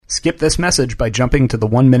Skip this message by jumping to the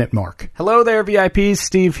 1 minute mark. Hello there, VIPs.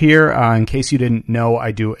 Steve here. In case you didn't know,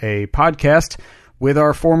 I do a podcast with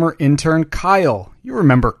our former intern, Kyle. You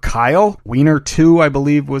remember Kyle? Wiener 2, I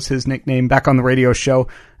believe, was his nickname back on the radio show.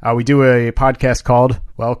 We do a podcast called,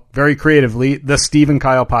 well, very creatively, The Steve and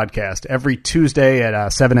Kyle Podcast. Every Tuesday at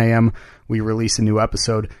 7 a.m., we release a new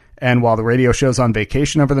episode. And while the radio show's on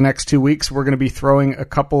vacation over the next 2 weeks, we're going to be throwing a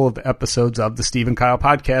couple of episodes of the Steve and Kyle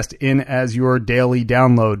Podcast in as your daily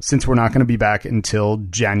download, since we're not going to be back until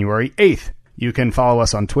January 8th. You can follow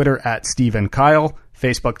us on Twitter at Steve and Kyle,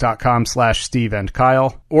 Facebook.com/Steve and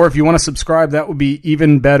Kyle. Or if you want to subscribe, that would be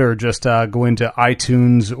even better. Just go into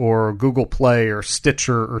iTunes or Google Play or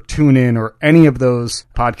Stitcher or TuneIn or any of those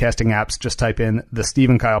podcasting apps. Just type in the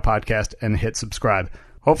Steve and Kyle Podcast and hit subscribe.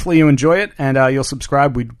 Hopefully you enjoy it, and you'll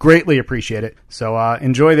subscribe. We'd greatly appreciate it. So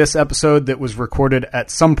enjoy this episode that was recorded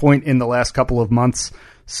at some point in the last couple of months.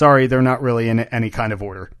 Sorry, they're not really in any kind of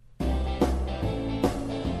order.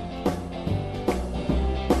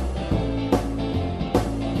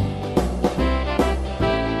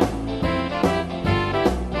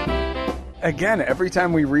 Again, every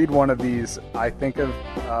time we read one of these, I think of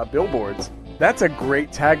billboards. That's a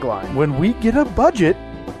great tagline. When we get a budget,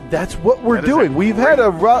 that's what we're doing. We've had a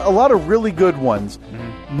lot of really good ones.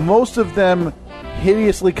 Mm-hmm. Most of them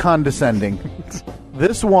hideously condescending.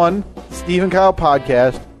 This one, Steve and Kyle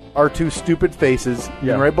Podcast, our two stupid faces,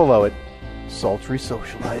 and right below it, sultry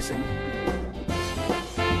socializing.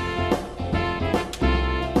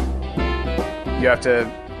 You have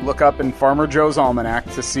to look up in Farmer Joe's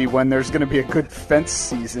Almanac to see when there's going to be a good fence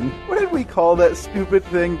season. What did we call that stupid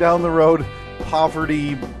thing down the road?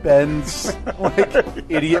 Poverty Ben's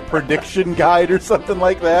idiot prediction guide or something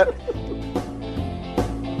like that.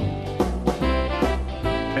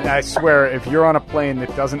 And I swear, if you're on a plane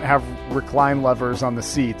that doesn't have recline levers on the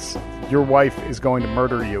seats, your wife is going to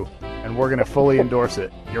murder you, and we're going to fully endorse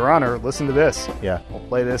it. Your Honor, listen to this. Yeah. We'll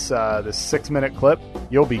play this 6-minute clip.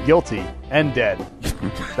 You'll be guilty and dead.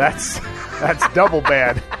 That's double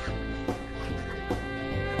bad.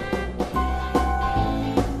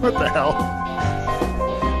 What the hell?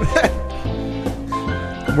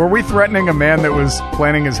 Were we threatening a man that was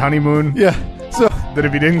planning his honeymoon? Yeah. So that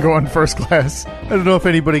if he didn't go on first class. I don't know if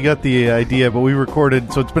anybody got the idea, but we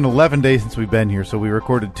recorded, so it's been 11 days since we've been here, so we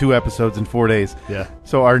recorded 2 episodes in 4 days. Yeah.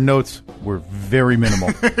 So our notes were very minimal.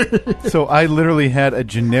 So I literally had a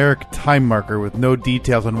generic time marker with no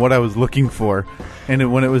details on what I was looking for.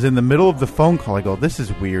 And when it was in the middle of the phone call, I go, this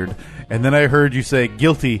is weird. And then I heard you say,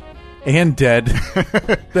 guilty and dead.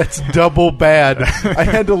 That's double bad. I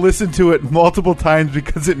had to listen to it multiple times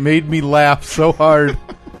because it made me laugh so hard.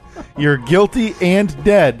 You're guilty and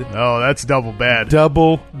dead. Oh, that's double bad.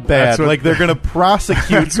 Double bad. Like they're going to prosecute.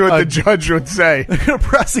 That's what the judge would say. They're going to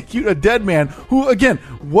prosecute a dead man who, again,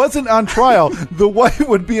 wasn't on trial. The wife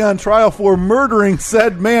would be on trial for murdering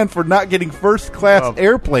said man for not getting first-class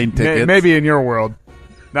airplane tickets. Maybe in your world.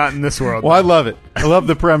 Not in this world. Well, I love it. I love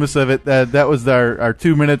the premise of it. That was our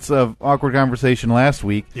 2 minutes of awkward conversation last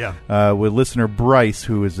week. Yeah. With listener Bryce,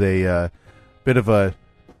 who is a bit of a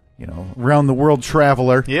around the world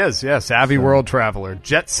traveler. He is, yeah, savvy world traveler.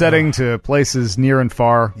 Jet setting to places near and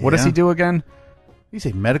far. What does he do again? You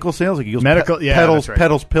say medical sales? Like he goes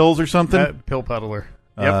pedals pills or something? Pill peddler.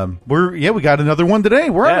 Yep. We got another one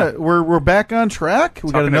today. We're back on track.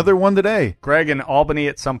 We got another one today. Greg in Albany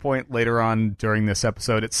at some point later on during this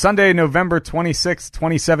episode. It's Sunday, November 26th,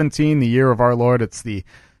 2017, the year of our Lord. It's the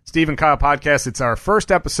Steve and Kyle Podcast. It's our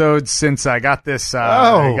first episode since I got this.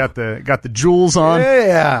 I got the jewels on.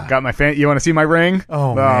 Yeah, got my fan. You want to see my ring?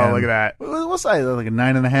 Oh man, look at that. What's that? Like a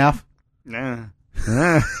 9.5?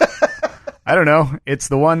 Nah. I don't know. It's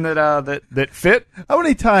the one that fit. How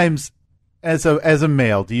many times as a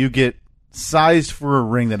male do you get sized for a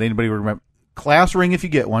ring that anybody would remember? Class ring if you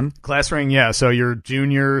get one. Class ring, yeah. So your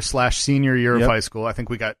junior/senior year of high school. I think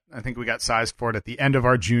we got sized for it at the end of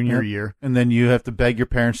our junior year. And then you have to beg your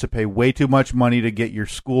parents to pay way too much money to get your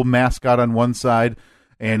school mascot on one side,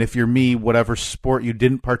 and if you're me, whatever sport you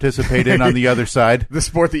didn't participate in on the other side. The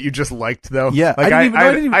sport that you just liked, though. Yeah, like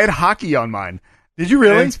I had hockey on mine. Did you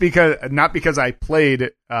really? And it's not because I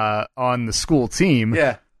played on the school team.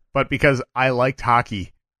 Yeah, but because I liked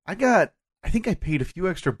hockey. I think I paid a few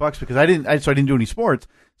extra bucks because I didn't do any sports.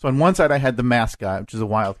 So on one side I had the mascot, which is a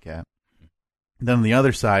Wildcat. And then on the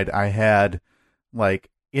other side I had, like,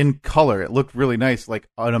 in color, it looked really nice, like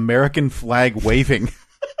an American flag waving.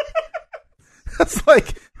 That's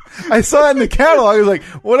like, I saw it in the catalog. I was like,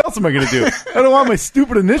 what else am I going to do? I don't want my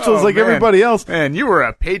stupid initials everybody else. Man, you were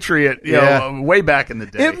a patriot, you know, way back in the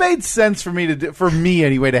day. It made sense for me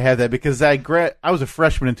anyway, to have that because I was a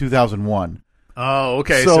freshman in 2001. Oh,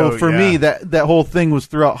 okay. So for yeah. me, that whole thing was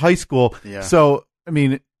throughout high school. Yeah. So, I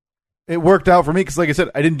mean, it worked out for me because, like I said,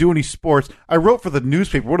 I didn't do any sports. I wrote for the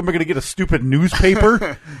newspaper. What am I going to get, a stupid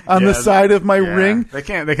newspaper on the side of my ring? They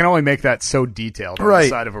can only make that so detailed on the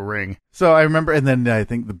side of a ring. So I remember, and then I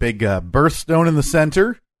think the big birthstone in the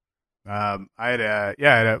center. I had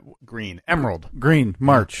a green, emerald. Green,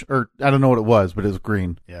 March, or I don't know what it was, but it was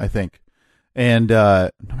green, I think. And no,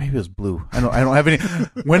 maybe it was blue. I don't have any.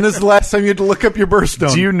 When is the last time you had to look up your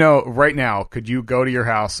birthstone? Do you know right now? Could you go to your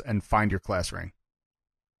house and find your class ring?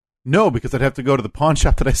 No, because I'd have to go to the pawn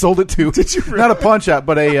shop that I sold it to. Did you really? Not a pawn shop,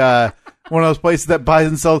 but a one of those places that buys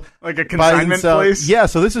and sells, like a consignment place. Yeah.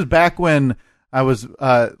 So this is back when I was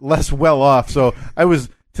less well off. So I was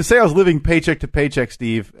living paycheck to paycheck,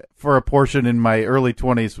 Steve, for a portion in my early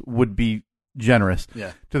 20s would be generous.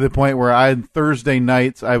 Yeah. To the point where on Thursday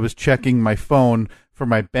nights I was checking my phone for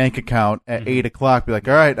my bank account at 8 o'clock. Be like,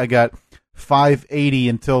 all right, I got $5.80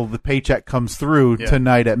 until the paycheck comes through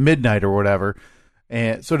tonight at midnight or whatever.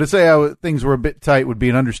 And so to say things were a bit tight would be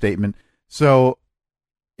an understatement. So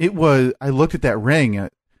I looked at that ring. I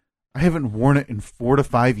haven't worn it in 4 to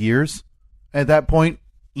 5 years at that point,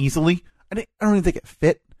 easily. I don't even think it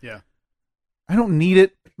fit. Yeah. I don't need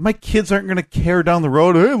it. My kids aren't going to care down the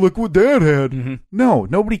road. Hey, look what Dad had. Mm-hmm. No,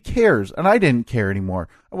 nobody cares. And I didn't care anymore.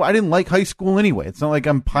 I didn't like high school anyway. It's not like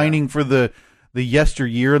I'm pining for the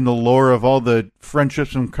yesteryear and the lore of all the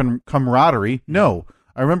friendships and camaraderie. No.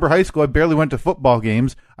 I remember high school, I barely went to football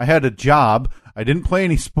games. I had a job. I didn't play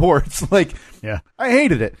any sports. I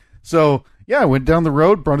hated it. So, I went down the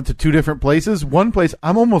road, brought it to 2 different places. One place,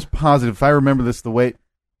 I'm almost positive, if I remember this the way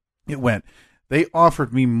it went, they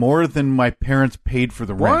offered me more than my parents paid for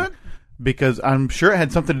the ring. Because I'm sure it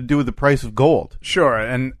had something to do with the price of gold. Sure.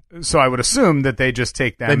 And so I would assume that they just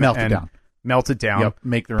take them They melt it down. Yep,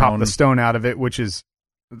 make their pop own. the stone out of it,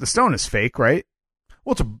 the stone is fake, right?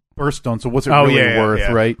 Well, it's a birthstone, so what's it really worth,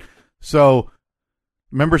 right? So,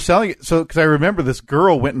 remember selling it? So, because I remember this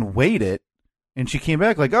girl went and weighed it, and she came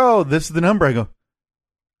back like, oh, this is the number. I go,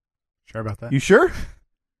 sure about that? You sure?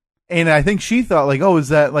 And I think she thought like, oh, is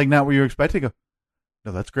that like not what you were expecting? I go,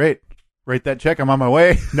 no, that's great. Write that check. I'm on my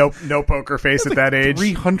way. Nope, no poker face at that age.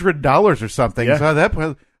 $300 or something. Yeah. So at that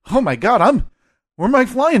point, oh my God, where am I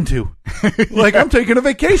flying to? Like, I'm taking a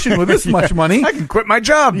vacation with this much money. I can quit my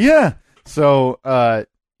job. Yeah. So,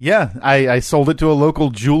 I sold it to a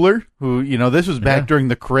local jeweler who, this was back during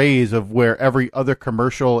the craze of where every other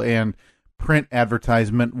commercial and print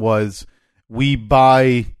advertisement was, we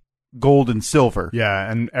buy gold and silver.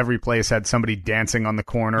 Yeah, and every place had somebody dancing on the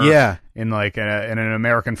corner. Yeah. In like in an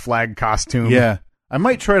American flag costume. Yeah. I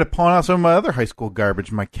might try to pawn out some of my other high school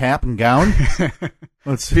garbage, my cap and gown.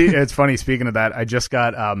 It's funny, speaking of that, I just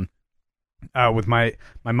got with my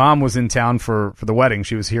mom was in town for the wedding.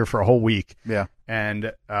 She was here for a whole week. Yeah.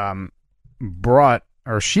 And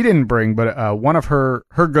she didn't bring, but one of her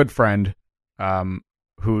good friend,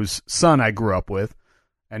 whose son I grew up with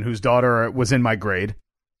and whose daughter was in my grade.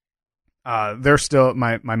 They're still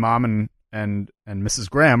my mom and Mrs.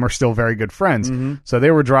 Graham are still very good friends. Mm-hmm. So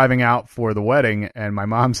they were driving out for the wedding, and my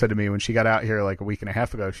mom said to me when she got out here like a week and a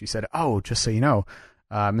half ago, she said, "Oh, just so you know,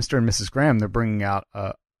 Mr. and Mrs. Graham, they're bringing out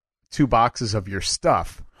 2 boxes of your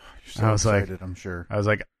stuff." You're so excited, I'm sure. I was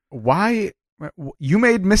like, "Why? You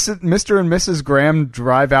made Mr. and Mrs. Graham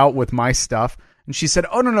drive out with my stuff?" And she said,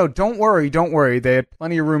 "Oh, no, don't worry. They had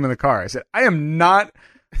plenty of room in the car." I said, "I am not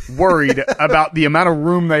worried about the amount of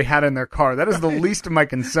room they had in their car. That is the least of my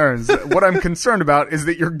concerns. What I'm concerned about is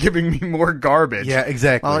that you're giving me more garbage." Yeah,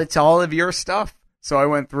 exactly. Well, it's all of your stuff. So I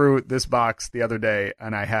went through this box the other day,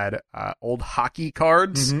 and I had old hockey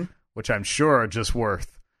cards, which I'm sure are just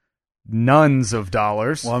worth nuns of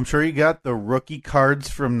dollars. Well, I'm sure you got the rookie cards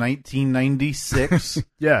from 1996.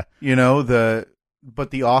 Yeah.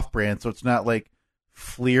 But the off-brand, so it's not like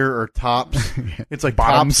Fleer or Tops. It's like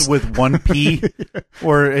Bottoms. Tops with 1 P,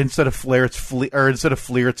 or instead of Flair, it's instead of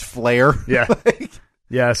Fleer, it's Flair. Yeah.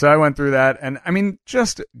 Yeah, so I went through that, and I mean,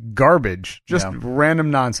 just garbage, just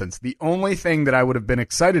random nonsense. The only thing that I would have been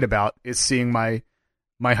excited about is seeing my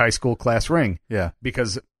high school class ring. Yeah.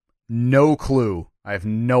 Because no clue. I have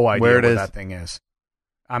no idea where that thing is.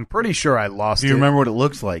 I'm pretty sure I lost it. Do you remember what it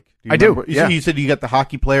looks like? I do. Yeah. You said you got the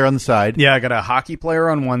hockey player on the side. Yeah, I got a hockey player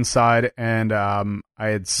on one side, and I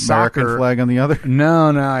had soccer. American flag on the other?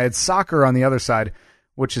 No, I had soccer on the other side,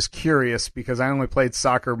 which is curious because I only played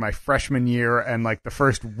soccer my freshman year and like the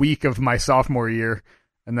first week of my sophomore year,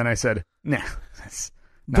 and then I said, "Nah, that's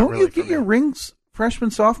not Don't really you get your rings freshman,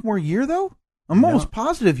 sophomore year, though? I'm almost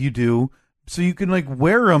positive you do, so you can like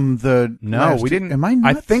wear them No, we didn't. Am I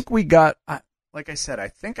nuts? I think we got... Like I said, I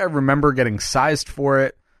think I remember getting sized for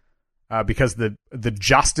it. because the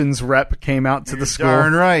Justin's rep came out to the school.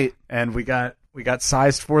 Darn right. And we got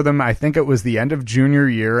sized for them. I think it was the end of junior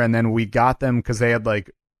year, and then we got them because they had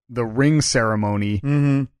like the ring ceremony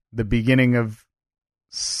the beginning of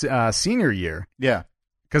senior year. Yeah.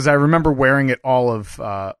 Because I remember wearing it all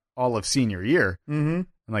of senior year, and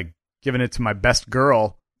like giving it to my best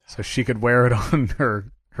girl so she could wear it on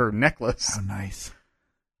her necklace. Oh, nice!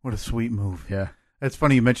 What a sweet move. Yeah, it's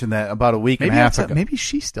funny you mentioned that. About a week and a half ago. Maybe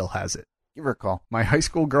she still has it. Give her a call. My high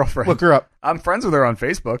school girlfriend. Look her up. I'm friends with her on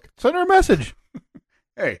Facebook. Send her a message.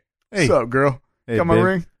 Hey, what's up, girl? Hey, got my babe.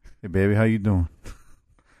 ring? Hey, baby, how you doing?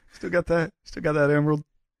 Still got that emerald.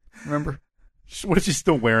 Remember? What is she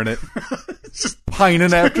still wearing it? Just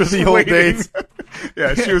pining after the old days.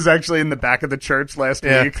 Yeah, she was actually in the back of the church last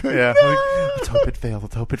week. Yeah. Let's hope it fails.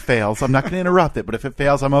 Let's hope it fails. I'm not going to interrupt it, but if it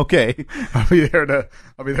fails, I'm okay. I'll be there to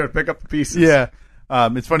pick up the pieces. Yeah.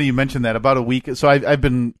 It's funny you mentioned that. About a week. So I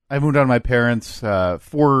moved out of my parents 4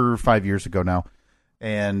 or 5 years ago now,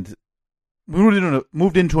 and we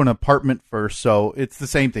moved into an apartment first. So it's the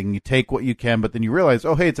same thing. You take what you can, but then you realize,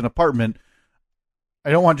 oh, hey, it's an apartment. I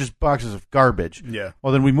don't want just boxes of garbage. Yeah.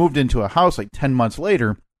 Well, then we moved into a house like 10 months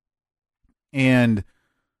later and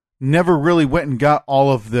never really went and got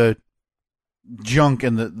all of the junk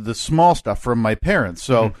and the small stuff from my parents.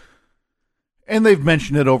 So, and they've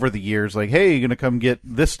mentioned it over the years, like, hey, you're going to come get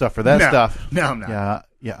this stuff or that stuff. No, I'm not.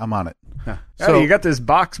 Yeah, I'm on it. No. So hey, you got this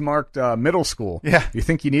box marked middle school. Yeah. You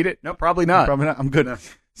think you need it? No, probably not. Probably not. I'm good. No.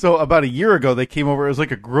 So about a year ago, they came over. It was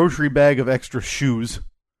like a grocery bag of extra shoes.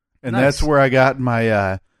 And Nice. that's where I got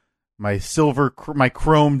my my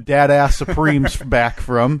chrome Dad-ass Supremes back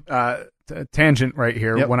from. Tangent right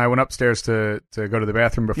here. Yep. When I went upstairs to go to the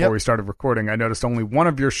bathroom before we started recording, I noticed only one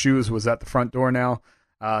of your shoes was at the front door now.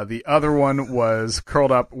 The other one was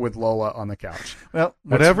curled up with Lola on the couch. Well,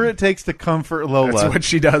 whatever it takes to comfort Lola. That's what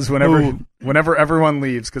she does whenever everyone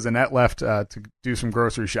leaves, because Annette left to do some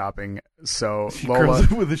grocery shopping. So She curls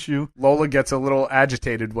up with a shoe. Lola gets a little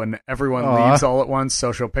agitated when everyone Aw. leaves all at once,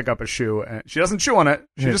 so she'll pick up a shoe. And she doesn't chew on it.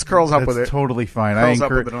 She just curls up with it. Totally fine. Curls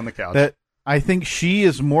up with it on the couch. That I think she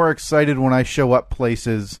is more excited when I show up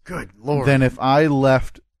places Good Lord. than if I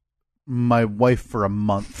left my wife for a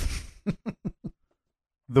month.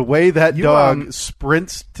 The way that dog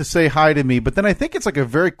sprints to say hi to me, but then I think it's like a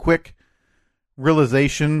very quick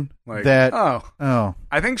realization that oh,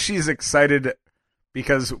 I think she's excited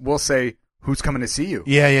because we'll say, "Who's coming to see you?"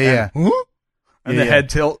 Yeah. And the head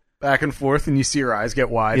tilt back and forth, and you see her eyes get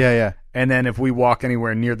wide. Yeah. And then if we walk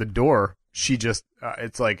anywhere near the door, she just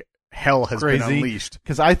it's like hell has been unleashed.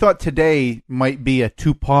 Because I thought today might be a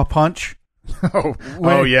 2-paw punch.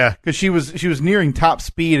 Oh yeah, because she was nearing top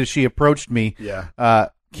speed as she approached me. Yeah.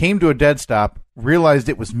 Came to a dead stop, realized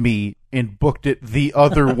it was me, and booked it the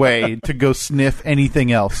other way to go sniff anything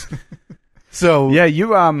else. So yeah,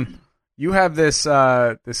 you have this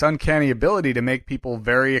uncanny ability to make people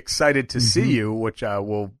very excited to see you, which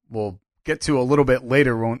we'll get to a little bit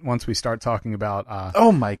later once we start talking about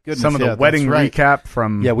oh my goodness, some of the wedding recap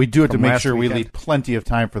from we do it to make sure weekend. we leave plenty of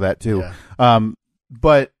time for that too. Yeah.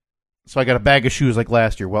 But so I got a bag of shoes like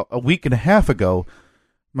last year. Well, a week and a half ago,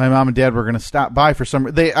 my mom and dad were going to stop by for some.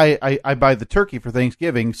 I buy the turkey for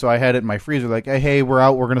Thanksgiving, so I had it in my freezer. Like, hey, we're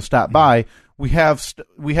out. We're going to stop by. We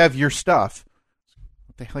have your stuff.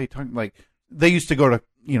 What the hell are you talking? Like, they used to go to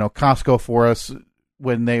Costco for us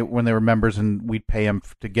when they were members, and we'd pay them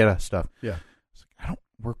to get us stuff. Yeah,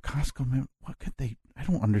 we're Costco members. What could they? I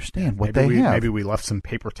don't understand what maybe they have. Maybe we left some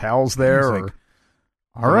paper towels there, or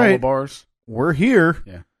all right, bars. We're here.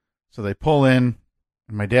 Yeah. So they pull in.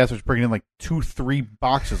 And my dad starts bringing in like 2-3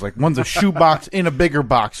 boxes. Like one's a shoe box in a bigger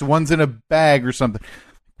box. One's in a bag or something.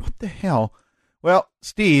 What the hell? Well,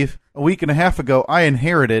 Steve, a week and a half ago, I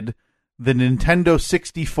inherited the Nintendo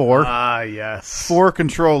 64. Ah, yes. 4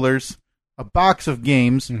 controllers, a box of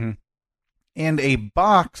games, and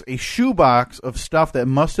a shoe box of stuff that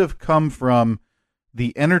must have come from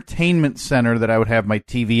the entertainment center that I would have my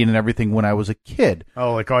TV in and everything when I was a kid.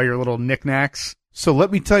 Oh, like all your little knickknacks? So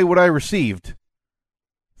let me tell you what I received.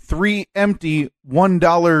 3 empty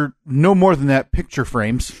 $1, no more than that, picture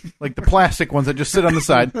frames, like the plastic ones that just sit on the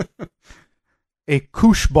side. A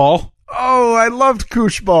koosh ball. Oh, I loved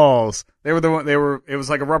koosh balls. They were the one. It was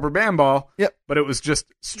like a rubber band ball. Yep. But it was just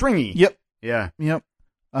stringy. Yep. Yeah. Yep.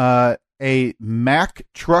 A Mack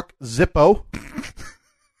truck Zippo.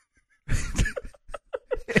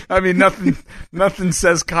 I mean, nothing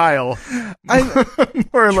says Kyle. I'm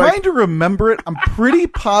trying to remember it. I'm pretty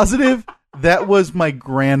positive that was my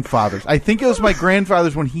grandfather's. I think it was my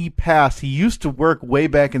grandfather's when he passed. He used to work way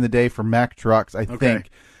back in the day for Mack Trucks, I think.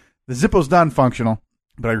 The Zippo's non-functional,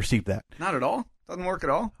 but I received that. Not at all? Doesn't work at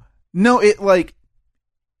all? No,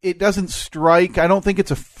 it doesn't strike. I don't think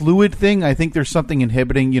it's a fluid thing. I think there's something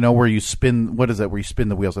inhibiting, where you spin, what is that, where you spin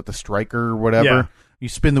the wheels at the striker or whatever? Yeah. You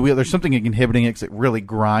spin the wheel. There's something inhibiting it because it really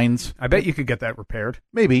grinds. I bet you could get that repaired.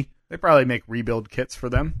 Maybe. They probably make rebuild kits for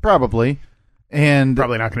them. Probably. And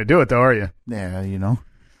Probably not going to do it, though, are you? yeah,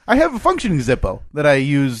 I have a functioning Zippo that I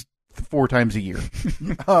use 4 times a year.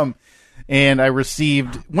 And I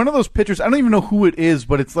received one of those pictures. I don't even know who it is,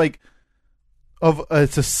 but it's like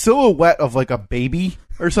it's a silhouette of like a baby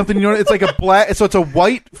or something. It's like a black. So it's a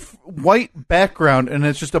white background, and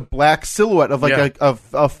it's just a black silhouette of like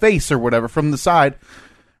a face or whatever from the side.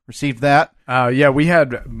 Received that. Yeah, we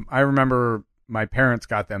had. I remember my parents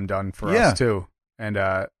got them done for us too, and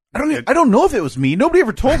I don't know if it was me. Nobody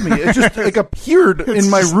ever told me. It just like appeared in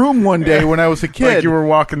my room one day when I was a kid. Like you were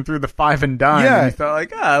walking through the Five and Dime, and you thought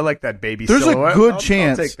like, I like that baby silhouette. There's a good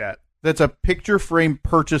chance I'll take that. That's a picture frame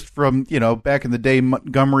purchased from, back in the day,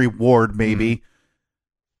 Montgomery Ward, maybe.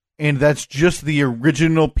 And that's just the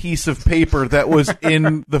original piece of paper that was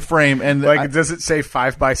in the frame. And does it say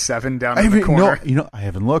 5x7 down in the corner? No, I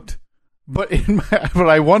haven't looked. But but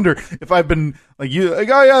I wonder if I've been oh yeah,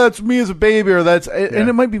 that's me as a baby, or and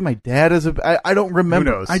it might be my dad as I don't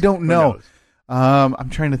remember. Who knows? I don't know. I'm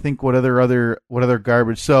trying to think what other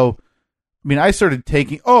garbage. So, I mean, I started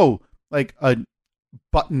taking like a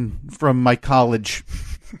button from my college,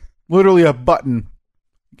 literally a button.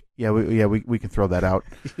 Yeah, we can throw that out.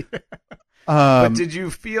 But did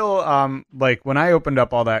you feel like when I opened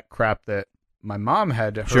up all that crap that my mom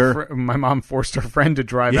had, my mom forced her friend to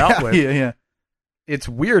drive out with? Yeah. It's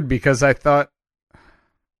weird because I thought,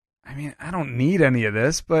 I mean, I don't need any of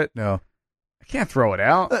this, but no, I can't throw it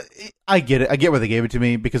out. I get it. I get why they gave it to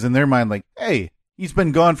me, because in their mind, like, hey, he's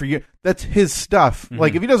been gone for years. That's his stuff. Mm-hmm.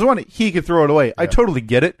 Like, if he doesn't want it, he could throw it away. Yeah. I totally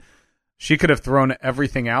get it. She could have thrown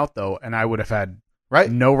everything out, though, and I would have had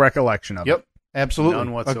no recollection of it. Yep, absolutely.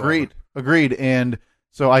 None whatsoever. Agreed. And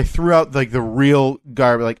so I threw out, like, the real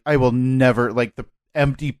garbage. Like, I will never, like, the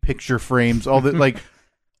empty picture frames, all the, like,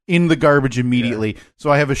 in the garbage immediately. Yeah.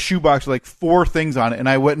 So I have a shoebox with, like, 4 things on it, and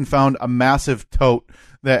I went and found a massive tote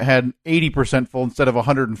that had 80% full instead of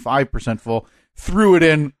 105% full, threw it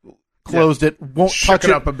in, closed it, won't touch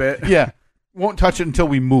it up a bit. Yeah, won't touch it until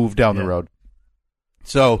we move down the road.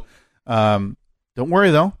 So, don't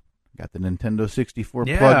worry though. Got the Nintendo 64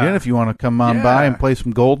 plugged in if you want to come on by and play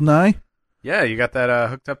some GoldenEye. Yeah, you got that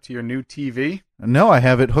hooked up to your new TV? No, I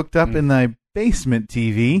have it hooked up in my basement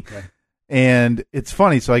TV. Okay. And it's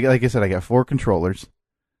funny. So, like I said, I got 4 controllers,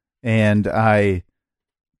 and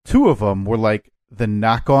 2 of them were like the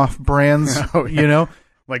knockoff brands,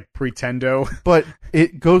 like Pretendo. But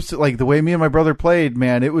it goes to, like, the way me and my brother played,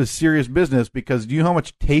 man, it was serious business, because do you know how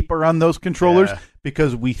much tape are on those controllers? Yeah.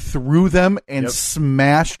 Because we threw them and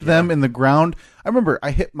smashed them in the ground. I remember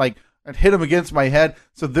I'd hit them against my head.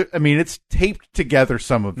 So, it's taped together,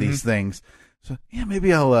 some of these things. So, yeah,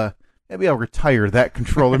 maybe I'll retire that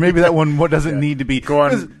controller. Maybe that one doesn't need to be. Go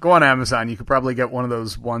on Amazon. You could probably get one of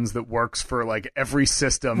those ones that works for like every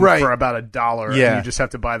system for about $1. Yeah. And you just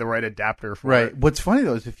have to buy the right adapter for it. What's funny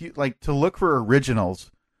though is if you like to look for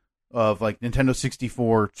originals of like Nintendo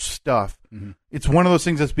 64 stuff, it's one of those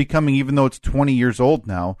things that's becoming, even though it's 20 years old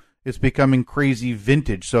now, it's becoming crazy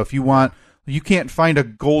vintage. So if you want, you can't find a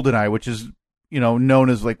GoldenEye, which is, known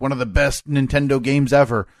as like one of the best Nintendo games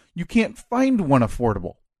ever. You can't find one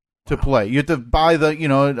affordable to play. You have to buy the, a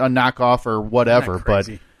knockoff or whatever. But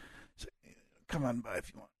come on by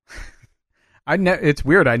if you want. It's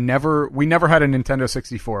weird. We never had a Nintendo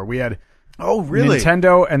 64. We had really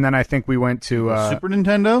Nintendo, and then I think we went to Super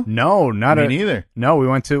Nintendo. No, Me neither. No,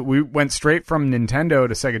 we went straight from Nintendo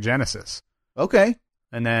to Sega Genesis. Okay,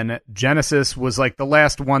 and then Genesis was like the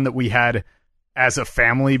last one that we had as a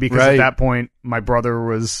family, because at that point my brother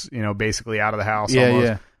was basically out of the house. Almost.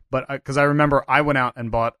 Yeah. But because I remember I went out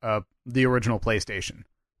and bought the original PlayStation,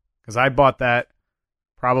 because I bought that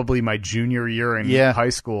probably my junior year in high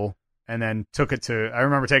school, and then I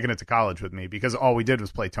remember taking it to college with me, because all we did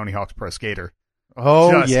was play Tony Hawk's Pro Skater.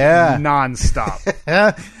 Oh, just nonstop.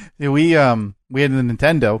 We had the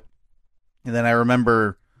Nintendo, and then I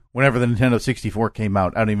remember whenever the Nintendo 64 came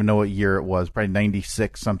out, I don't even know what year it was, probably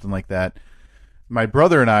 96, something like that. My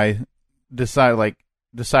brother and I decided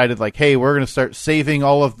like, hey, we're going to start saving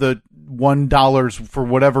all of the $1 for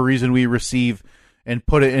whatever reason we receive and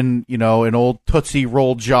put it in, an old Tootsie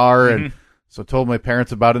Roll jar. And so I told my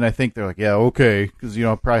parents about it, and I think they're like, yeah, okay. Because,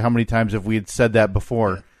 probably how many times have we had said that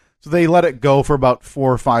before? Yeah. So they let it go for about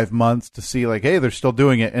 4 or 5 months to see like, hey, they're still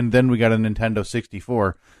doing it. And then we got a Nintendo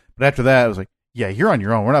 64. But after that, I was like, yeah, you're on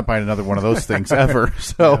your own. We're not buying another one of those things ever.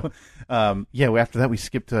 So, after that, we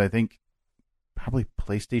skipped to, I think, probably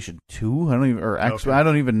PlayStation 2. I don't even, or Xbox. Okay. I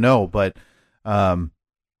don't even know, but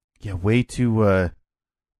way too.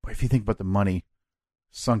 If you think about the money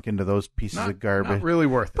sunk into those pieces of garbage, Not really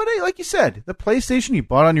worth it. But hey, like you said, the PlayStation you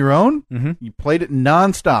bought on your own, you played it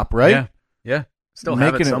nonstop, right? Yeah. Still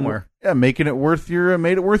have it somewhere. Making it worth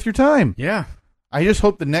made it worth your time. Yeah. I just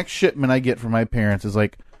hope the next shipment I get from my parents is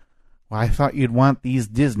like, well, I thought you'd want these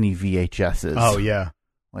Disney VHSs. Oh yeah.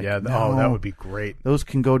 Like, yeah. no, that would be great. those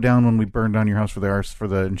can go down when we burn down your house for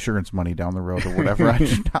the insurance money down the road or whatever. I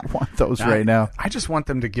do not want those right now. I just want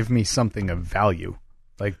them to give me something of value.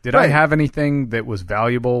 Like, did Right. I have anything that was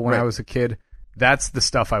valuable when Right. I was a kid? That's the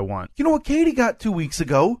stuff I want. You know what Katie got 2 weeks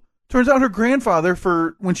ago? Turns out her grandfather,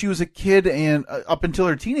 for when she was a kid and up until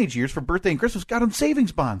her teenage years, for birthday and Christmas, got him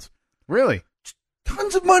savings bonds. Really?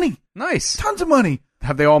 Tons of money. Nice. Tons of money.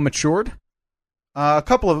 Have they all matured? A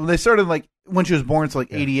couple of them. They started like when she was born, it's like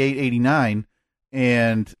 88, 89.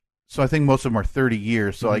 And so I think most of them are 30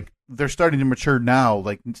 years. So like they're starting to mature now,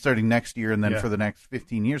 like starting next year and then for the next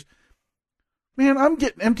 15 years. Man, I'm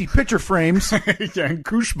getting empty picture frames Yeah, and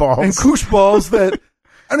koosh balls. and koosh balls that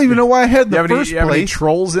I don't even know why I had in the first you have any place.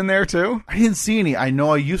 trolls in there too? I didn't see any. I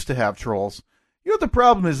know I used to have trolls. You know what the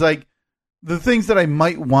problem is? Like the things that I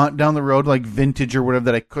might want down the road, like vintage or whatever,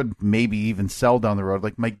 that I could maybe even sell down the road,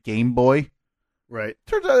 like my Game Boy. Right.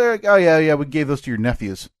 Turns out they're like, oh yeah, we gave those to your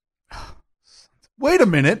nephews. Wait a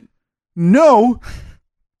minute. No.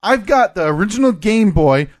 I've got the original Game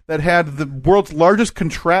Boy that had the world's largest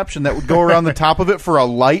contraption that would go around the top of it for a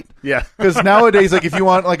light. Yeah. Because nowadays, like if you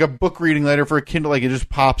want like a book reading lighter for a Kindle, like it just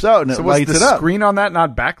pops out and So it was lights the it up. screen on that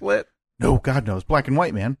not backlit? No, God knows. Black and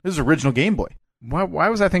white, man. This is original Game Boy. Why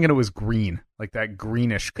was I thinking it was green? Like that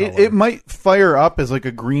greenish color. It might fire up as like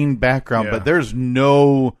a green background, Yeah. but there's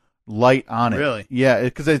no light on it. Really? Yeah,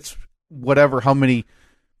 because it's whatever, how many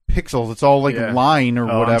pixels. It's all like Yeah. line or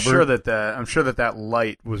whatever. I'm sure that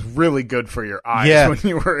light was really good for your eyes Yeah. when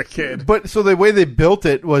you were a kid. But so the way they built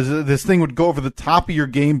it was this thing would go over the top of your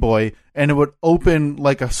Game Boy and it would open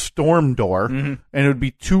like a storm door and it would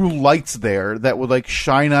be two lights there that would like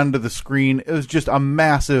shine onto the screen. It was just a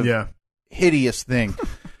massive, hideous thing.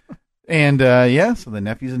 And so the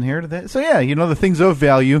nephews inherited that. So yeah, the things of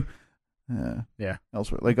value.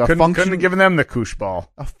 Elsewhere, like Couldn't have given them the koosh ball.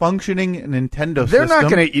 a functioning Nintendo They're system. not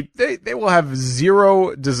going to eat. They will have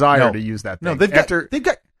zero desire No. to use that thing. No, they've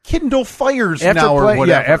got Kindle Fires now or play-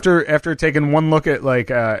 whatever. after taking one look at like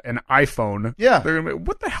an iPhone, Yeah. they're gonna be,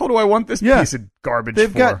 what the hell do I want this Yeah. piece of garbage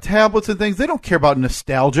They've for? got tablets and things. They don't care about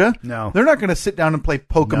nostalgia. No. They're not going to sit down and play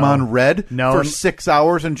Pokemon No. Red No. for 6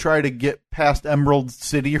 hours and try to get past Emerald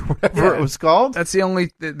City or whatever Yeah. it was called. That's the only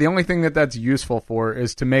thing that's useful for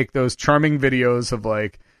is to make those charming videos of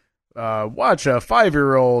like watch a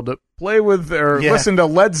 5-year-old play with or listen to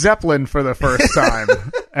Led Zeppelin for the first time,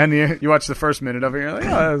 and you watch the first minute of it, and you're like,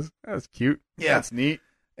 oh, that's cute, that's neat.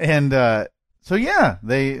 And so yeah,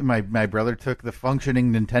 my brother took the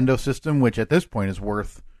functioning Nintendo system, which at this point is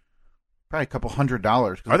worth probably a couple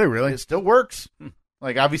 $100. Are they really? It still works.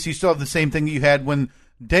 Like obviously, you still have the same thing that you had when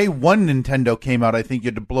day one Nintendo came out. I think you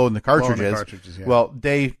had to blow in the cartridges. Yeah. Well,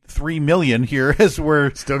 day 3 million here is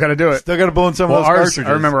where Still got to do it. still got to blow in some of those ours, cartridges.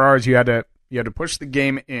 I remember ours. You had to push the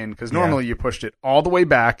game in because normally you pushed it all the way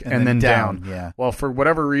back and then down. Yeah. Well, for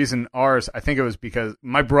whatever reason, ours, I think it was because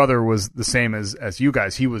my brother was the same as you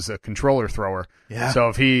guys. He was a controller thrower. Yeah. So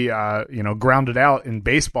if he grounded out in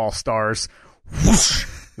baseball stars, whoosh,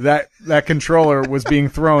 that controller was being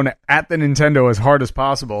thrown at the Nintendo as hard as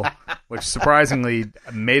possible, which surprisingly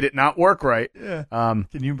made it not work right. Yeah.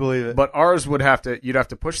 Can you believe it? But ours you'd have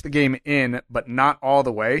to push the game in, but not all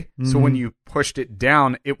the way. So when you pushed it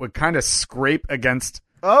down, it would kind of scrape against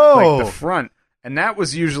like the front. And that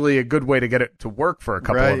was usually a good way to get it to work for a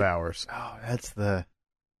couple of hours. Oh, that's the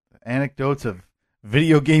anecdotes of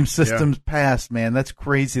video game systems past, man. That's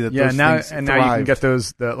crazy that those now things and now you can thrived. get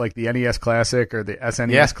those the NES Classic or the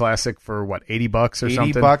SNES Classic for what, $80 or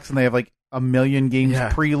something. $80, and they have like a million games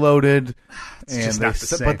preloaded. It's just not the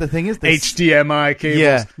same. But the thing is, HDMI cables.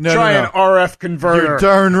 Yeah. Try an RF converter. You're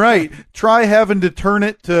darn right. Try having to turn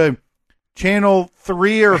it to channel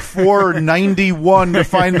 3 or 4 or 91 to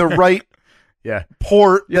find the right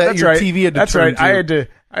port that that's your right. TV had to That's turn right. to.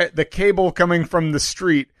 The cable coming from the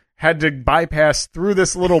street had to bypass through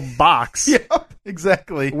this little box. Yep,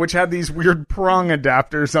 exactly. Which had these weird prong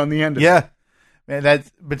adapters on the end of it. Yeah. Man,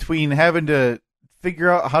 that's between having to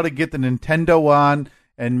figure out how to get the Nintendo on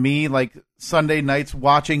and me like Sunday nights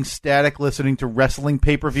watching static, listening to wrestling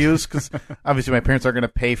pay-per-views because obviously my parents aren't going to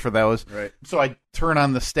pay for those. Right. So I turn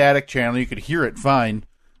on the static channel. You could hear it fine.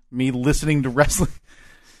 Me listening to wrestling.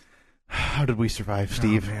 How did we survive,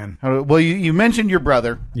 Steve? Oh, man. Well, you mentioned your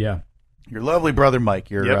brother. Yeah. Your lovely brother Mike,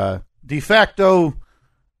 your Yep. de facto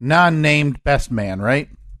non-named best man, right?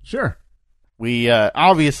 Sure. We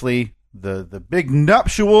obviously the big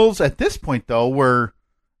nuptials at this point though were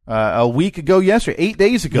a week ago yesterday, 8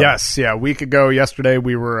 days ago. Yes, yeah. A week ago yesterday,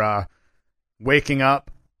 we were waking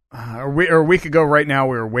up. Or a week ago right now,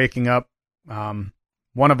 we were waking up. One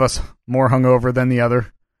of us more hungover than the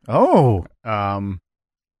other. Oh,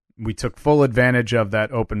 We took full advantage of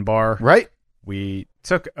that open bar. right. We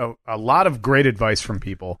took a lot of great advice from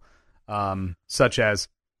people, such as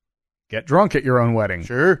get drunk at your own wedding.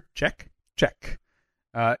 Sure. Check.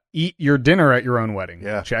 Eat your dinner at your own wedding.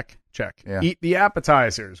 Yeah. Check. Yeah. Eat the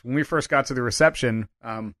appetizers. When we first got to the reception,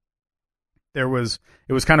 it was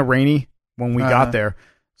kind of rainy when we got there.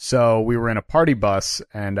 So we were in a party bus,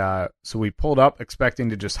 and so we pulled up expecting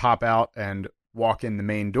to just hop out and walk in the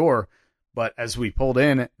main door. But as we pulled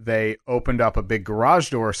in, they opened up a big garage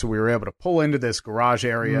door, so we were able to pull into this garage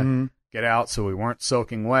area, get out so we weren't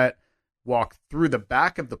soaking wet, walk through the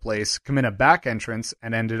back of the place, come in a back entrance,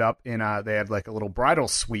 and ended up in they had like a little bridal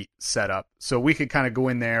suite set up. So we could kind of go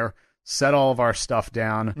in there, set all of our stuff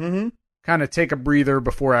down, kind of take a breather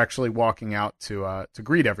before actually walking out to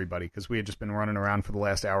greet everybody, because we had just been running around for the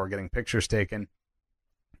last hour getting pictures taken.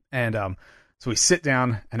 And so we sit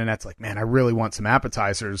down, and Annette's like, man, I really want some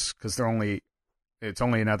appetizers, because it's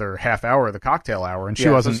only another half hour of the cocktail hour, and she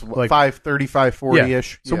wasn't like 5:30,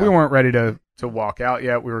 5:40-ish. So we weren't ready to walk out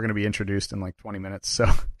yet. We were going to be introduced in like 20 minutes. So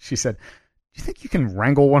she said, do you think you can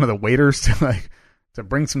wrangle one of the waiters to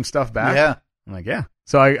bring some stuff back? Yeah. I'm like, yeah.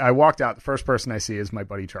 So I walked out. The first person I see is my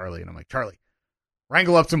buddy Charlie, and I'm like, Charlie,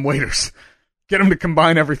 wrangle up some waiters. Get them to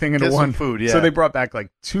combine everything into Get one some food, yeah. So they brought back like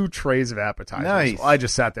 2 trays of appetizers. Nice. Well, I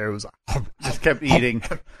just sat there. It was like, Just kept eating.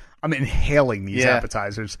 I'm inhaling these Yeah.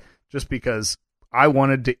 appetizers just because I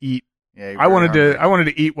wanted to eat. Yeah, I wanted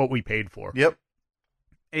to eat what we paid for. Yep.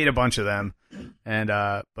 Ate a bunch of them, and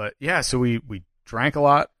but yeah, so we drank a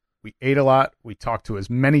lot, we ate a lot, we talked to as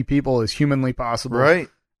many people as humanly possible, Right.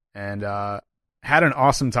 and had an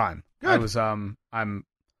awesome time. Good. I was I'm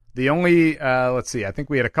the only let's see, I think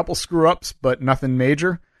we had a couple screw ups, but nothing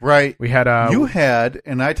major. Right. We had You had,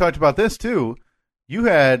 and I talked about this too, you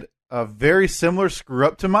had a very similar screw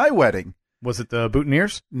up to my wedding. was it the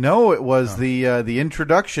boutonnieres? No, it was the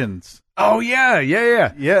introductions. Oh yeah.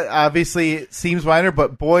 Yeah, obviously it seems minor,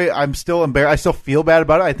 but boy, I'm still embarrassed. I still feel bad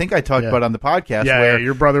about it. I think I talked about it on the podcast. Yeah,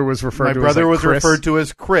 your brother was referred my to brother as like was Chris, referred to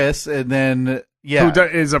as Chris, and then who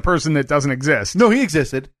is a person that doesn't exist. no, he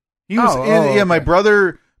existed. He was okay. my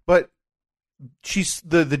brother, but she's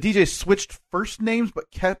the DJ switched first names but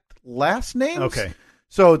kept last names. Okay.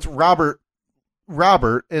 So it's Robert,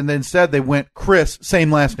 and then instead they went Chris,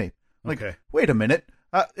 same last name. Like, Okay. wait a minute.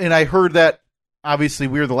 And I heard that, obviously,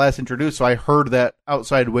 we were the last introduced, so I heard that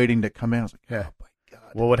outside waiting to come in. I was like, Yeah. oh, my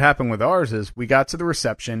God. Well, what happened with ours is we got to the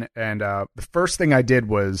reception, and the first thing I did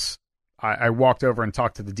was I walked over and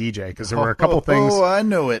talked to the DJ, because there were a couple things. Oh, I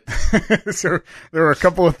know it. So there were a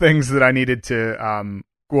couple of things that I needed to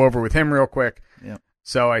go over with him real quick. Yeah.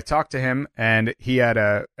 So I talked to him, and he had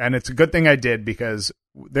and it's a good thing I did, because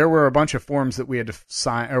there were a bunch of forms that we had to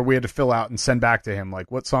sign, or we had to fill out and send back to him.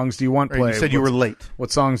 Like, what songs do you want Right, played? you said you were late.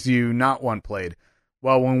 What songs do you not want played?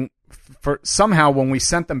 Well, somehow when we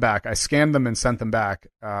sent them back, I scanned them and sent them back.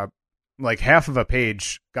 Like half of a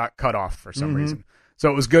page got cut off for some reason. So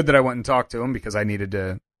it was good that I went and talked to him, because I needed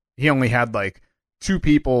to. He only had like 2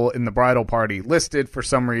 people in the bridal party listed for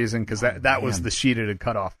some reason, because that was the sheet it had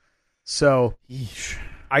cut off. So Yeesh.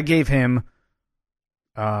 I gave him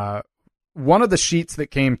one of the sheets that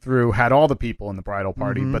came through had all the people in the bridal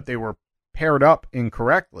party, but they were paired up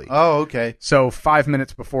incorrectly. Oh, okay. So 5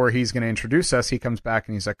 minutes before he's going to introduce us, he comes back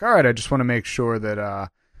and he's like, all right, I just want to make sure that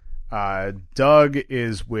Doug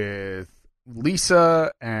is with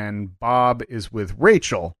Lisa and Bob is with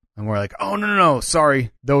Rachel. And we're like, oh, no,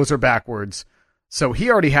 sorry, those are backwards. So he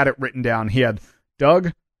already had it written down. He had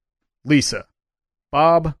Doug, Lisa,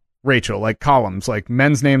 Bob, Rachel, like columns, like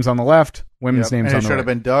men's names on the left, women's names and on it the should right. have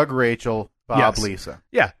been Doug, Rachel, Bob, Yes. Lisa.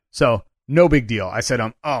 Yeah. So no big deal. I said,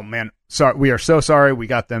 oh man, sorry. We are so sorry. We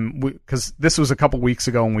got them because this was a couple weeks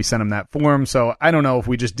ago when we sent them that form. So I don't know if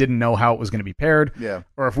we just didn't know how it was going to be paired, Yeah.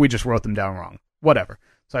 or if we just wrote them down wrong. Whatever.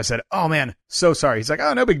 So I said, oh man, so sorry. He's like,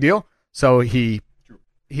 oh, no big deal. So he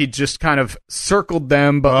just kind of circled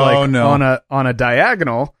them, but on a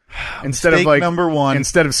diagonal instead of Mistake like number 1.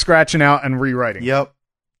 instead of scratching out and rewriting. Yep.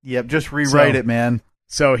 Just rewrite So- it, man.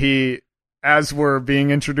 So he, as we're being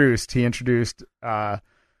introduced, he introduced, I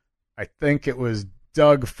think it was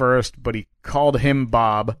Doug first, but he called him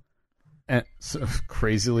Bob. And so,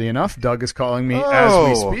 crazily enough, Doug is calling me as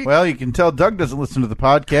we speak. Well, you can tell Doug doesn't listen to the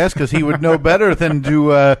podcast because he would know better than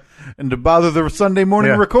to bother the Sunday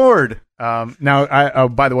morning record. Now,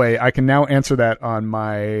 by the way, I can now answer that on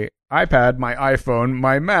my iPad, my iPhone,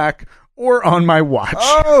 my Mac, or on my watch.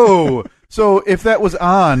 Oh, so if that was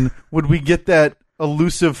on, would we get that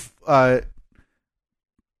elusive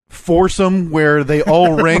foursome where they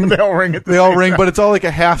all ring? They all ring at the same time. But it's all like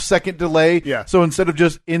a half-second delay. Yeah. So instead of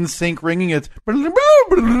just in sync ringing, it's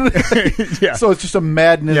Yeah. So it's just a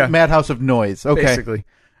madhouse of noise. Okay. Basically.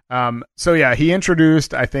 So yeah, he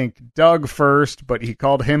introduced, I think, Doug first, but he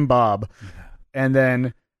called him Bob, and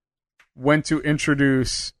then went to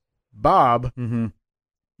introduce Bob,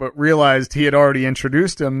 but realized he had already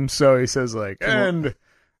introduced him. So he says like, and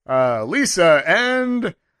Lisa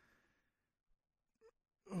and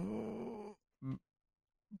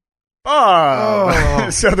Bob. Oh.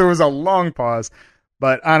 So there was a long pause,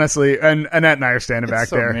 but honestly, and Annette and I are standing back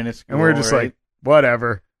so there, minuscule, and we're just right? like,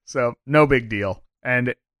 whatever. So no big deal.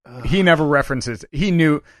 And he never references. He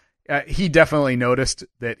knew. He definitely noticed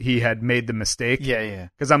that he had made the mistake. Yeah.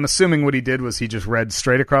 Because I'm assuming what he did was he just read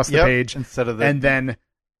straight across the page instead of and then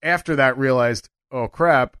after that realized, oh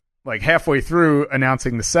crap! Like halfway through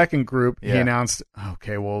announcing the second group, he announced,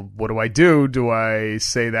 "Okay, well, what do I do? Do I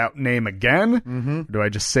say that name again? Or do I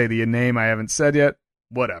just say the name I haven't said yet?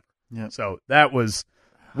 Whatever." Yeah. So that was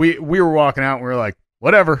we were walking out and we were like,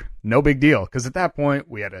 whatever, no big deal. Because at that point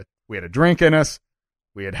we had a drink in us,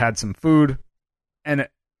 we had some food, and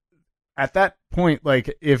at that point,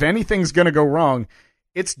 like if anything's gonna go wrong,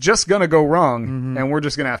 it's just gonna go wrong, and we're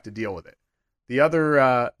just gonna have to deal with it. The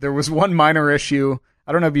other, there was one minor issue.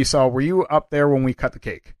 I don't know if you saw. Were you up there when we cut the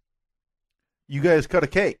cake? You guys cut a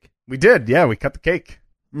cake. We did. Yeah, we cut the cake.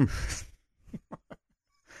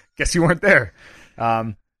 Guess you weren't there.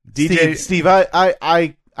 DJ Steve,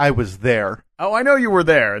 I was there. Oh, I know you were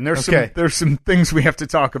there, and there's some things we have to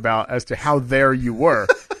talk about as to how there you were.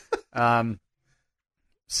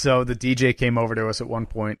 So the DJ came over to us at one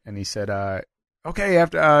point, and he said, "Okay,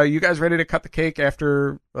 after you guys ready to cut the cake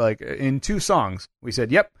after like in 2 songs?" We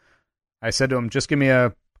said, "Yep." I said to him, "Just give me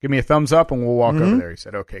a thumbs up, and we'll walk over there." He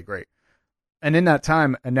said, "Okay, great." And in that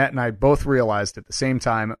time, Annette and I both realized at the same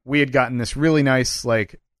time we had gotten this really nice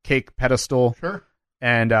like cake pedestal,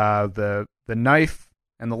 and the knife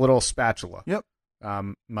and the little spatula. Yep.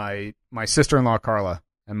 My sister-in-law Carla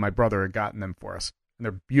and my brother had gotten them for us, and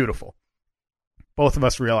they're beautiful. Both of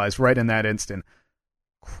us realized right in that instant,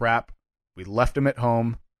 crap, we left them at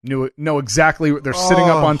home. Know exactly they're sitting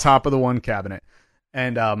up on top of the one cabinet,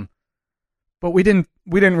 and but we didn't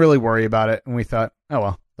really worry about it, and we thought, oh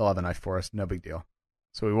well, they'll have a knife for us, no big deal.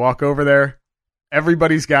 So we walk over there,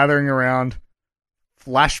 everybody's gathering around,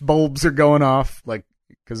 flash bulbs are going off, like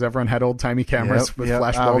because everyone had old timey cameras with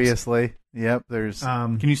flash bulbs. Obviously, there's.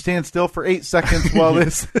 Can you stand still for 8 seconds while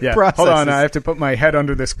this process? Hold on, I have to put my head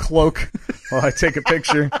under this cloak while I take a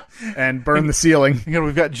picture and burn the ceiling.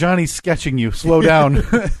 We've got Johnny sketching you. Slow down.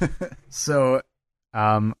 So,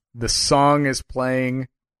 the song is playing.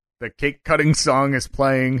 The cake cutting song is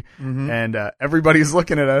playing, and everybody's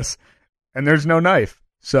looking at us, and there's no knife.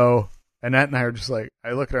 So Annette and I are just like,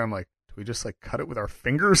 I look at her, I'm like, do we just like cut it with our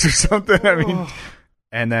fingers or something? I mean,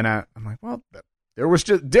 and then I'm like, well,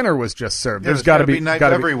 dinner was just served. There's got to be knives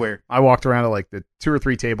everywhere. I walked around to like the 2 or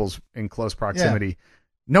 3 tables in close proximity.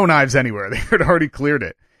 No knives anywhere. They had already cleared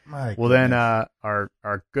it. Then our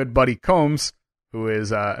good buddy Combs, who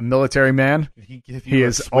is a military man, he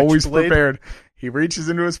is always prepared. He reaches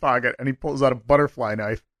into his pocket and he pulls out a butterfly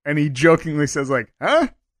knife and he jokingly says like, "Huh?"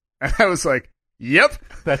 And I was like, "Yep,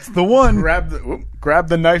 that's the one." Grab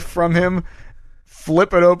the knife from him,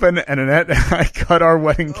 flip it open, and Annette and I cut our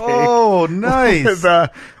wedding cake. Oh, nice!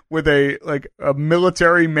 With a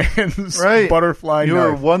military man's butterfly knife. You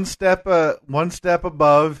were one step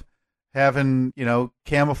above having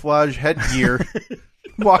camouflage headgear,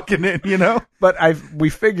 walking in. But we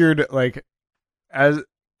figured like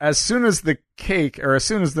as soon as the cake or as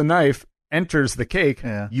soon as the knife enters the cake,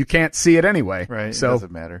 you can't see it anyway. Right. So it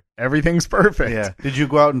doesn't matter. Everything's perfect. Yeah. Did you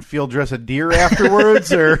go out and field dress a deer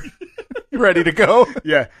afterwards, or you ready to go?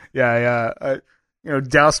 Yeah. I,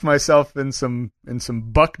 doused myself in some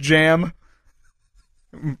buck jam,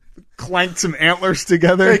 clanked some antlers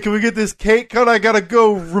together. Hey, can we get this cake cut? I gotta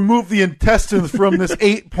go remove the intestines from this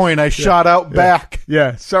 8-point I shot out back.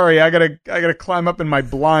 Yeah. Sorry, I gotta climb up in my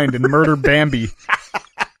blind and murder Bambi.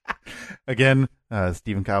 Again,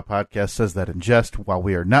 Stephen Kyle Podcast says that in jest. While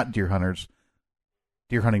we are not deer hunters,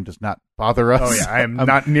 deer hunting does not bother us. Oh yeah, I am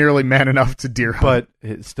not nearly man enough to deer hunt. But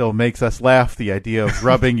it still makes us laugh. The idea of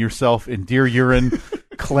rubbing yourself in deer urine,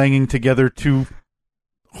 clanging together 2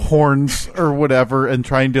 horns or whatever and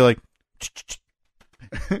trying to like,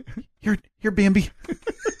 here, Bambi,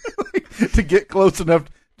 to get close enough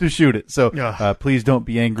to shoot it. So please don't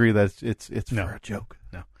be angry. It's for a joke.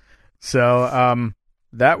 No. So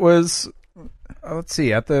that was let's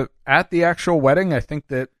see, at the actual wedding, I think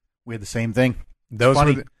that we had the same thing. Those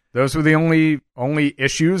were the only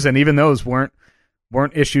issues, and even those weren't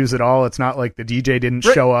issues at all. It's not like the DJ didn't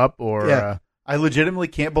show up or I legitimately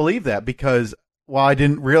can't believe that, because while I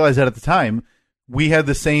didn't realize that at the time, we had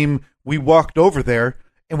the same. We walked over there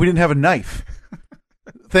and we didn't have a knife.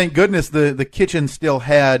 Thank goodness the kitchen still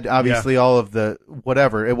had obviously all of the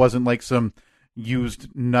whatever. It wasn't like some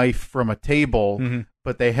used knife from a table,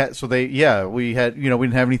 but they had. So we had, we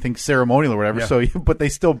didn't have anything ceremonial or whatever. Yeah. So but they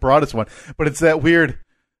still brought us one. But it's that weird.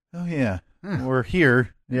 Oh yeah, we're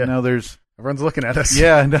here. Yeah. Now everyone's looking at us.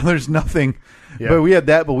 Yeah, now there's nothing. Yeah. But we had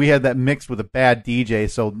that mixed with a bad DJ,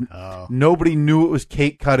 so nobody knew it was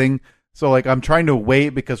cake cutting. So like I'm trying to wait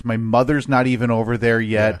because my mother's not even over there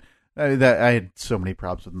yet. Yeah. I had so many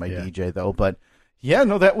problems with my DJ though, but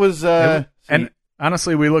that was and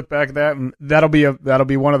honestly, we look back at that, and that'll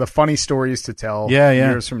be one of the funny stories to tell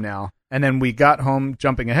years from now. And then we got home.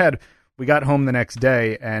 Jumping ahead, we got home the next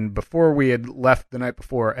day, and before we had left the night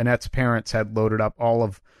before, Annette's parents had loaded up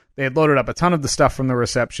a ton of the stuff from the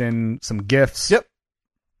reception, some gifts. Yep.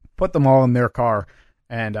 Put them all in their car.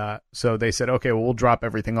 And so they said, okay, well, we'll drop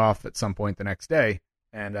everything off at some point the next day.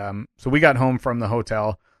 And so we got home from the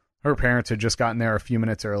hotel. Her parents had just gotten there a few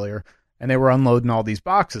minutes earlier, and they were unloading all these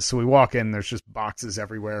boxes. So we walk in, there's just boxes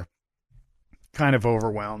everywhere, kind of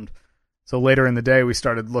overwhelmed. So later in the day, we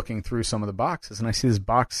started looking through some of the boxes, and I see this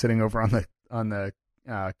box sitting over on the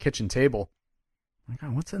kitchen table. I'm like,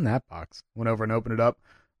 oh, what's in that box? Went over and opened it up.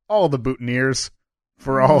 All the boutonnieres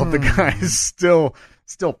for all of the guys,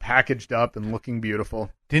 still packaged up and looking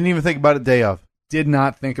beautiful. Didn't even think about it day of. Did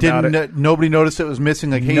not think about it. Nobody noticed it was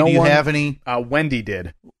missing. Like, hey, do you have any? Wendy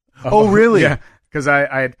did. Oh, really? Yeah, because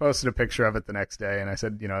I had posted a picture of it the next day, and I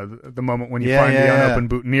said, the moment when you find the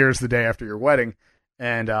unopened boutonnieres the day after your wedding,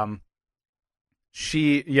 and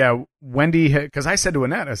Wendy, because I said to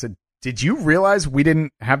Annette, I said, did you realize we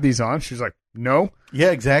didn't have these on? She's like, no.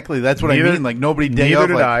 Yeah, exactly. That's what I mean. Like, nobody day neither of,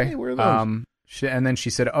 did like, I. Hey, where are those? And then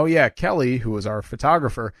she said, oh, yeah, Kelly, who was our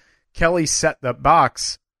photographer, Kelly set the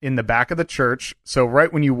box in the back of the church. So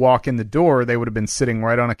right when you walk in the door, they would have been sitting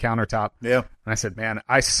right on a countertop. Yeah. And I said, man,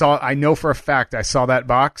 I know for a fact I saw that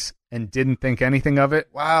box and didn't think anything of it.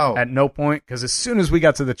 Wow. At no point, because as soon as we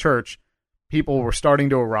got to the church, people were starting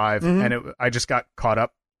to arrive, and I just got caught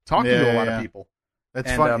up talking to a lot of people.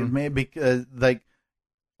 That's funny. Maybe like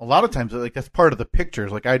a lot of times, like that's part of the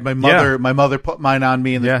pictures. Like I had my mother put mine on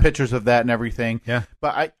me, and there's pictures of that and everything. Yeah,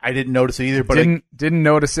 but I didn't notice it either. But didn't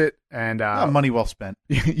notice it, and money well spent.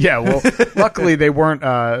 Yeah, well, luckily they weren't.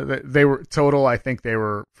 They were total. I think they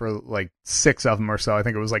were for like 6 of them or so. I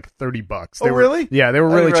think it was like $30. They were, really? Yeah, they were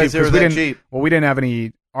really cheap. They were that cheap. Well, we didn't have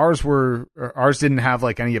any. Ours didn't have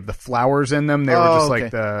like any of the flowers in them. They were just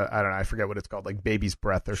like I don't know. I forget what it's called, like baby's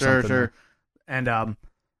breath or something. Sure. And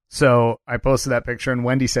so I posted that picture, and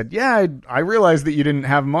Wendy said, yeah, I realized that you didn't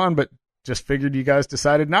have them on, but just figured you guys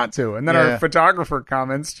decided not to. And then our photographer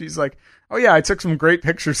comments, she's like, oh yeah, I took some great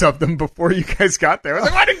pictures of them before you guys got there. I was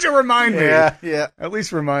like, why didn't you remind me? Yeah. At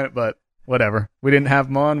least remind it, but whatever. We didn't have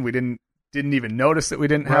them on. We didn't even notice that we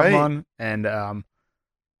didn't have them on. And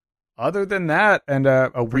other than that, and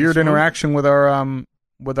a weird interaction with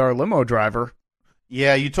our limo driver.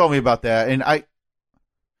 Yeah, you told me about that, and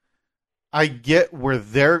I get where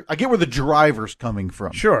the driver's coming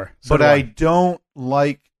from. Sure. But I don't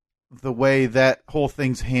like the way that whole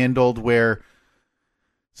thing's handled where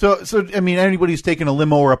so I mean, anybody who's taking a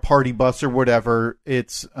limo or a party bus or whatever,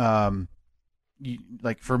 it's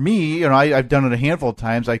like for me, I've done it a handful of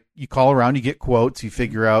times. You call around, you get quotes, you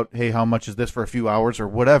figure out, hey, how much is this for a few hours or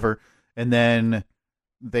whatever, and then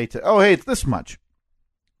they hey, it's this much.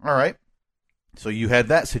 All right. So you had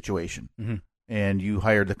that situation, and you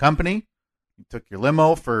hired the company. You took your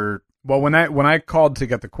limo for. Well, when I called to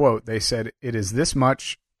get the quote, they said it is this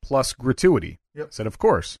much plus gratuity. Yep. I said, of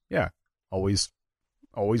course, yeah, always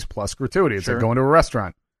plus gratuity. It's Sure. like going to a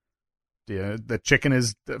restaurant. The chicken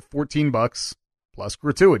is $14 plus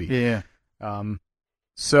gratuity. Yeah.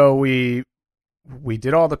 So we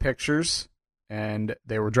did all the pictures, and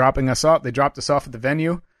they were dropping us off. They dropped us off at the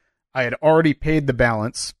venue. I had already paid the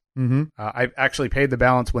balance. Mm-hmm. I actually paid the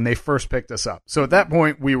balance when they first picked us up. So at that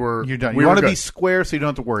point, you're done. You want to be square so you don't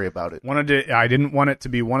have to worry about it. I didn't want it to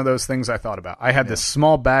be one of those things I thought about. I had this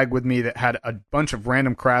small bag with me that had a bunch of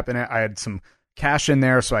random crap in it. I had some cash in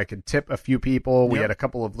there so I could tip a few people. We had a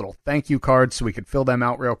couple of little thank you cards so we could fill them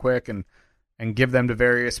out real quick. And and give them to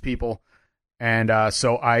various people. And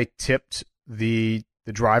so I tipped the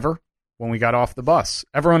driver when we got off the bus.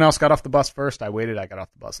 Everyone else got off the bus first. I waited. I got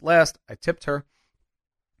off the bus last. I tipped her.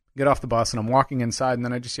 Get off the bus, and I'm walking inside, and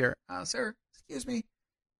then I just hear, "Sir, excuse me.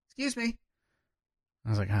 I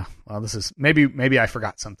was like, well, this is maybe I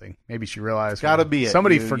forgot something. Maybe she realized. Gotta be it.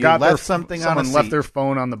 Somebody forgot you left something on a someone left seat. their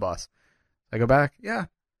phone on the bus. I go back. Yeah.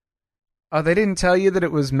 They didn't tell you that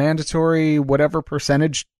it was mandatory, whatever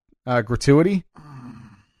percentage gratuity.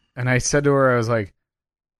 And I said to her, I was like,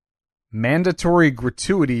 mandatory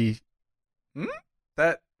gratuity.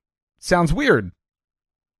 That sounds weird.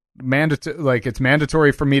 Like it's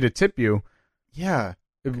mandatory for me to tip you. Yeah.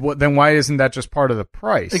 Then why isn't that just part of the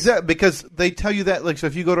price? Exactly, because they tell you that, like, so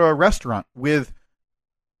if you go to a restaurant with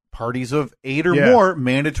parties of 8 or more,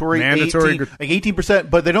 mandatory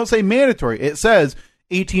 18%, but they don't say mandatory. It says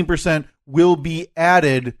 18% will be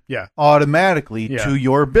added automatically to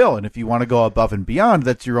your bill. And if you want to go above and beyond,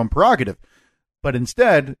 that's your own prerogative. But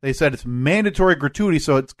instead, they said it's mandatory gratuity,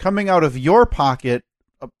 so it's coming out of your pocket,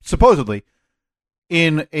 supposedly,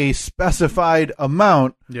 in a specified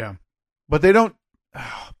amount. Yeah. But they don't.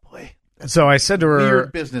 Oh, boy. So I said to her,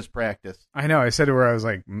 weird business practice. I know. I said to her, I was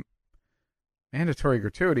like, mandatory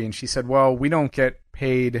gratuity. And she said, well, we don't get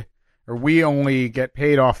paid, or we only get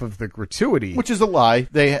paid off of the gratuity. Which is a lie.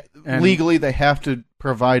 Legally, they have to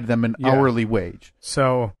provide them an hourly wage.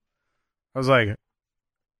 So I was like,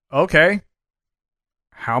 okay,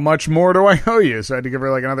 how much more do I owe you? So I had to give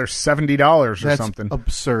her like another $70 or something. That's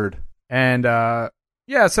absurd. And,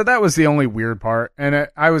 yeah, so that was the only weird part. And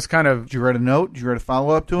I was kind of... Did you write a note? Did you write a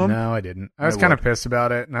follow-up to him? No, I didn't. I was kind of pissed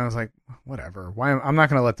about it. And I was like, whatever. I'm not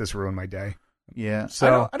going to let this ruin my day. Yeah.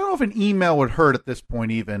 So I don't know if an email would hurt at this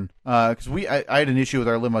point even. Because I had an issue with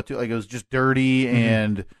our limo too. Like it was just dirty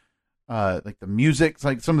and like the music,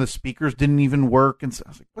 like some of the speakers didn't even work. And so I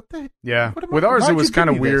was like, what the... Yeah. With ours, it was kind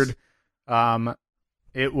of weird.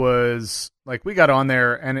 It was like we got on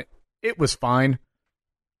there and it was fine.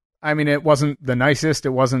 I mean, it wasn't the nicest.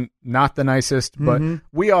 It wasn't not the nicest, but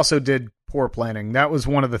we also did poor planning. That was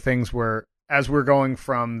one of the things where, as we're going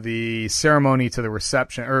from the ceremony to the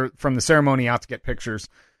reception, or from the ceremony out to get pictures,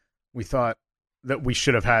 we thought that we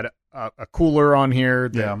should have had a cooler on here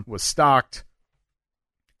that was stocked,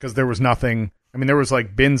 because there was nothing. I mean, there was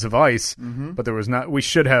like bins of ice, but there was not. We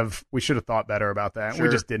should have thought better about that. Sure.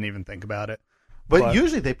 We just didn't even think about it. But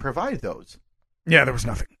usually they provide those. Yeah, there was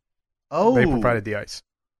nothing. Oh, they provided the ice.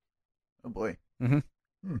 Oh, boy.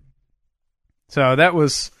 So that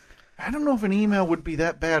was... I don't know if an email would be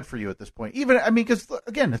that bad for you at this point. Even, I mean, because,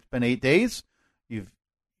 again, it's been 8 days.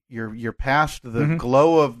 You're past the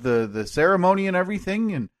glow of the ceremony and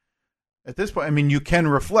everything. And at this point, I mean, you can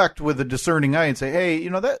reflect with a discerning eye and say, hey,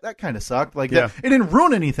 that kind of sucked. Like, that, it didn't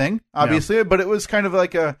ruin anything, obviously, but it was kind of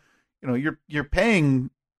like you're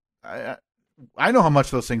paying... I know how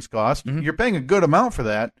much those things cost. You're paying a good amount for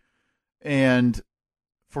that. And...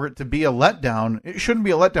 for it to be a letdown, it shouldn't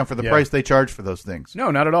be a letdown for the price they charge for those things.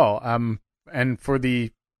 No, not at all. And for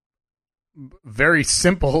the very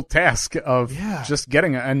simple task of just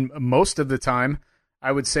getting it. And most of the time,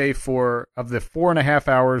 I would say of the 4.5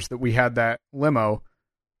 hours that we had that limo,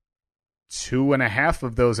 2.5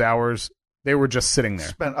 of those hours, they were just sitting there.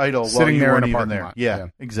 Spent idle sitting while you there weren't in a even parking there. lot. Yeah,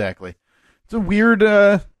 exactly. It's a weird... it's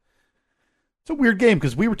a weird game,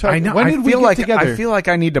 because we were talking... I know. When did we get together? I feel like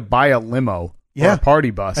I need to buy a limo. Or a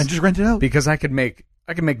party bus. And just rent it out. Because I could make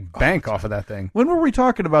bank off of that thing. When were we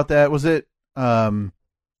talking about that? Was it the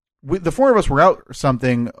four of us were out or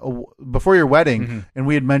something before your wedding, and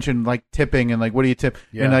we had mentioned like tipping and like, what do you tip?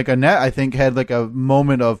 Yeah. And like Annette, I think, had like a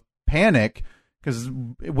moment of panic, because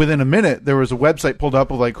within a minute there was a website pulled up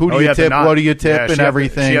of like, who do you tip, what do you tip, and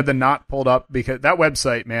everything. She had the knot pulled up, because that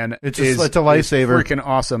website, man, it's a lifesaver. It's freaking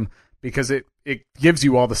awesome, because it gives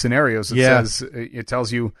you all the scenarios. It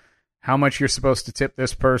tells you how much you're supposed to tip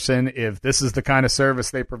this person, if this is the kind of service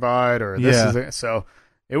they provide, or this is so.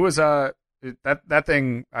 It was that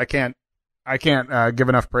thing. I can't give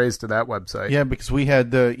enough praise to that website. Yeah, because we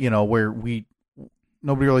had where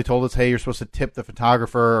nobody really told us, hey, you're supposed to tip the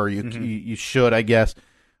photographer, or you should, I guess.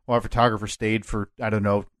 Well, our photographer stayed for, I don't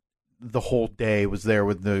know, the whole day, was there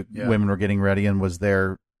with the women were getting ready, and was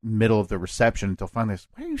there middle of the reception until finally,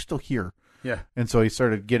 why are you still here? Yeah. And so he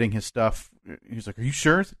started getting his stuff. He's like, are you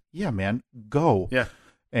sure? Yeah, man, go. Yeah.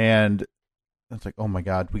 And it's like, oh my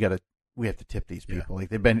God, we have to tip these people. Like,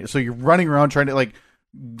 they've been, so you're running around trying to like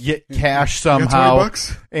get cash somehow.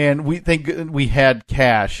 And we think we had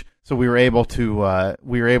cash, so we were able to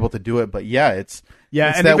do it. But it's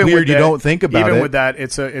and that weird you don't think about it. Even with that,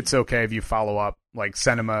 it's okay if you follow up, like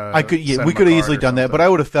send them a. We could have easily done that, but I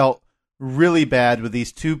would have felt really bad with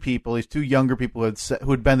these two people, these two younger people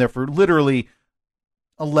who had been there for literally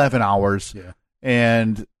 11 hours. Yeah.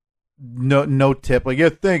 And no tip. Like, yeah,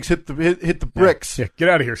 thanks. Hit the bricks. Yeah, get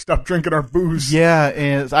out of here. Stop drinking our booze. Yeah,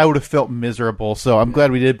 and I would have felt miserable. So I'm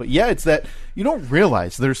glad we did. But yeah, it's that you don't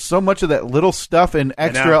realize there's so much of that little stuff and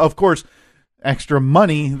extra, of course, extra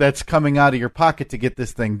money that's coming out of your pocket to get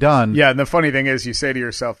this thing done. Yeah, and the funny thing is, you say to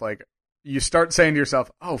yourself, like, you start saying to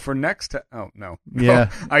yourself, "Oh, for next time." Oh no.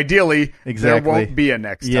 Yeah. Ideally, exactly. There won't be a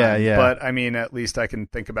next time. Yeah. But I mean, at least I can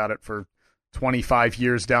think about it for 25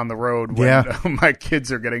 years down the road when my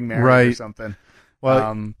kids are getting married or something.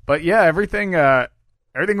 Well, but yeah, everything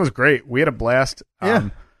was great. We had a blast.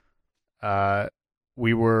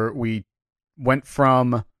 We went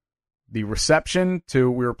from the reception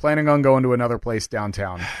to we were planning on going to another place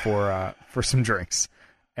downtown for some drinks,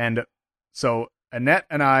 and so Annette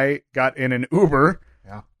and I got in an Uber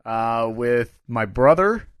with my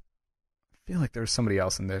brother. I feel like there was somebody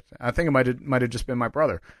else in there. I think it might have just been my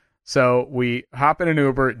brother. So we hop in an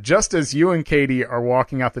Uber just as you and Katie are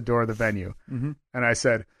walking out the door of the venue. Mm-hmm. And I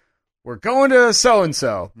said, "We're going to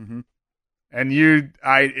so-and-so." Mm-hmm. And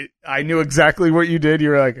I knew exactly what you did. You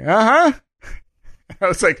were like, "Uh-huh." I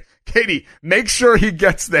was like, "Katie, make sure he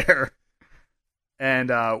gets there."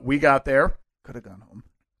 And we got there. Could have gone home.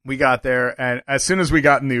 We got there, and as soon as we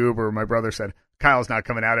got in the Uber, my brother said, "Kyle's not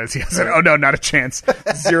coming out, is he?" I said, "Oh, no, not a chance.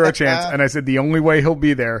 Zero chance." And I said, "The only way he'll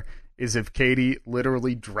be there is if Katie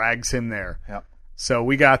literally drags him there." Yep. So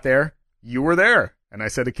we got there. You were there. And I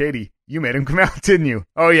said to Katie, "You made him come out, didn't you?"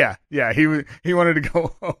 "Oh, yeah. Yeah, he wanted to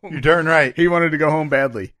go home." You're darn right. He wanted to go home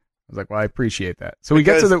badly. I was like, "Well, I appreciate that." So we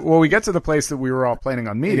get to the place that we were all planning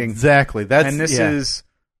on meeting. Exactly. This is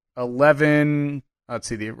 11. Let's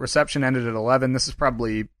see, the reception ended at 11. This is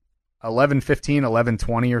probably 11:15,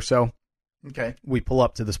 11:20 or so. Okay. We pull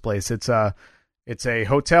up to this place. It's a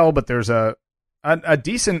hotel, but there's a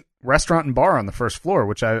decent restaurant and bar on the first floor,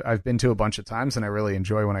 which I've been to a bunch of times, and I really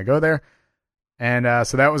enjoy when I go there. And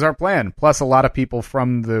so that was our plan. Plus, a lot of people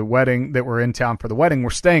from the wedding that were in town for the wedding were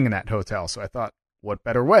staying in that hotel. So I thought, what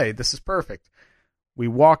better way? This is perfect. We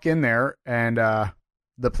walk in there, and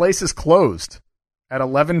the place is closed at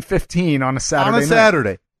 11:15 on a Saturday night.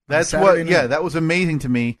 Saturday. That's Saturday night. Yeah, that was amazing to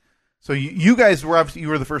me. So you guys were obviously, you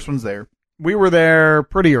were the first ones there. We were there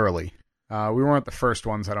pretty early. We weren't the first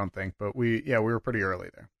ones, I don't think, but we were pretty early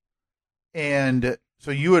there. And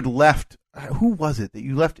so you had left. Who was it that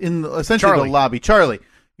you left in essentially Charlie. the lobby? Charlie.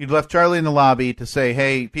 You'd left Charlie in the lobby to say,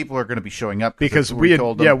 "Hey, people are going to be showing up," because we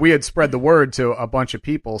had spread the word to a bunch of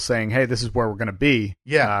people saying, "Hey, this is where we're going to be."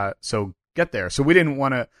 Yeah. So get there. So we didn't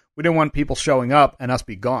want people showing up and us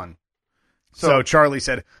be gone. So Charlie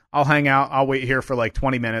said, "I'll hang out. I'll wait here for like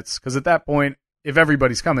 20 minutes." Because at that point, if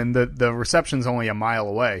everybody's coming, the reception's only a mile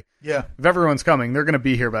away. Yeah. If everyone's coming, they're going to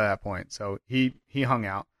be here by that point. So he hung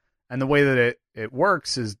out. And the way that it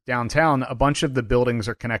works is downtown, a bunch of the buildings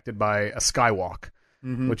are connected by a skywalk,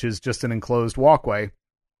 which is just an enclosed walkway.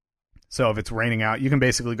 So if it's raining out, you can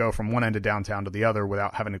basically go from one end of downtown to the other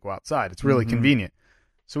without having to go outside. It's really convenient.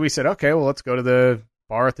 So we said, okay, well, let's go to the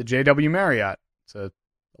bar at the JW Marriott. It's a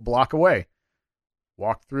block away.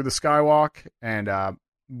 Walked through the skywalk, and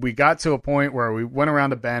we got to a point where we went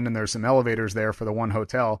around a bend, and there's some elevators there for the one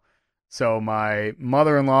hotel. So my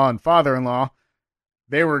mother-in-law and father-in-law,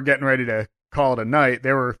 they were getting ready to call it a night.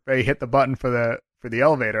 They hit the button for the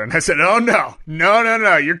elevator, and I said, "Oh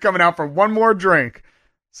no, you're coming out for one more drink."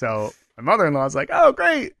 So my mother-in-law was like, "Oh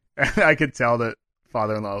great," and I could tell that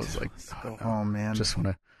father-in-law was like, "Oh man, just want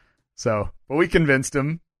to." So, but we convinced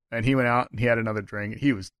him, and he went out and he had another drink.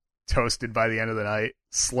 He was toasted by the end of the night,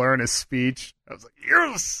 slurring his speech. I was like,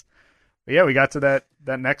 "Yes!" But yeah, we got to that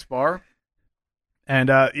next bar, and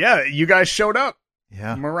you guys showed up.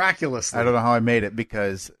 Yeah, miraculously. I don't know how I made it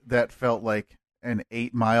because that felt like an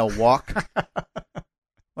 8-mile walk.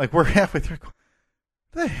 Like we're halfway through.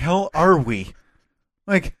 The hell are we?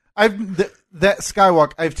 Like that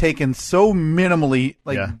skywalk I've taken so minimally,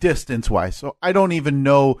 distance wise. So I don't even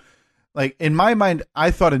know. Like in my mind,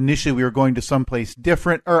 I thought initially we were going to someplace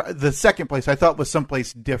different, or the second place I thought was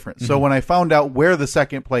someplace different. Mm-hmm. So when I found out where the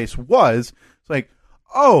second place was, it's like,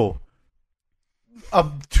 oh,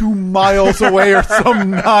 2 miles away or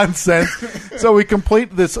some nonsense. So we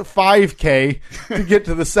complete this 5K to get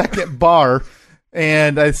to the second bar,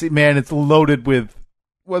 and I see, man, it's loaded with,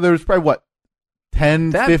 there's probably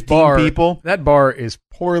 10, 15 people. That bar is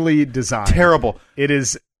poorly designed. Terrible.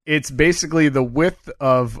 It's basically the width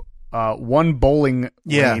of one bowling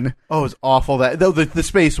lane. Oh, it was awful. The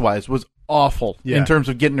space wise was awful in terms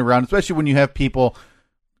of getting around, especially when you have people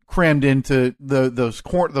crammed into those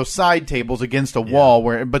side tables against a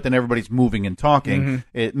wall but then everybody's moving and talking.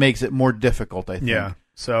 It makes it more difficult, I think. Yeah.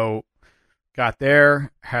 So got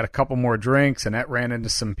there, had a couple more drinks, Annette ran into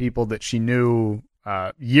some people that she knew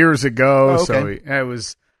years ago. Oh, okay. So it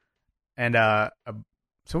was, and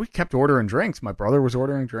so we kept ordering drinks. My brother was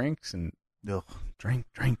ordering drinks and drink.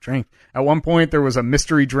 At one point, there was a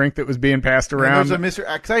mystery drink that was being passed around. There was a mystery.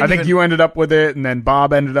 I think you ended up with it, and then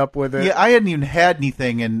Bob ended up with it. Yeah, I hadn't even had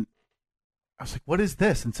anything, and I was like, "What is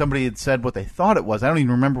this?" And somebody had said what they thought it was. I don't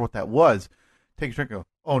even remember what that was. Take a drink. And go,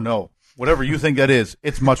 oh no. Whatever you think that is,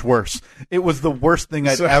 it's much worse. It was the worst thing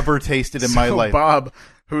I'd ever tasted in my life. Bob,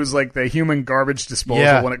 who's like the human garbage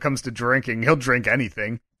disposal when it comes to drinking, he'll drink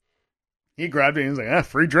anything. He grabbed it and he was like,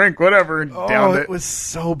 free drink, whatever, and downed it. It was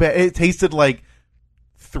so bad. It tasted like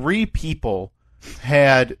 3 people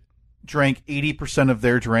had drank 80% of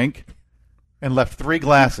their drink and left 3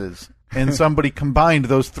 glasses. And somebody combined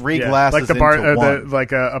those 3 glasses like the bar, into one.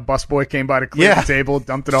 Like a busboy came by to clear the table,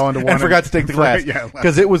 dumped it all into one. And forgot to take the glass.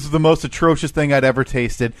 Because it was the most atrocious thing I'd ever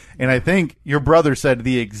tasted. And I think your brother said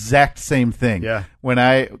the exact same thing. Yeah.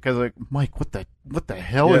 Because like, Mike, what the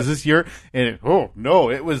hell is this your? And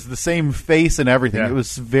it was the same face and everything. Yeah. It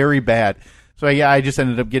was very bad. So I just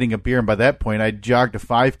ended up getting a beer, and by that point, I jogged a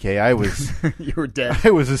 5K. I was you were dead.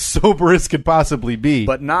 I was as sober as could possibly be,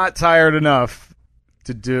 but not tired enough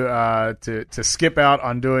to do to skip out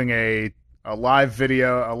on doing a live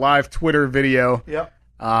video, a live Twitter video. Yep.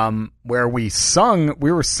 Where we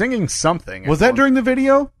were singing something. Was that during the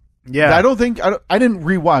video? Yeah. I didn't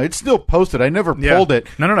rewind. It's still posted. I never pulled it.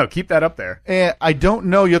 No. Keep that up there. And I don't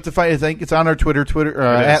know. You have to find. I think it's on our Twitter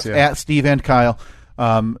at Steve and Kyle.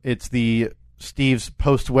 It's the Steve's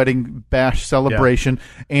post-wedding bash celebration,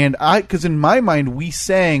 and because in my mind we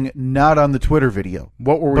sang not on the Twitter video.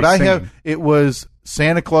 What were we singing? It was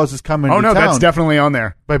Santa Claus is Coming to Town. Oh no, that's definitely on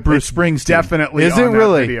there by Bruce Springsteen. Definitely, is on it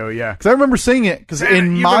really? That video, yeah. Because I remember singing it. Because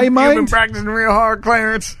in my mind, you've been practicing real hard,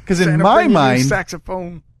 Clarence. Because in my mind,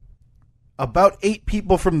 saxophone. About 8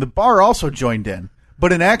 people from the bar also joined in,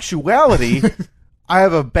 but in actuality, I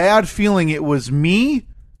have a bad feeling it was me,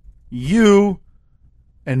 you,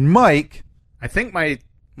 and Mike. I think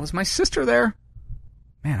was my sister there?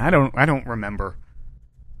 Man, I don't remember.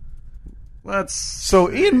 So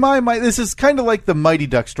in my mind, this is kind of like the Mighty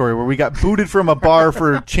Ducks story where we got booted from a bar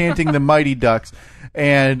for chanting the Mighty Ducks,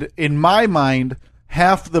 and in my mind,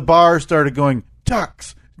 half the bar started going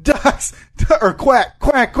ducks, or quack,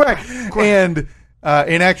 quack, quack, and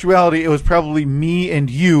in actuality, it was probably me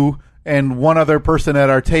and you and one other person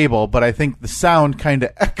at our table, but I think the sound kind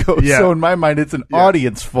of echoes. Yeah. So in my mind, it's an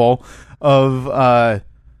audience full of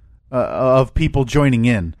people joining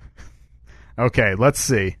in. Okay, let's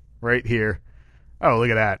see. Right here. Oh,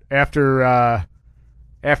 look at that.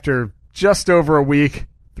 After just over a week,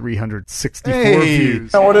 364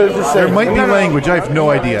 views. Now what does it say? There might be language. I have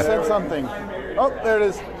no idea. I said something. Oh, there it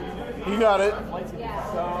is. You got it.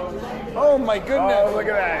 Oh my goodness! Oh, look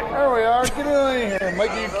at that. There we are. Get in here,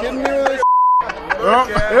 Mike. Are you kidding me with this?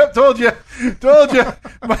 Yep, told you.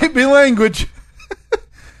 Might be language.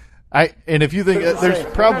 And if you think there's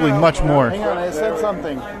probably much more. Hang on, I said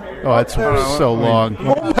something. Oh, that's so long.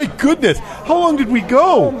 Oh my goodness! How long did we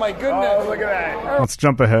go? Oh my goodness! Oh, look at that. Let's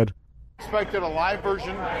jump ahead. Expected a live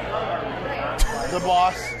version. The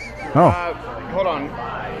boss. Oh. Hold on.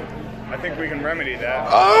 I think we can remedy that.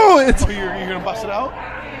 Oh, you're gonna bust it out?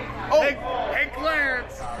 Oh, hey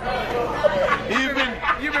Clarence!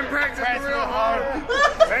 You've been practicing real hard.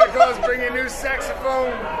 Santa Claus bring you a new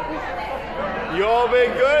saxophone. You all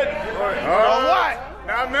been good? What?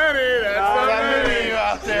 Not many. That's not many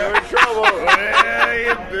out there. You're in trouble. Well,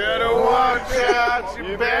 you better watch out.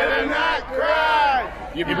 You better not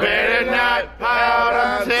cry. You better not pout.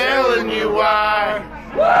 I'm telling you why.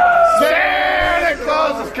 Santa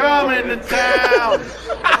Claus is coming to town.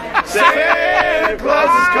 Santa Claus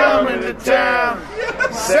is coming to town.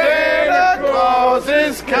 Santa Claus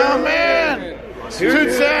is coming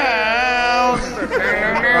to town.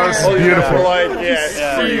 That was beautiful.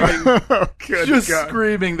 Just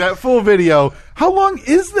screaming. That full video. How long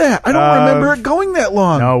is that? I don't remember it going that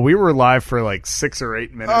long. No, we were live for like 6 or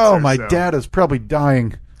 8 minutes. Oh, my dad is probably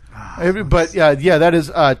dying. But yeah, that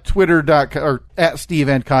is Twitter.com or at Steve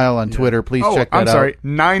and Kyle on Twitter. Please check that out. I'm sorry,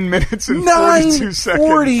 9 minutes and 42 seconds.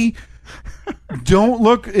 9:40. Don't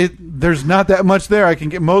look. There's not that much there. I can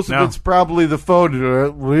get most of it's probably the phone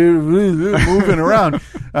moving around.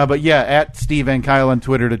 But yeah, at Steve and Kyle on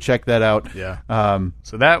Twitter to check that out. Yeah.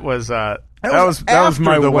 So that was my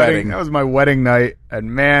wedding. That was my wedding night,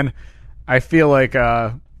 and man, I feel like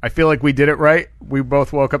we did it right. We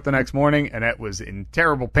both woke up the next morning, and it was in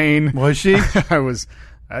terrible pain. Was she? I was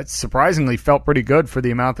That surprisingly felt pretty good for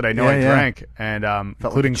the amount that I know I Yeah. drank, and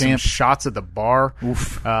including like a some champ. shots at the bar.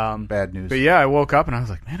 Oof. Bad news. But yeah, I woke up and I was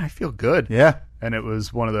like, man, I feel good. Yeah. And it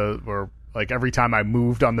was one of the where like every time I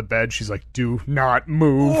moved on the bed, she's like, "Do not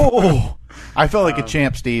move." Oh, I felt like a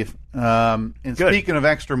champ, Steve. And Good. speaking of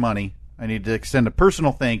extra money, I need to extend a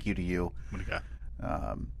personal thank you to you. What do you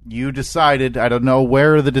got? You decided, I don't know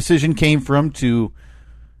where the decision came from, to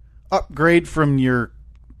upgrade from your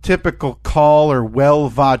typical Call or Well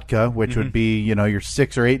vodka, which would be, your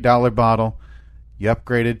 $6 or $8 bottle. You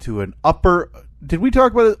upgraded to an upper. Did we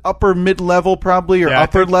talk about it? Upper mid-level, probably, or Yeah, I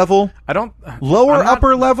upper think- level? I don't Lower I'm not-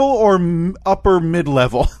 upper level or upper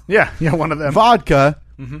mid-level? Yeah, one of them. Vodka.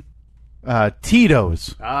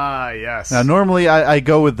 Tito's. Ah, yes. Now, normally I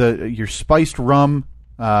go with your spiced rum,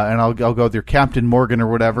 and I'll go with your Captain Morgan or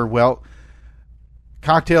whatever. Well,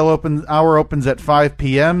 cocktail hour opens at 5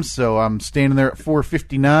 p.m., so I'm standing there at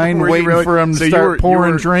 4:59 Were you waiting really- for them to so you start were- pouring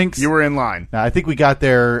you were- drinks. You were in line. Now, I think we got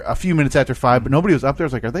there a few minutes after 5, but nobody was up there. I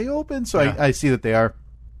was like, are they open? So Yeah. I see that they are.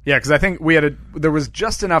 Yeah, because I think there was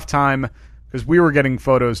just enough time because we were getting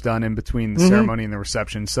photos done in between the ceremony and the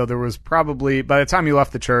reception. So there was probably, by the time you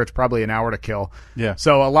left the church, probably an hour to kill. Yeah.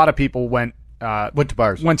 So a lot of people went Went to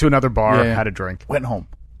bars. went to another bar, Yeah. had a drink. Went home.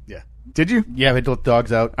 Yeah. Did you? Yeah, we had to let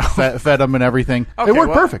dogs out, fed them and everything. Okay, it worked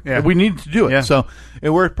well, perfect. yeah. We needed to do it, Yeah. so it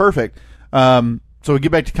worked perfect. So we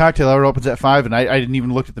get back to cocktail hour. It opens at 5, and I didn't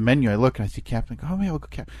even look at the menu. I look and I see Captain. I go, oh yeah, we'll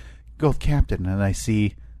go with Captain, and I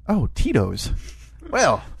see Tito's.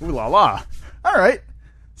 Well, Ooh la la. all right.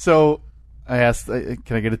 So I asked, can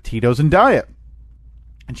I get a Tito's and Diet?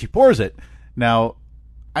 And she pours it. Now,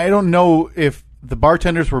 I don't know if the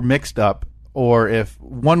bartenders were mixed up or if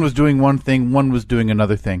one was doing one thing, one was doing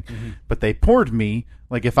another thing. But they poured me,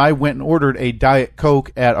 like if I went and ordered a Diet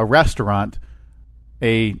Coke at a restaurant,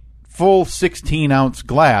 a full 16-ounce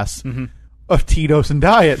glass of Tito's and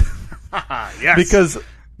Diet. Yes. Because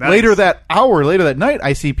later that night,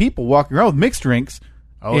 I see people walking around with mixed drinks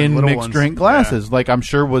in little mixed ones. drink glasses, like I'm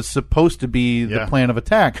sure was supposed to be the Yeah. plan of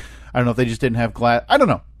attack. I don't know if they just didn't have glass. I don't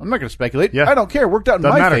know. I'm not going to speculate. Yeah. I don't care. It worked out in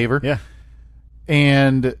Doesn't my matter. favor. Yeah.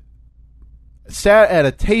 And sat at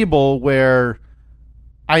a table where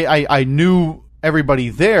I knew everybody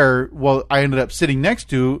there. Well, I ended up sitting next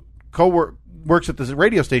to works at this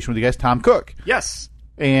radio station with you guys, Tom Cook. Yes.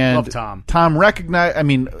 And Love Tom. Tom recognized. I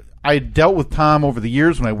mean, I dealt with Tom over the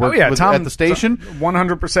years when I worked Tom at the station.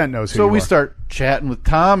 100% knows who So you we are. start chatting with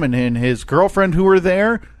Tom and his girlfriend who were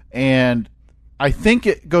there, and I think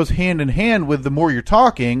it goes hand in hand with the more you're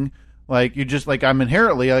talking. Like you just like I'm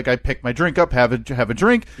inherently like I pick my drink up, have a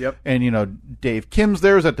drink. Yep. And Dave Kim's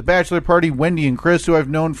there is at the bachelor party. Wendy and Chris, who I've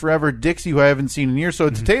known forever. Dixie, who I haven't seen in years. So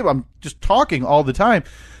it's a table. I'm just talking all the time.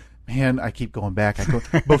 Man, I keep going back.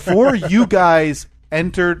 Before you guys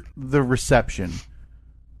entered the reception,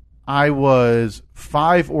 I was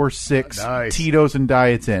 5 or 6 Nice. Tito's and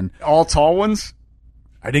Diets in. All tall ones?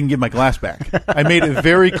 I didn't give my glass back. I made it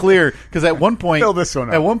very clear because at one point, Fill this one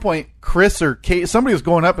up. At one point, Chris or Kate, somebody was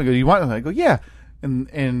going up and go, "You want?" And I go, "Yeah,"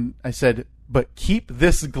 and I said, "But keep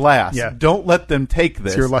this glass. Yeah. Don't let them take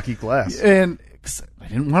this." It's your lucky glass. And I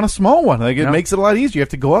didn't want a small one. Like it No. makes it a lot easier. You have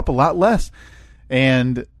to go up a lot less.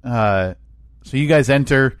 And so you guys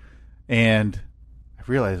enter, and I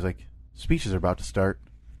realize like speeches are about to start.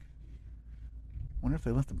 Wonder if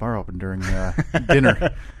they left the bar open during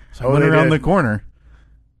dinner. So I went they around did. the corner.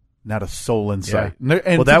 Not a soul in sight. Yeah.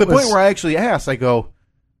 And Well, to that the point was- where I actually asked, I go,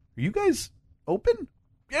 "Are you guys open?"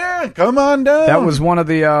 Yeah, come on down. That was one of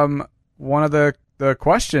the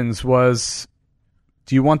questions was,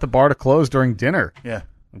 do you want the bar to close during dinner? yeah.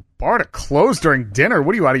 Bar to close during dinner?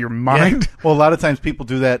 What are you, out of your mind? Yeah. Well, a lot of times people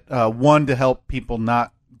do that. One, to help people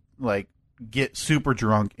not like get super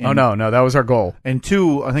drunk. And, Oh, no, that was our goal. And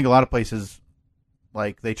two, I think a lot of places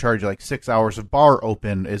like they charge you like 6 hours of bar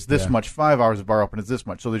open is this Yeah. much, 5 hours of bar open is this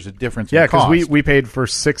much. So there's a difference. Yeah, in cost. because we paid for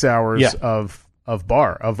 6 hours Yeah. of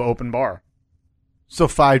open bar. so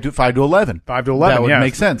 5 to 11. 5 to 11. That would yeah.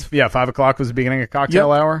 make sense. Yeah, 5 o'clock was the beginning of cocktail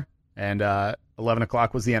Yep. hour, and 11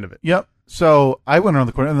 o'clock was the end of it. Yep. So I went around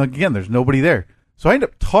the corner, and again, there's nobody there. So I end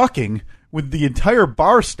up talking with the entire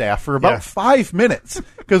bar staff for about Yeah. 5 minutes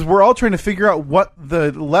because we're all trying to figure out what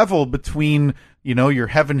the level between your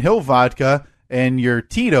Heaven Hill vodka and your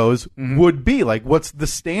Tito's would be. Like, what's the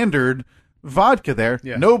standard vodka there?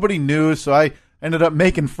 Yeah. Nobody knew, so I ended up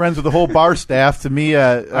making friends with the whole bar staff. To me,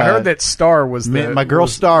 I heard that Star was my girl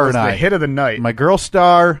Star was and the I. hit of the night. my girl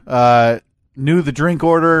Star knew the drink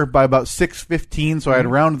order by about 6:15, so I had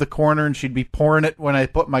rounded the corner, and she'd be pouring it when I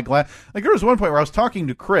put my glass. Like there was one point where I was talking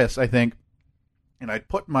to Chris, I think, and I'd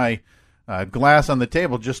put my glass on the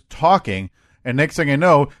table, just talking, and next thing I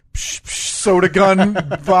know, psh, psh, soda gun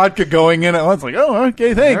vodka going in. I was like, oh,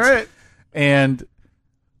 okay, thanks. All right. And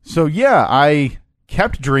so, yeah, I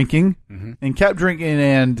kept drinking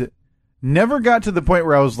and never got to the point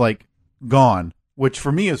where I was like gone, which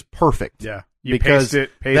for me is perfect. Yeah. You because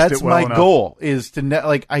paced that's it well my enough. goal is to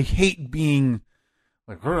like, I hate being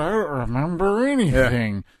like, I don't remember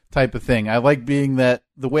anything type of thing. I like being that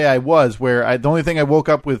the way I was, where the only thing I woke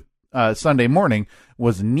up with Sunday morning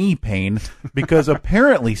was knee pain because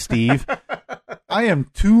apparently, Steve, I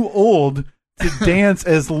am too old to dance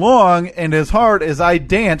as long and as hard as I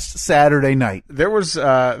danced Saturday night. There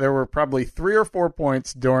were probably 3 or 4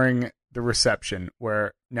 points during the reception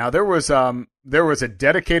where there was a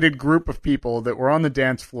dedicated group of people that were on the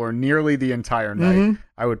dance floor nearly the entire night.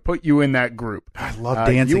 I would put you in that group. I love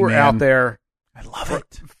dancing. You were out there. I love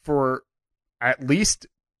it for at least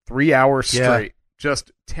 3 hours straight,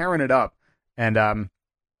 just tearing it up. And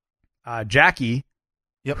Jackie,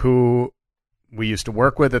 who we used to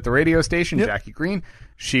work with at the radio station, Jackie Green,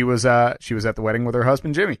 she was at the wedding with her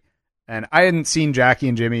husband Jimmy, and I hadn't seen Jackie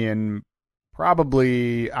and Jimmy in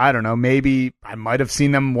probably, I don't know, maybe I might have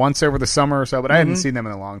seen them once over the summer or so, but I hadn't seen them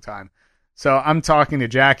in a long time. So I'm talking to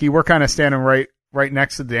Jackie. We're kind of standing right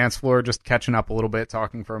next to the dance floor, just catching up a little bit,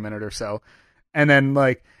 talking for a minute or so. And then,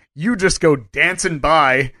 like, you just go dancing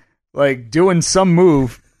by, like, doing some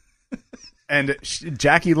move. And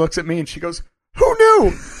Jackie looks at me and she goes, "Who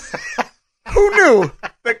knew? Who knew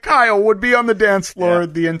that Kyle would be on the dance floor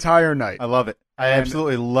the entire night?" I love it. I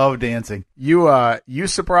absolutely love dancing. You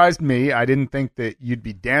surprised me. I didn't think that you'd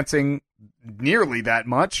be dancing nearly that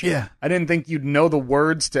much. Yeah. I didn't think you'd know the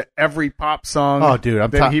words to every pop song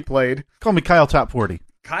that he played. Call me Kyle Top 40.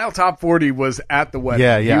 Kyle Top 40 was at the wedding.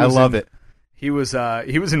 Yeah, I love it. He was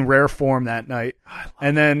in rare form that night.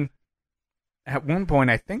 And then at one point,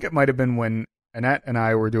 I think it might have been when Annette and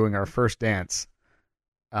I were doing our first dance,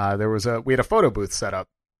 we had a photo booth set up.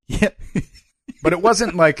 Yeah. But it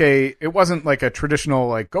wasn't like a traditional,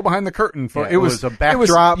 like, go behind the curtain for it was a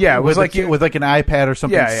backdrop. It was like with like an iPad or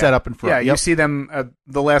something set up in front. Yeah, you see them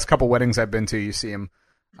the last couple weddings I've been to, you see them.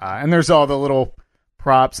 And there's all the little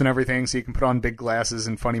props and everything, so you can put on big glasses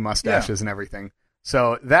and funny mustaches and everything.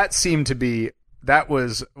 So that seemed to be,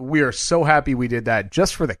 we are so happy we did that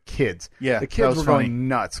just for the kids. Yeah, the kids were going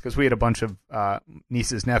nuts because we had a bunch of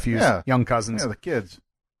nieces, nephews, young cousins. Yeah, the kids.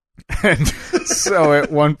 And so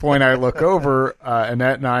at one point I look over,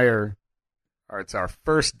 Annette and I it's our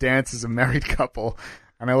first dance as a married couple,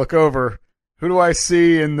 and I look over, who do I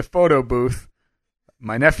see in the photo booth?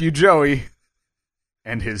 My nephew Joey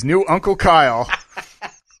and his new Uncle Kyle.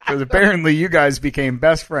 Because apparently you guys became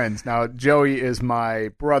best friends. Now, Joey is my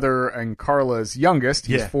brother and Carla's youngest.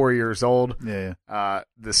 He's 4 years old. Yeah.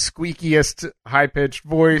 The squeakiest high-pitched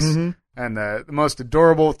voice and the most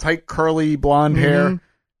adorable, tight, curly blonde hair.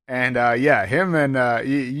 And, him and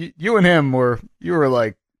you and him were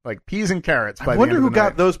like peas and carrots by the end of the night. I wonder who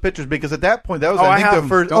got those pictures, because at that point, that was, the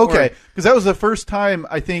first. Don't worry. Because that was the first time,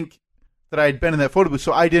 I think, that I had been in that photo booth,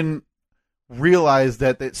 so I didn't realize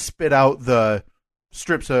that it spit out the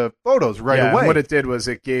strips of photos away. And what it did was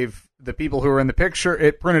it gave the people who were in the picture,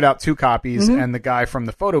 it printed out 2 copies, and the guy from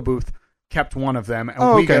the photo booth kept one of them.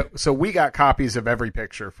 And we got copies of every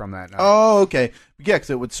picture from that night. Oh, okay. Yeah, because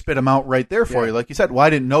it would spit them out right there for you, like you said. Well, I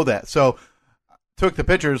didn't know that. So took the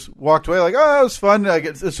pictures, walked away like, oh, it was fun,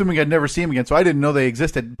 assuming I'd never see them again. So I didn't know they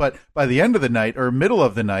existed. But by the end of the night, or middle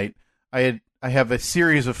of the night, I have a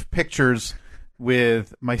series of pictures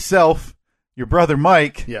with myself, your brother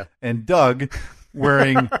Mike, and Doug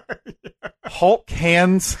wearing Hulk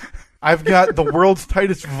hands. I've got the world's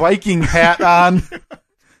tightest Viking hat on.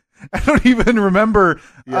 I don't even remember.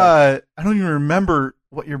 I don't even remember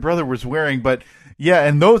what your brother was wearing, but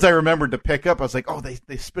and those I remembered to pick up. I was like, oh,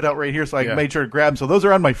 they spit out right here, so I made sure to grab them. So those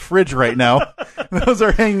are on my fridge right now. Those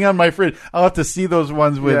are hanging on my fridge. I'll have to see those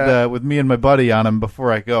ones with me and my buddy on them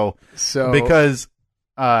before I go. So because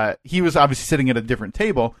he was obviously sitting at a different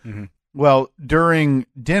table. Well, during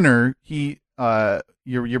dinner,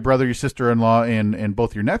 your brother, your sister-in-law, and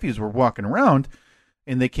both your nephews were walking around,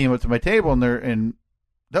 and they came up to my table, and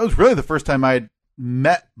that was really the first time I had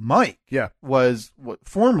met Mike. Yeah. Was what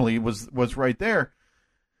formally was right there.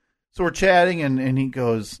 So we're chatting, and he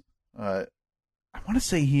goes, I want to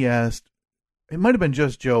say he asked, it might have been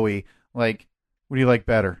just Joey, like, what do you like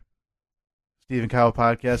better? Steve and Kyle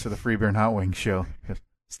podcast or the Free Beer and Hot Wings show? He goes,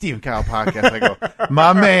 Steve and Kyle podcast. I go,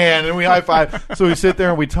 my man, and we high five. So we sit there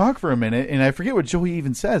and we talk for a minute, and I forget what Joey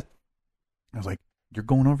even says. I was like, "You're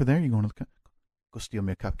going over there? You're going to go steal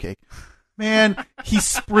me a cupcake?" Man, he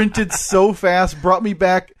sprinted so fast, brought me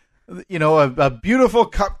back, a beautiful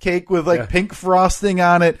cupcake with pink frosting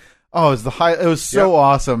on it. Oh, it was it was so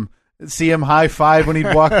awesome. see him high five when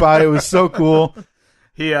he'd walk by. It was so cool.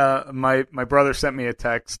 He, my brother sent me a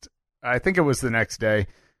text. I think it was the next day,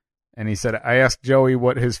 and he said, I asked Joey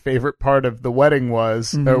what his favorite part of the wedding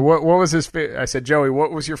was. Or what was his? I said, Joey,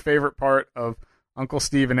 what was your favorite part of Uncle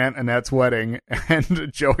Steve and Aunt Annette's wedding?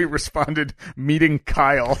 And Joey responded, meeting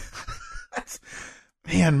Kyle.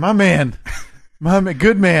 Man, my man,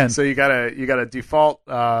 good man. So you got a default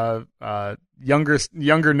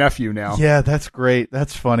younger nephew now. Yeah, that's great.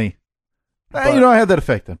 That's funny. But, I had that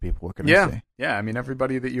effect on people. What can I say? Yeah. I mean,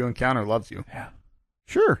 everybody that you encounter loves you. Yeah,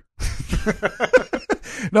 sure.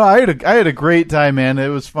 No, I had a great time, man. It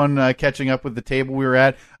was fun catching up with the table we were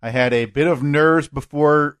at. I had a bit of nerves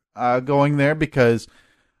before going there because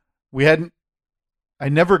I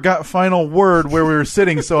never got final word where we were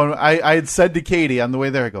sitting. So I had said to Katie on the way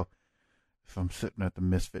there, I go, if I'm sitting at the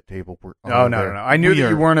Misfit table, we're no. I knew that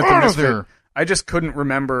you weren't at the Misfit. I just couldn't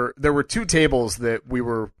remember. There were two tables that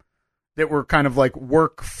were kind of like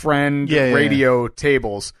work friend radio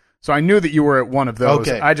tables. So I knew that you were at one of those.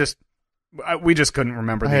 Okay. We just couldn't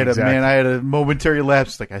remember I had a momentary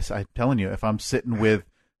lapse. Like I'm telling you, if I'm sitting with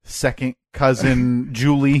second cousin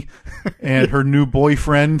Julie and her new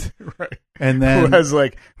boyfriend, right, and then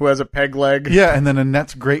who has a peg leg, yeah, and then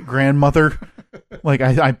Annette's great grandmother, like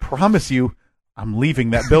I promise you, I'm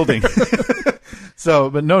leaving that building. So,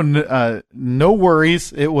 but no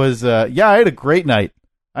worries. It was I had a great night.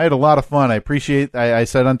 I had a lot of fun. I appreciate. I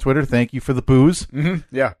said on Twitter, thank you for the booze.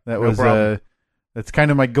 Mm-hmm. Yeah, that was that's kind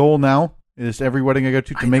of my goal now. Is every wedding I go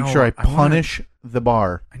to make sure I punish the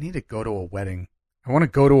bar. I need to go to a wedding. I want to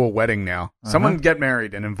go to a wedding now. Someone get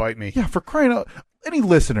married and invite me. Yeah, for crying out! Any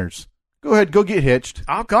listeners, go ahead, go get hitched.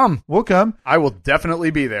 I'll come. We'll come. I will definitely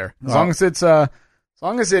be there as long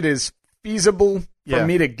as it is feasible for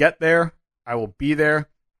me to get there. I will be there,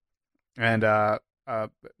 and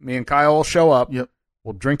me and Kyle will show up. Yep.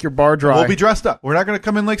 We'll drink your bar dry. We'll be dressed up. We're not going to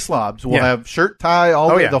come in like slobs. We'll have shirt, tie,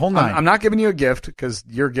 the whole nine. I'm not giving you a gift because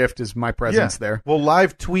your gift is my presence there. We'll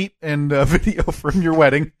live tweet and video from your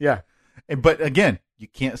wedding. Yeah. But again, you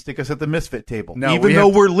can't stick us at the Misfit table. No, even though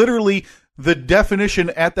we're literally the definition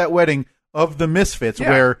at that wedding of the Misfits,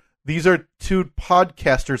 where these are two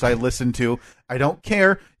podcasters I listen to. I don't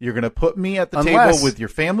care. You're going to put me at the table with your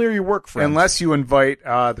family or your work friends. Unless you invite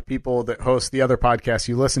the people that host the other podcasts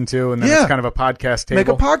you listen to, and then it's kind of a podcast table. Make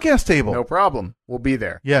a podcast table. No problem. We'll be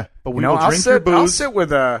there. Yeah, but we will drink your booze.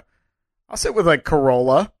 I'll sit with like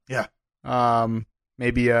Corolla. Yeah.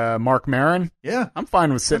 Maybe Mark Maron. Yeah. I'm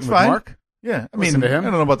fine with sitting with Mark. Yeah, I Listen mean, to him. I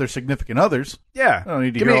don't know about their significant others. Yeah. I don't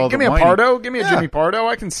need to give hear me, all give the me a whining. Pardo. Give me a Jimmy Pardo.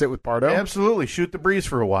 I can sit with Pardo. Absolutely. Shoot the breeze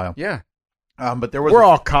for a while. Yeah. But there was we're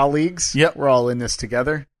all colleagues. Yep. We're all in this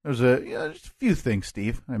together. There's just a few things,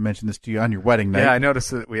 Steve. I mentioned this to you on your wedding night. Yeah, I noticed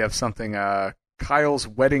that we have something, Kyle's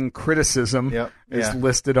wedding criticism is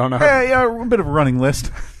listed on our... Yeah, a bit of a running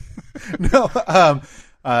list. No,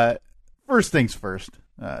 first things first.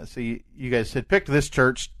 So you guys had picked this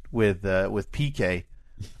church with PK,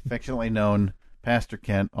 affectionately known Pastor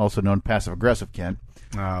Kent, also known Passive Aggressive Kent.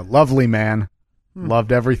 Lovely man.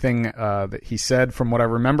 Loved everything that he said from what I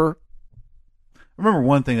remember. I remember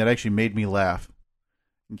one thing that actually made me laugh.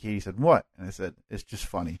 And Katie said, "What?" And I said, "It's just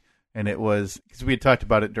funny." And it was because we had talked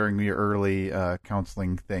about it during the early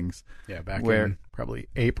counseling things. Yeah, back in probably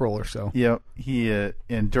April or so. Yeah, he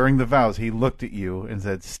and during the vows, he looked at you and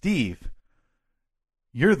said, "Steve,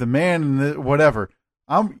 you're the man in the whatever.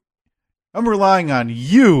 I'm relying on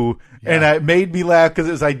you," and it made me laugh because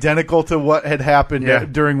it was identical to what had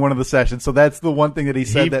happened during one of the sessions. So that's the one thing that he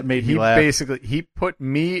said that made me laugh. He put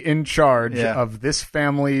me in charge of this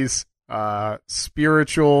family's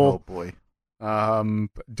spiritual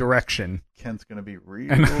direction. Kent's going to be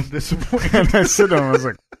real disappointed. And I said to him, I was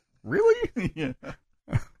like, really? Yeah.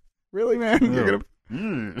 Really, man? You're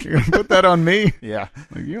gonna put that on me? Yeah.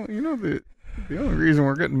 Like, you know the only reason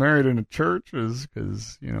we're getting married in a church is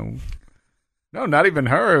because, no, not even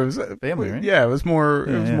her. It was family, right? Yeah, it was more.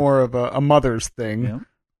 It was more of a mother's thing. Yeah.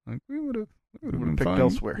 Like we would have been picked fine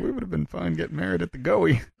elsewhere. We would have been fine getting married at the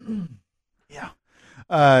Goey. Yeah.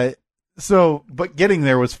 So, but getting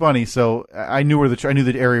there was funny. So I knew I knew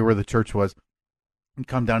the area where the church was. And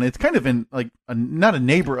come down. It's kind of in like not a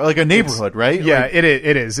neighborhood, right? Yeah, like, it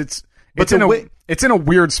is. It's in a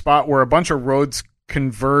weird spot where a bunch of roads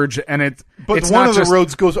converge, and it's one of the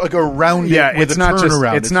roads goes like around it with it's a not just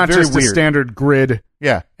turnaround. it's not just weird. A standard grid.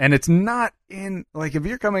 Yeah, and it's not in like if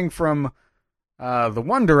you're coming from the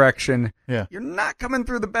one direction, you're not coming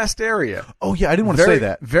through the best area. Oh yeah, I didn't want to say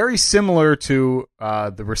that. Very similar to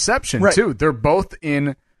the reception too. They're both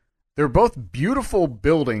beautiful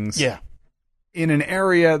buildings. Yeah. In an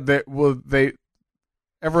area that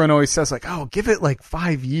everyone always says like, oh, give it like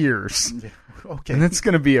 5 years. Okay. And it's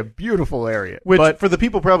going to be a beautiful area. Which, but for the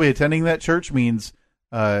people probably attending that church, means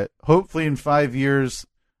hopefully in 5 years,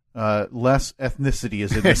 less ethnicity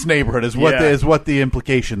is in this neighborhood. Is what the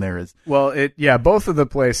implication there is. Well, both of the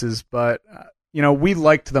places, but we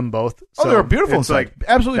liked them both. Oh, So they were beautiful it's inside.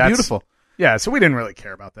 Absolutely that's- beautiful. Yeah, so we didn't really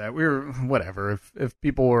care about that. We were whatever. If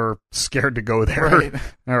people were scared to go there, Right.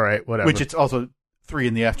 all right, whatever. Which it's also 3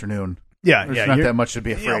 p.m. yeah, There's yeah, not you're- that much to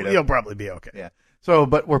be afraid of. You'll probably be okay. Yeah. So,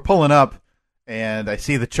 but we're pulling up, and I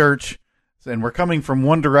see the church, and we're coming from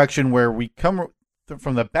one direction where we come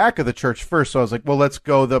from the back of the church first. So I was like, well, let's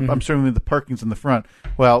go. I'm assuming the parking's in the front.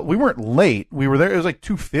 Well, we weren't late. We were there. It was like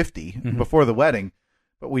 2:50 before the wedding.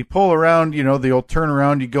 But we pull around, the old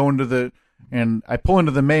turnaround. You go into and I pull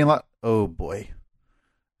into the main lot. Oh, boy.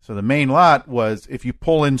 So the main lot was, if you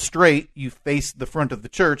pull in straight, you face the front of the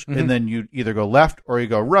church, and then you either go left or you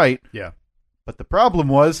go right. Yeah. But the problem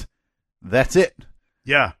was, that's it.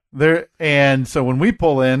 Yeah. And so when we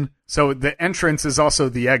pull in, So the entrance is also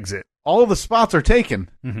the exit. all the spots are taken.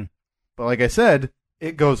 Mhm. But like I said,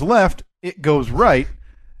 it goes left, it goes right.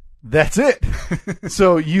 That's it.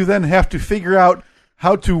 So you then have to figure out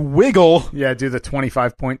how to wiggle Yeah, do the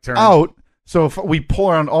 25-point turn. out. So if we pull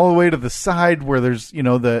around all the way to the side where there's,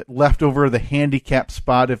 the leftover, the handicap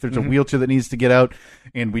spot, if there's a wheelchair that needs to get out,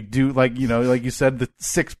 and we do, like you said, the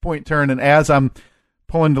 6-point turn. And as I'm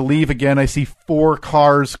pulling to leave again, I see 4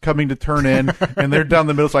 cars coming to turn in, and they're down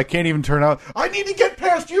the middle, so I can't even turn out. I need to get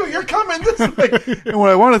past you. You're coming this way. And what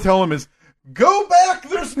I want to tell them is, go back.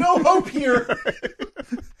 There's no hope here.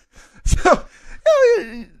 So,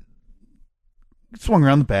 swung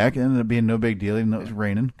around the back. It ended up being no big deal. Even though it was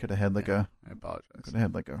raining, could have had like a. I apologize. Could have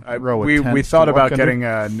had like a row of We tents thought to about walk under.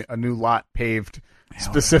 getting a new lot paved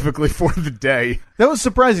specifically for the day. That was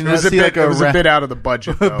surprising. It was, to see like it was a ra- bit out of the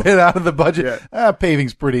budget, though. a bit out of the budget. Yeah.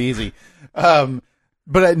 Paving's pretty easy.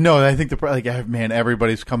 But I think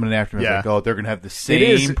everybody's coming in after me. Yeah. Like, oh, they're gonna have the It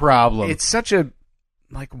is- same problem. It's such a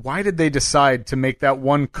why did they decide to make that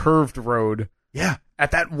one curved road yeah.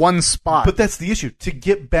 at that one spot? But that's the issue. To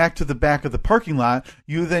get back to the back of the parking lot,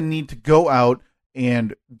 you then need to go out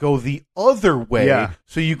and go the other way, Yeah.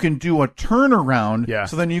 so you can do a turnaround. Yeah.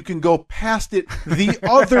 So then you can go past it the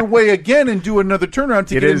other way again and do another turnaround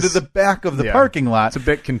to It get is- into the back of the yeah. parking lot. It's a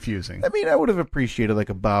bit confusing. I mean, I would have appreciated like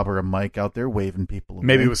a Bob or a Mike out there waving people away.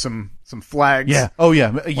 Maybe with some flags. Yeah. Oh,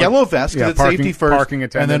 yeah. A yellow vest because yeah, it's parking- safety first. parking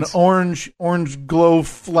and then attendants. orange glow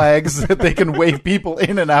flags that they can wave people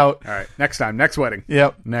in and out. All right. Next wedding.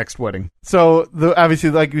 Yep. Next wedding. So obviously,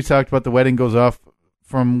 like we talked about, the wedding goes off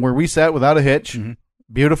from where we sat without a hitch. Mhm.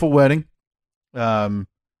 Beautiful wedding. It was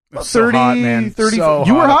 30, so hot, man. 30. So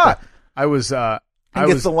You were up hot. there. I was. And I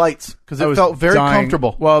get was. the lights because I it was felt very dying.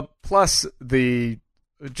 comfortable. Well, plus the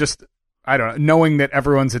just I don't know, knowing that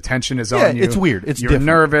everyone's attention is Yeah, on you. it's weird. It's You're different.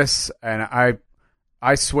 nervous, and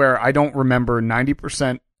I swear I don't remember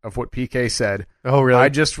 90% of what PK said. Oh, really? I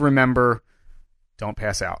just remember, don't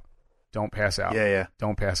pass out. Don't pass out. Yeah.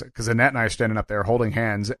 Don't pass it. Because Annette and I are standing up there holding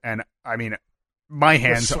hands, and I mean, my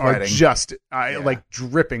hands are sweating. just Yeah. like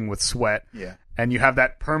dripping with sweat. Yeah. And you have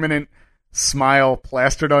that permanent smile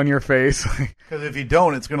plastered on your face. Because if you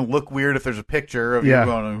don't, it's going to look weird if there's a picture of Yeah. you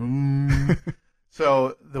going.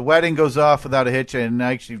 So the wedding goes off without a hitch, and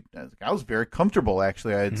actually, I was very comfortable.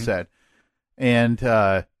 Actually, I had said, and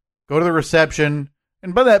go to the reception,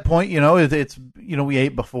 and by that point, it's we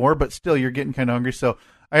ate before, but still, you're getting kind of hungry. So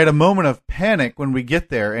I had a moment of panic when we get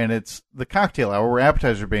there, and it's the cocktail hour where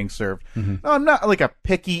appetizers are being served. Mhm. Now, I'm not like a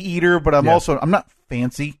picky eater, but I'm Yeah. I'm not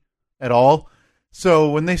fancy at all. So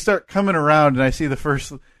when they start coming around, and I see the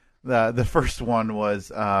first one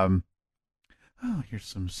was, here's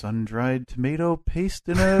some sun-dried tomato paste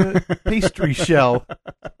in a pastry shell.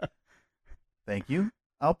 Thank you.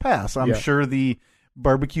 I'll pass. I'm Yeah. sure the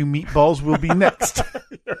barbecue meatballs will be next.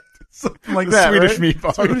 Something like The that. Swedish right?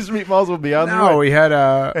 meatballs. Swedish meatballs will be on the No, way. we had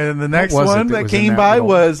And the next was it one that that was in came that by little-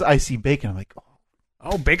 was I see bacon. I'm like,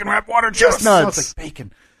 oh, bacon wrapped water yes! chestnuts. It's like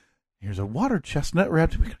bacon. Here's a water chestnut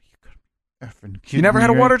wrapped in bacon. You never had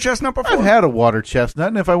a water chestnut before? I've had a water chestnut,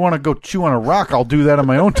 and if I want to go chew on a rock, I'll do that on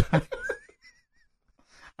my own time.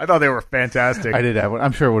 I thought they were fantastic. I did have one.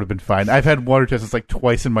 I'm sure it would have been fine. I've had water chestnuts like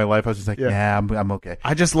twice in my life. I was just like, Yeah. I'm okay.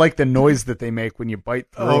 I just like the noise that they make when you bite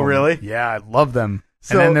through Oh, them. really? Yeah, I love them.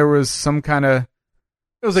 So- and then there was some kind of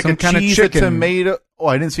It was like Some a kind of cheese, chicken. a tomato. Oh,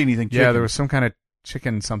 I didn't see anything. Chicken. yeah, there was some kind of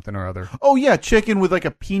chicken something or other. Oh yeah, chicken with like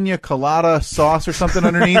a pina colada sauce or something I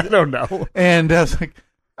underneath. don't know. And I was like,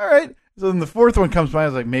 all right. So then the fourth one comes by. I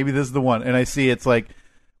was like, maybe this is the one. And I see it's like,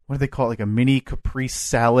 what do they call it? Like a mini caprese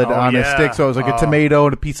salad Oh, on a yeah. stick. So it was like a Oh. tomato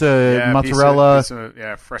and a piece of Yeah, mozzarella. piece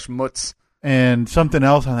of fresh mutz. and something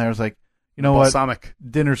else on there. I was like, you know Balsamic.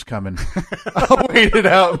 what? Dinner's coming. I'll wait it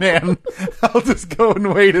out, man. I'll just go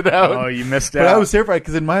and wait it out. Oh, you missed out. But I was terrified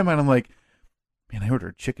because in my mind, I'm like, man, I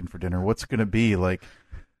ordered chicken for dinner. What's it going to be? Like,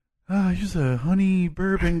 just a honey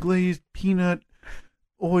bourbon glazed peanut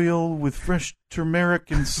oil with fresh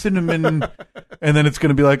turmeric and cinnamon. And then it's going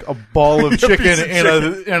to be like a ball of chicken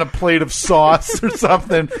and a plate of sauce or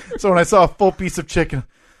something. So when I saw a full piece of chicken,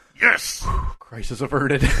 yes! Crisis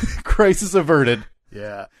averted. Crisis averted.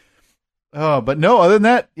 Yeah. Oh, but no, other than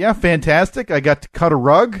that, yeah, fantastic. I got to cut a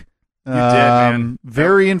rug. You did, man.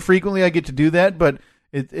 Very infrequently I get to do that, but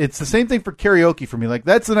it's the same thing for karaoke for me. Like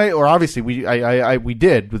that's the night, or obviously we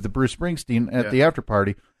did with the Bruce Springsteen at the after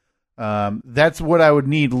party. That's what I would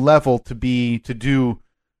need level to do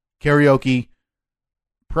karaoke.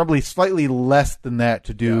 Probably slightly less than that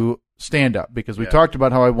to do stand up, because we talked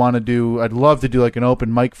about how I'd love to do like an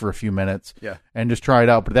open mic for a few minutes and just try it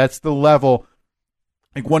out. But that's the level,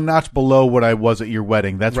 like one notch below what I was at your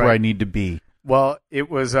wedding. That's where I need to be. Well, it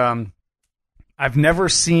was, I've never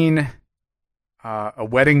seen a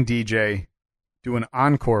wedding DJ do an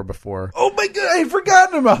encore before. Oh my God, I had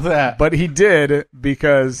forgotten about that. But he did,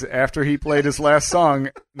 because after he played his last song,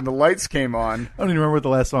 the lights came on. I don't even remember what the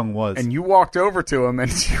last song was. And you walked over to him,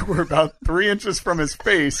 and you were about 3 inches from his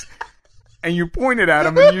face, and you pointed at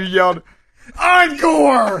him, and you yelled,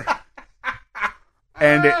 "Encore!"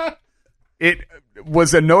 And it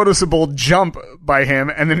was a noticeable jump by him,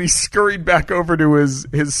 and then he scurried back over to his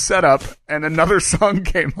setup, and another song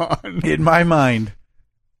came on. In my mind,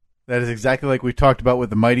 that is exactly like we talked about with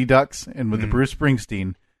the Mighty Ducks and with the Bruce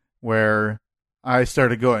Springsteen, where I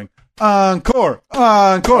started going, "Encore!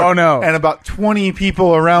 Encore!" Oh, no. And about 20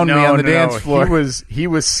 people around me on the dance floor. He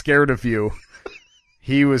was scared of you.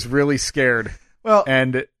 He was really scared. Well,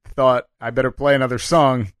 and thought, I better play another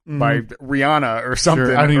song by Rihanna or something.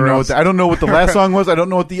 Sure, I don't know what the last song was. I don't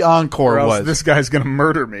know what the encore was. This guy's going to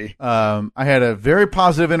murder me. I had a very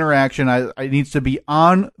positive interaction. It needs to be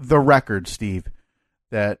on the record, Steve,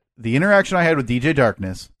 that the interaction I had with DJ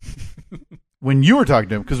Darkness when you were talking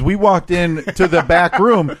to him, because we walked in to the back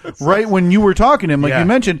room right when you were talking to him, like you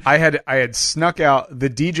mentioned. I had snuck out. The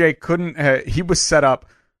DJ couldn't. He was set up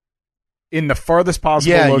in the farthest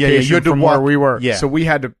possible location You had to from walk, where we were. Yeah. So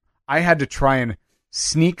I had to try and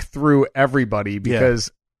sneak through everybody,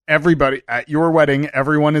 because everybody at your wedding,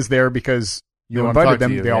 everyone is there because you invited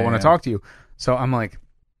them. They all want to talk to you. So I'm like,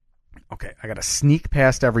 okay, I got to sneak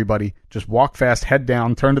past everybody, just walk fast, head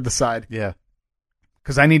down, turn to the side. Yeah.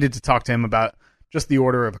 Because I needed to talk to him about just the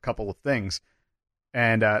order of a couple of things.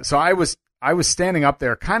 And so I was standing up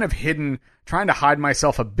there, kind of hidden, trying to hide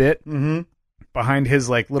myself a bit behind his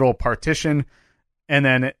like little partition. And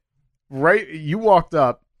then you walked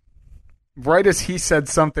up right as he said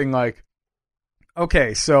something like,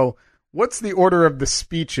 okay, so what's the order of the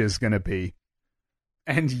speeches going to be?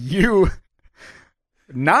 And you,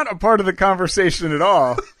 not a part of the conversation at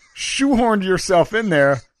all, shoehorned yourself in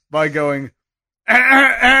there by going,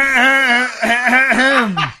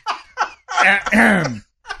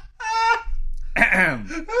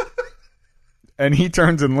 and he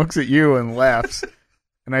turns and looks at you and laughs.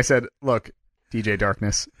 And I said, look, DJ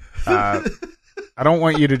Darkness, I don't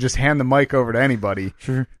want you to just hand the mic over to anybody.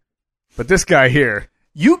 Sure. But this guy here,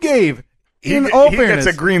 you gave, in he all fairness,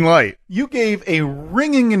 gets a green light. You gave a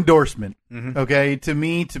ringing endorsement, okay, to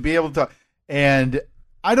me to be able to talk. And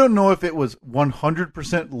I don't know if it was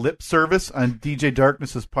 100% lip service on DJ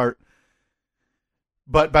Darkness's part,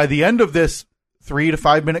 but by the end of this 3 to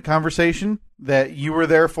 5 minute conversation that you were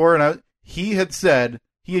there for, and he had said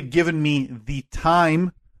he had given me the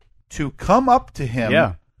time to come up to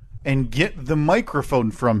him and get the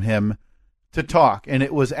microphone from him to talk. And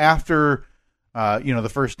it was after,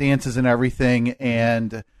 the first dances and everything,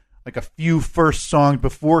 and like a few first songs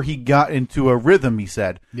before he got into a rhythm, he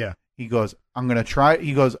said. Yeah. He goes, I'm going to try.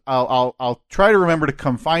 He goes, I'll try to remember to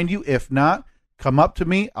come find you. If not, come up to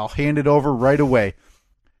me. I'll hand it over right away.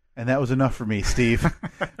 And that was enough for me, Steve,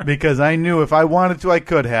 because I knew if I wanted to, I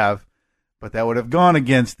could have, but that would have gone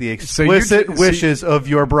against the explicit wishes of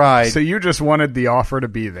your bride. So you just wanted the offer to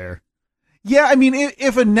be there. Yeah, I mean,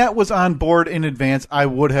 if Annette was on board in advance, I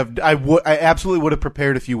absolutely would have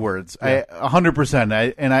prepared a few words. Yeah. 100%.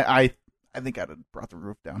 I think I'd have brought the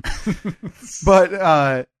roof down.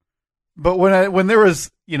 But when there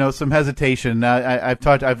was, some hesitation,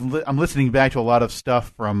 I'm listening back to a lot of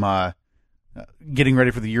stuff from getting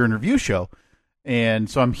ready for the year in review show. And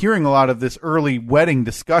so I'm hearing a lot of this early wedding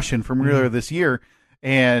discussion from earlier this year,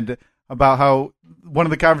 and about how one of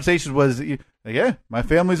the conversations was, Like, yeah, my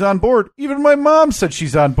family's on board. Even my mom said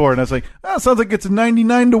she's on board. And I was like, oh, sounds like it's a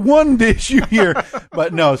 99-1 issue here.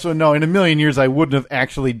 But no, in a million years, I wouldn't have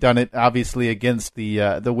actually done it, obviously, against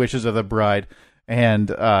the wishes of the bride. And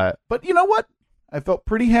but you know what? I felt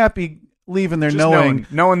pretty happy leaving there, Just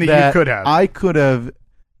knowing that you could have. I could have,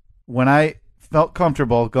 when I felt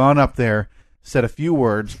comfortable, gone up there, said a few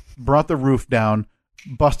words, brought the roof down,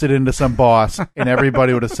 busted into some boss, and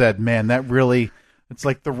everybody would have said, man, that really, it's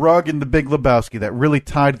like the rug in the Big Lebowski that really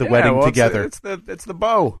tied the wedding together. It's the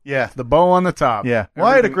bow. Yeah. It's the bow on the top. Yeah. Well,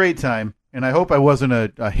 I had a great time, and I hope I wasn't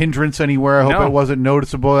a hindrance anywhere. I hope I wasn't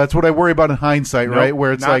noticeable. That's what I worry about in hindsight, right?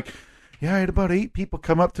 Where it's like, yeah, I had about 8 people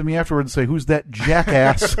come up to me afterwards and say, who's that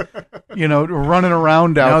jackass, running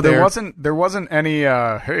around out there? No, there wasn't any,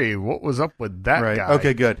 hey, what was up with that guy?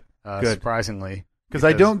 Okay, good. Good. Surprisingly. Because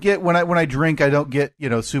I don't get, when I drink, I don't get,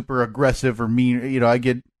 super aggressive or mean. I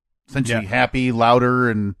get essentially happy,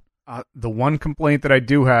 louder, and... the one complaint that I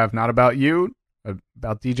do have, not about you,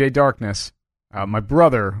 about DJ Darkness, my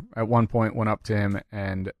brother at one point went up to him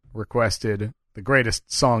and requested the greatest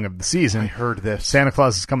song of the season. I heard this. Santa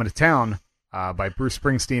Claus is Coming to Town by Bruce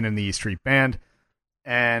Springsteen and the E Street Band.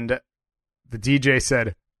 And the DJ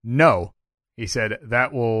said, no. He said,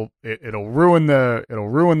 it'll ruin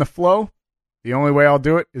the flow. The only way I'll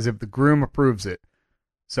do it is if the groom approves it.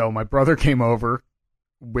 So my brother came over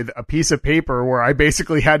with a piece of paper where I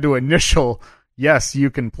basically had to initial, yes, you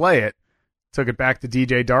can play it. Took it back to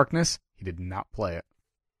DJ Darkness. He did not play it.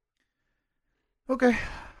 Okay.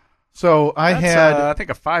 So I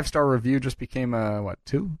think a 5-star review just became a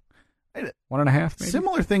 2? 1.5 maybe?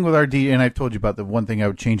 Similar thing with our DJ, and I've told you about the one thing I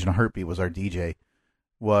would change in a heartbeat was our DJ,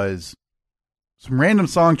 was some random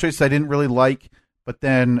song choices I didn't really like, but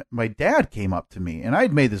then my dad came up to me, and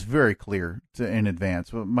I'd made this very clear in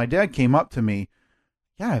advance. My dad came up to me,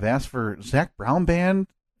 I've asked for Zac Brown Band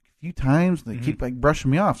a few times, and they keep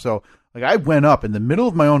brushing me off. So I went up in the middle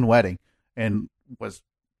of my own wedding and was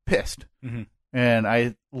pissed. Mm-hmm. And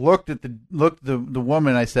I looked at the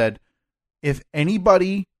woman. I said, if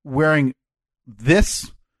anybody wearing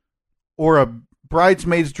this or a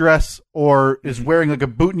bridesmaid's dress or is wearing like a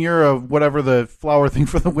boutonniere of whatever the flower thing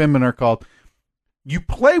for the women are called, you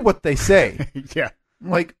play what they say. Yeah.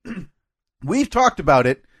 Like, we've talked about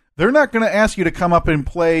it. They're not going to ask you to come up and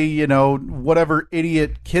play, whatever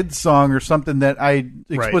idiot kid song or something that I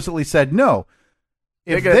explicitly said no.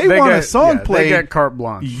 If they want a song played, they get carte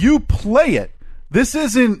blanche. You play it. This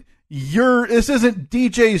isn't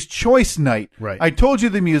DJ's choice night. Right. I told you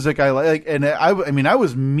the music I like, and I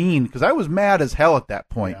was mean because I was mad as hell at that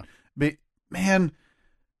point. Yeah. But man,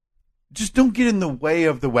 just don't get in the way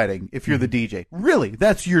of the wedding if you're the DJ. Really,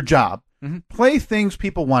 that's your job. Mm-hmm. Play things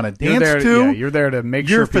people want to dance to. Yeah, you're there to make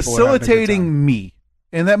sure you're people are having a good facilitating time. me.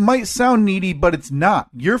 And that might sound needy, but it's not.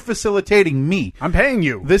 You're facilitating me. I'm paying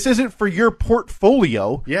you. This isn't for your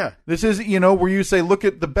portfolio. Yeah. This is, where you say, look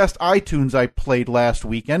at the best iTunes I played last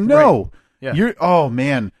weekend. No. Right. Yeah. Oh,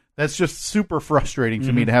 man. That's just super frustrating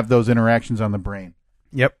for me to have those interactions on the brain.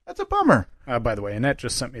 Yep. That's a bummer. By the way, Annette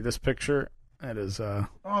just sent me this picture. That is... oh,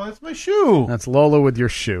 that's my shoe. That's Lola with your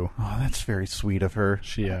shoe. Oh, that's very sweet of her.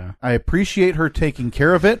 I appreciate her taking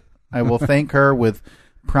care of it. I will thank her with...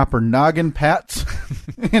 proper noggin pats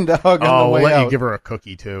and a hug on the way we'll let out. You give her a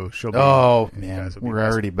cookie too. She'll be, man, we're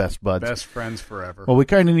already best buds, best friends forever. Well, we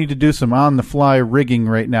kind of need to do some on the fly rigging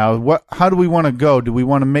right now. How do we want to go? Do we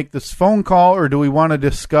want to make this phone call or do we want to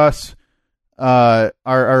discuss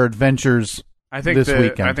our adventures this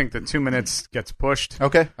weekend? I think the 2 minutes gets pushed.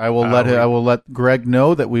 Okay, I will let Greg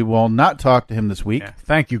know that we will not talk to him this week. Yeah.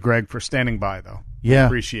 Thank you, Greg, for standing by though. Yeah,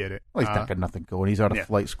 appreciate it. Well, he's not got nothing going. He's out of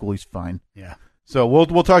flight school. He's fine. Yeah. So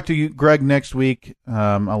we'll talk to you, Greg, next week.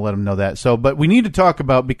 I'll let him know that. So, but we need to talk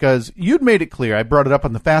about, because you'd made it clear. I brought it up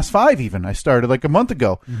on the Fast Five. Even I started like a month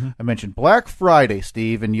ago. Mm-hmm. I mentioned Black Friday,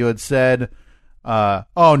 Steve, and you had said,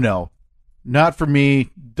 "Oh no, not for me.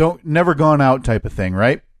 Never gone out type of thing,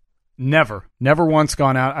 right?" Never once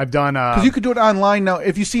gone out. I've done because you could do it online now.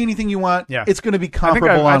 If you see anything you want, it's going to be comparable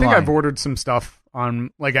online. I think I've ordered some stuff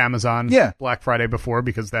on like Amazon Black Friday before,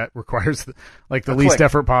 because that requires the least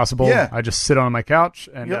effort possible. Yeah. I just sit on my couch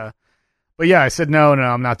and but yeah, I said no,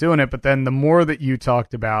 I'm not doing it. But then the more that you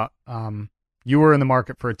talked about you were in the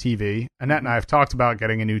market for a TV, Annette and I have talked about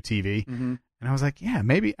getting a new TV, and I was like, yeah,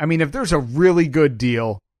 maybe. I mean, if there's a really good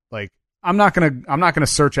deal, like I'm not gonna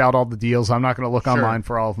search out all the deals. I'm not gonna look online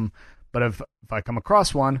for all of them. But if I come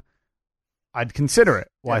across one, I'd consider it.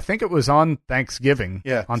 Well, I think it was on Thanksgiving.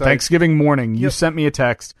 Yeah. On Thanksgiving morning, you sent me a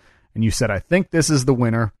text and you said, I think this is the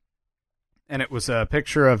winner. And it was a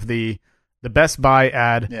picture of the Best Buy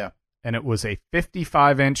ad. Yeah. And it was a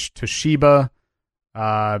 55-inch Toshiba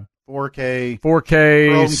 4K,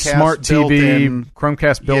 Chromecast smart TV, built-in.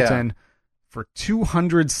 Chromecast built Yeah. in for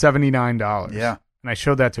 $279. Yeah. And I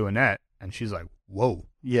showed that to Annette, and she's like, whoa.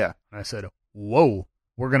 Yeah. And I said, whoa,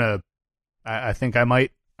 we're going to, I think I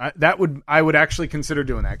might, I would actually consider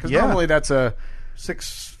doing that. Because Yeah. normally that's a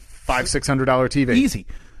 $600 TV. Easy.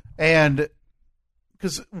 And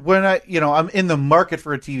because when I'm in the market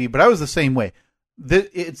for a TV, but I was the same way.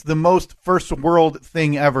 It's the most first world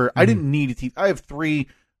thing ever. I didn't need a TV. I have 3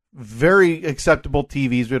 very acceptable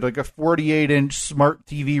TVs. We have like a 48-inch smart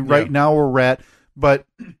TV right now where we're at. But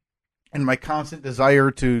in my constant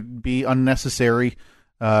desire to be unnecessary,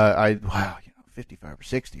 55 or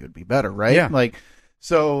 60 would be better, right? Yeah. Like,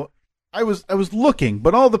 so I was looking,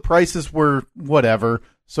 but all the prices were whatever.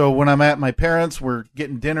 So when I'm at my parents', we're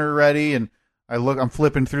getting dinner ready, and I'm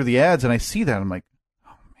flipping through the ads, and I see that. I'm like,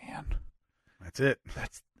 oh man, That's it.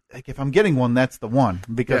 that's like, if I'm getting one, that's the one,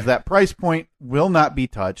 because that price point will not be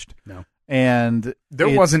touched. No. And There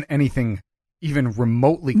wasn't anything even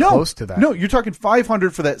remotely close to that. No, you're talking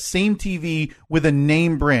 $500 for that same TV with a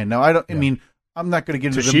name brand. Now, I mean, I'm not going to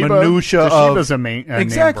get into the minutia Toshiba's of a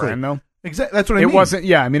exactly. name brand, though. Exactly. That's what I mean. It wasn't,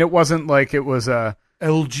 yeah, I mean, it wasn't like it was a,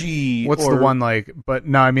 LG. what's or, the one like, but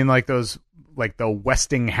no, I mean like those, like the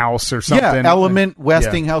Westinghouse or something. Yeah, Element,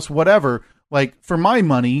 Westinghouse, whatever. Like, for my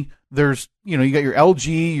money, there's, you got your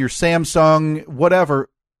LG, your Samsung, whatever.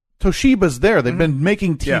 Toshiba's there. They've been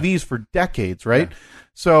making TVs for decades, right? Yeah.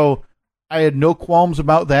 So I had no qualms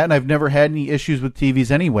about that, and I've never had any issues with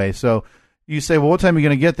TVs anyway. So you say, well, what time are you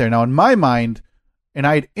going to get there? Now, in my mind, and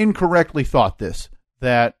I had incorrectly thought this,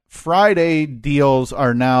 that Friday deals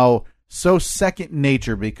are now so second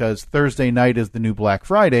nature because Thursday night is the new Black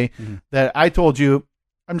Friday that I told you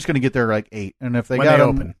I'm just going to get there like 8. And if they when got they them,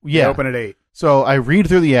 open, yeah, they open at 8. So I read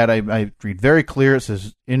through the ad. I read very clear. It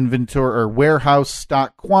says inventory or warehouse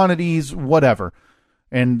stock quantities, whatever.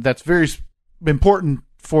 And that's very important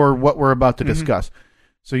for what we're about to discuss.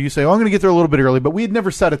 So you say, oh, I'm going to get there a little bit early, but we had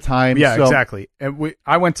never set a time. Yeah, so. exactly. And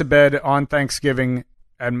I went to bed on Thanksgiving,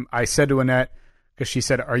 and I said to Annette, because she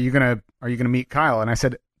said, are you gonna meet Kyle? And I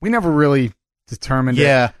said, we never really determined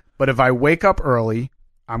it. But if I wake up early,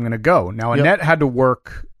 I'm going to go. Now, Annette had to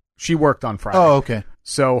work. She worked on Friday. Oh, okay.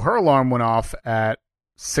 So her alarm went off at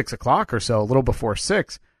 6 o'clock or so, a little before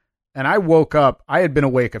 6. And I woke up. I had been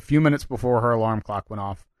awake a few minutes before her alarm clock went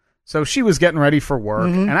off. So she was getting ready for work,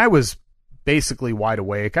 and I was basically wide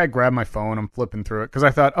awake. I grabbed my phone. I'm flipping through it because I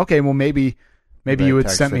thought, okay, well, maybe you had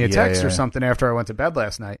sent me a text or something after I went to bed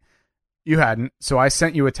last night. You hadn't. So I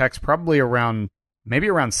sent you a text probably around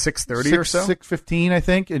 6:30 or so. 6:15, I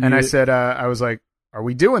think. And I said, I was like, are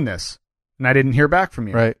we doing this? And I didn't hear back from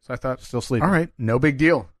you. Right. So I thought, still sleeping. All right, no big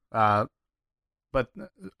deal. But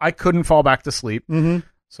I couldn't fall back to sleep.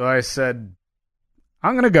 So I said,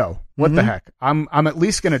 I'm going to go. What the heck? I'm at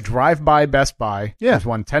least going to drive by Best Buy. Yeah. There's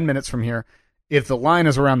one 10 minutes from here. If the line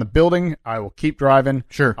is around the building, I will keep driving.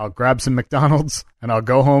 Sure. I'll grab some McDonald's and I'll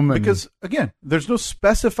go home. Because, again, there's no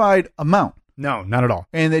specified amount. No, not at all.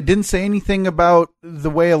 And it didn't say anything about the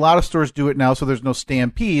way a lot of stores do it now, so there's no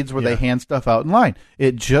stampedes where they hand stuff out in line.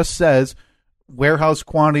 It just says warehouse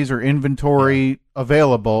quantities or inventory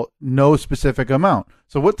available, no specific amount.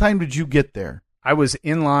 So what time did you get there? I was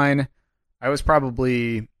in line. I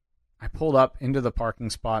pulled up into the parking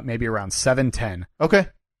spot maybe around 7:10. Okay.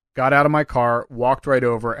 Got out of my car, walked right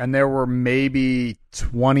over, and there were maybe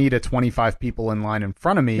 20 to 25 people in line in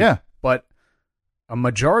front of me. Yeah. But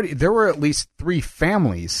there were at least 3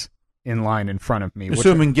 families in line in front of me.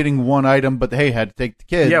 Assuming getting one item, but hey, had to take the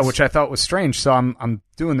kids. Yeah, which I thought was strange. So I'm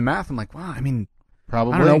doing the math. I'm like, wow, I mean,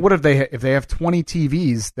 probably. I don't know. What if they have 20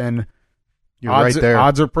 TVs, then you're right there.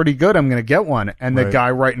 Odds are pretty good I'm going to get one. And the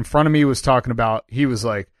guy right in front of me was talking about, he was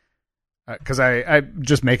like, because I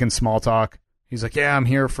just making small talk. He's like, yeah, I'm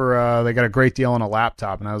here for, they got a great deal on a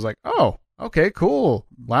laptop. And I was like, oh, okay, cool.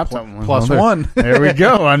 Laptop. Plus one. There we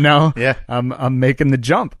go. I'm now, yeah. I'm making the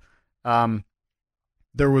jump.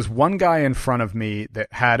 There was one guy in front of me that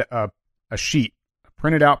had a sheet, a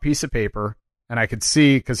printed out piece of paper, and I could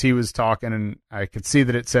see, because he was talking, and I could see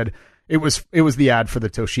that it said, it was the ad for the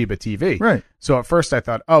Toshiba TV. Right. So at first I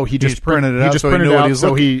thought, oh, he just printed it out. He just printed it out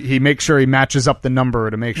so he makes sure he matches up the number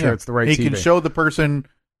to make sure it's the right TV. He can show the person,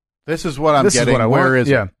 this is what I'm this getting. Is what I Where want. is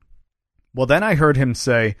it? Yeah. Well, then I heard him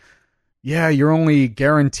say, yeah, you're only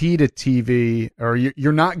guaranteed a TV, or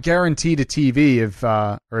you're not guaranteed a TV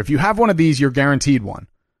if you have one of these, you're guaranteed one.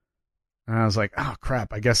 And I was like, oh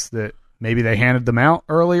crap, I guess that maybe they handed them out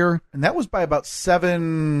earlier. And that was by about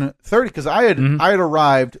 7:30, because I had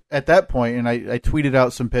arrived at that point, and I tweeted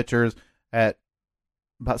out some pictures at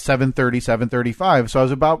about 7:30, 7:35. So I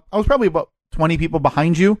was probably about 20 people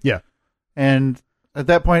behind you. Yeah. And At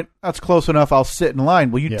that point, that's close enough. I'll sit in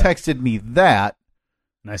line. Well, you texted me that.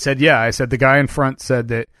 And I said, yeah. I said, the guy in front said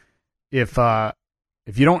that if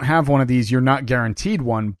you don't have one of these, you're not guaranteed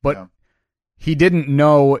one. But he didn't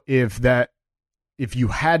know if you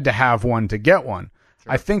had to have one to get one.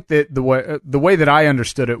 Sure. I think that the way that I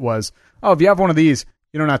understood it was, if you have one of these,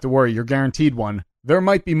 you don't have to worry. You're guaranteed one. There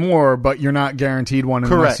might be more, but you're not guaranteed one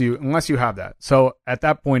unless you have that. So at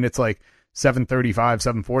that point, it's like 7:35,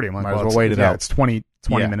 7:40. I'm like, might as well wait it out. It's 20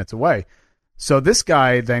 minutes away. So this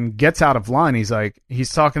guy then gets out of line.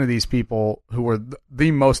 He's talking to these people who were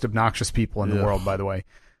the most obnoxious people in the world, by the way.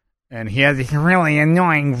 And he has a really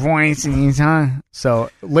annoying voice. And so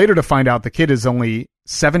later to find out the kid is only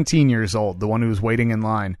 17 years old, the one who was waiting in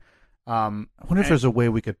line. I wonder if there's a way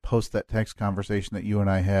we could post that text conversation that you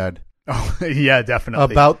and I had. Oh, yeah,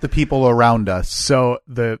 definitely. About the people around us. So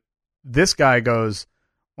this guy goes,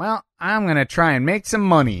 well, I'm going to try and make some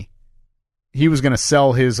money. He was going to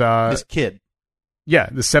sell his kid. Yeah,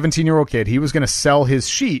 the 17-year-old kid. He was going to sell his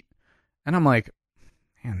sheet. And I'm like,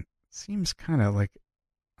 man, it seems kind of like,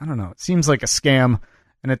 I don't know. It seems like a scam.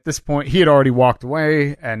 And at this point, he had already walked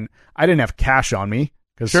away, and I didn't have cash on me.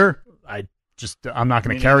 Sure. I'm not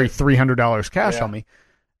going to carry $300 cash on me.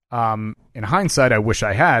 In hindsight, I wish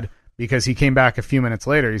I had, because he came back a few minutes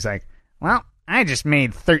later. He's like, well, I just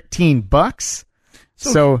made $13.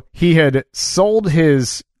 So he had sold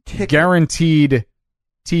his guaranteed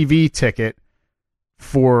TV ticket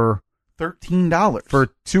for $13 for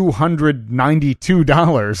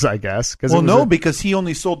 $292, I guess. Because he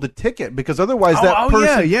only sold the ticket. Because otherwise,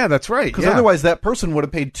 that's right. Because otherwise, that person would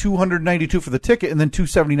have paid $292 for the ticket and then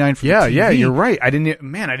 $279 for the TV. Yeah, you're right. I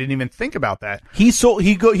didn't even think about that. He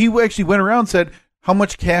actually went around and said, "How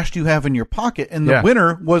much cash do you have in your pocket?" And the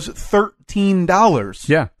winner was $13.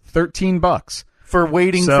 Yeah, $13 for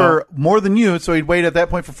waiting for more than you. So he'd wait at that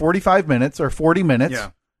point for 45 minutes or 40 minutes. Yeah,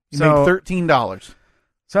 he made $13.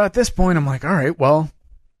 So at this point, I'm like, all right, well,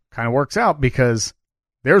 kind of works out because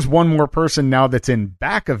there's one more person now that's in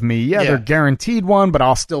back of me. Yeah, they're guaranteed one, but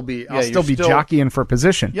I'll still be jockeying for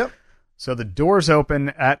position. Yep. So the doors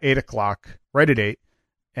open at 8:00, right at 8,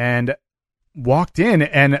 and walked in,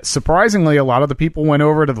 and surprisingly, a lot of the people went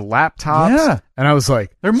over to the laptops. Yeah. And I was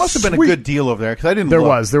like, there must have been a good deal over there because I didn't.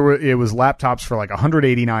 It was laptops for like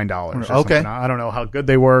 $189. Or okay. Something. I don't know how good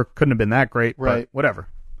they were. Couldn't have been that great. Right. But whatever.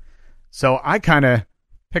 So I kind of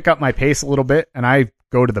pick up my pace a little bit, and I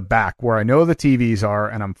go to the back where I know the TVs are,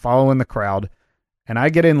 and I'm following the crowd, and I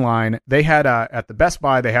get in line. They had, at the Best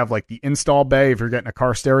Buy, they have like the install bay if you're getting a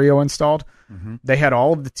car stereo installed. Mm-hmm. They had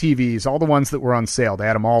all of the TVs, all the ones that were on sale. They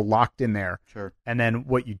had them all locked in there. Sure. And then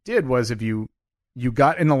what you did was if you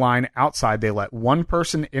got in the line outside, they let one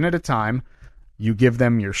person in at a time. You give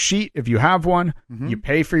them your sheet if you have one. Mm-hmm. You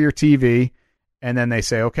pay for your TV, and then they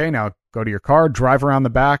say, okay, now go to your car, drive around the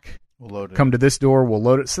back. We'll load it. Come to this door, we'll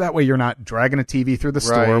load it. So that way you're not dragging a TV through the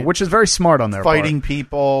store, which is very smart on their part. Fighting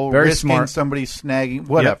people, very risking smart. Somebody snagging,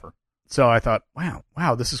 whatever. Yep. So I thought,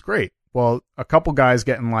 wow, this is great. Well, a couple guys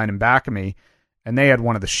get in line in back of me, and they had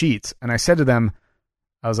one of the sheets. And I said to them,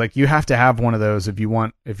 I was like, you have to have one of those if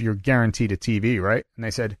you're guaranteed a TV, right? And they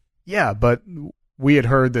said, yeah, but we had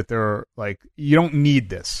heard that they're like, you don't need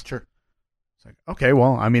this. Sure. It's like, okay,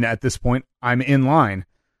 well, I mean, at this point, I'm in line.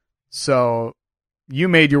 So you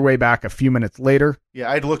made your way back a few minutes later. Yeah,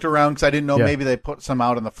 I'd looked around because I didn't know maybe they put some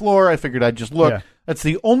out on the floor. I figured I'd just look. Yeah. That's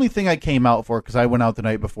the only thing I came out for because I went out the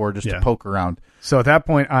night before just to poke around. So at that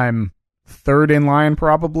point, I'm third in line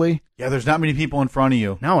probably. Yeah, there's not many people in front of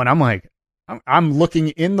you. No, and I'm like, I'm looking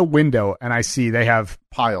in the window, and I see they have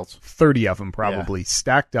piles, 30 of them probably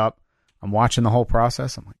stacked up. I'm watching the whole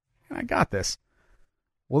process. I'm like, I got this.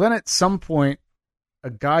 Well, then at some point, a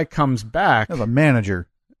guy comes back. That's a manager.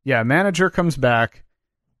 Yeah, a manager comes back,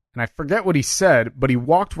 and I forget what he said, but he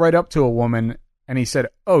walked right up to a woman, and he said,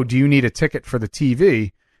 oh, do you need a ticket for the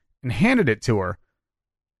TV? And handed it to her.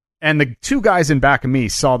 And the two guys in back of me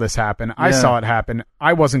saw this happen. I saw it happen.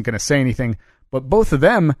 I wasn't going to say anything, but both of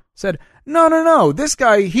them said, no, this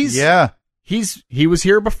guy, he was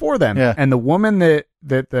here before them. Yeah. And the woman that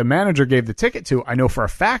the manager gave the ticket to, I know for a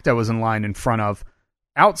fact I was in line in front of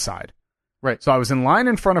outside. Right. So I was in line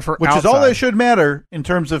in front of her Which outside. is all that should matter in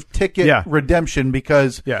terms of ticket redemption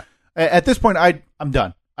because at this point, I'm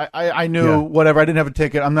done. I knew whatever. I didn't have a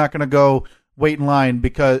ticket. I'm not going to go wait in line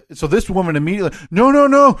because... So this woman immediately,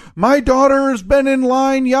 no, my daughter has been in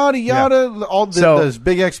line, yada, yada. Yeah. All this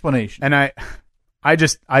big explanation. And I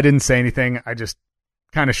didn't say anything. I just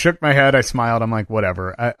kind of shook my head. I smiled. I'm like,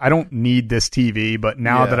 whatever. I don't need this TV, but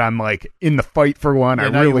now that I'm like in the fight for one, I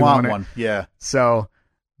really want it. one. Yeah. So...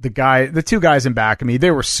 the two guys in back of me,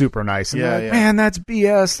 they were super nice. And they're like, man, that's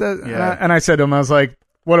BS. And I said to him, I was like,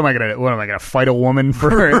 what am I going to do? What am I going to fight a woman for?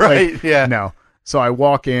 Right, like, yeah. No. So I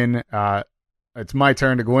walk in, it's my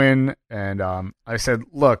turn to go in. And I said,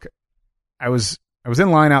 look, I was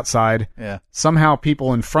in line outside. Yeah. Somehow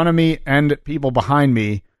people in front of me and people behind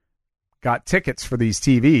me got tickets for these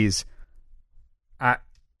TVs.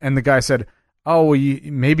 And the guy said, oh, well,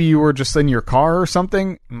 maybe you were just in your car or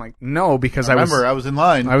something? I'm like, no, because I was in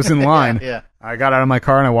line. I was in line. Yeah. I got out of my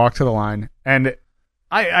car and I walked to the line. And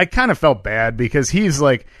I kind of felt bad because he's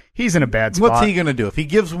in a bad spot. What's he going to do? If he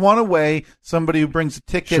gives one away, somebody who brings a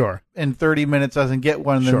ticket in 30 minutes doesn't get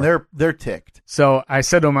one, then they're ticked. So I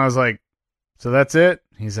said to him, I was like, so that's it?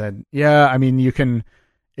 He said, yeah, I mean, you can,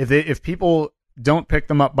 if people don't pick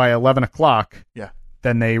them up by 11 o'clock,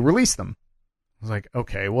 then they release them. I was like,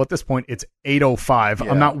 okay, well, at this point, it's 8:05.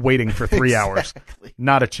 I'm not waiting for 3 hours.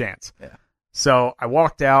 Not a chance. Yeah. So I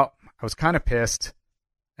walked out. I was kind of pissed.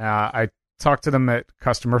 I talked to them at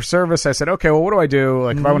customer service. I said, okay, well, what do I do?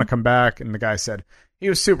 Like, if I want to come back? And the guy said, he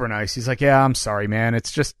was super nice. He's like, yeah, I'm sorry, man.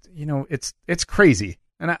 It's just, it's crazy.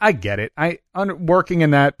 And I get it. Working in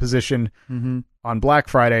that position on Black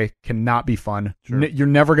Friday cannot be fun. Sure. You're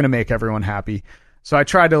never going to make everyone happy. So I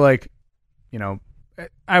tried to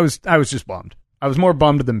I was just bummed. I was more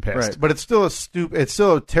bummed than pissed. Right, but it's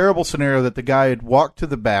still a terrible scenario that the guy had walked to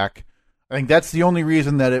the back. I think that's the only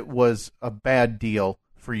reason that it was a bad deal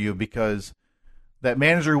for you, because that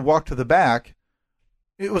manager who walked to the back,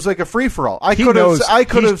 it was like a free for all. I could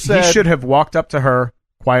have said he should have walked up to her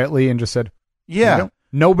quietly and just said, yeah.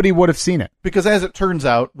 Nobody would have seen it. Because as it turns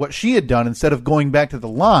out, what she had done, instead of going back to the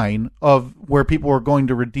line of where people were going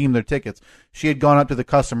to redeem their tickets, she had gone up to the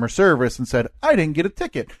customer service and said, I didn't get a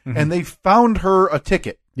ticket. And they found her a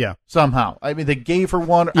ticket. Yeah. Somehow. I mean, they gave her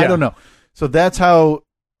one. Yeah. I don't know. So that's how,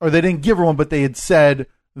 or they didn't give her one, but they had said,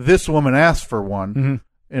 this woman asked for one.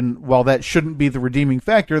 And while that shouldn't be the redeeming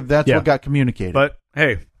factor, that's what got communicated. But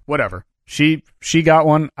hey, whatever. She got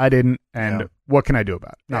one. I didn't. And what can I do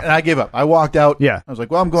about it? Nothing. And I gave up. I walked out. Yeah. I was like,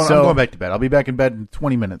 well, I'm going back to bed. I'll be back in bed in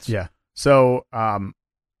 20 minutes. Yeah. So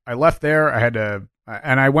I left there. I had to,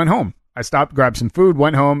 and I went home. I stopped, grabbed some food,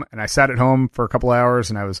 went home, and I sat at home for a couple hours,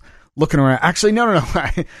 and I was looking around. Actually, no.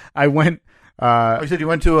 I went. You said you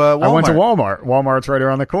went to Walmart. I went to Walmart. Walmart's right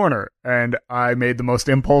around the corner, and I made the most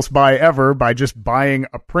impulse buy ever by just buying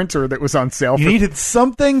a printer that was on sale. You needed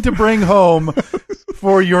something to bring home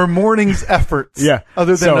for your morning's efforts. Yeah.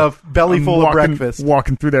 Other than a belly full of breakfast.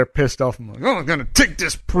 Walking through there pissed off. I'm like, I'm going to take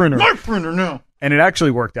this printer. My printer now. And it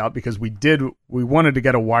actually worked out because we wanted to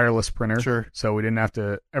get a wireless printer. Sure. So we didn't have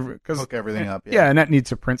to hook everything up. Yeah. And that needs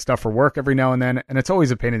to print stuff for work every now and then. And it's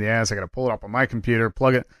always a pain in the ass. I got to pull it up on my computer,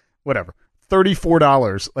 plug it, whatever.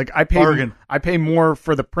 $34. Like I pay more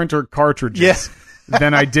for the printer cartridges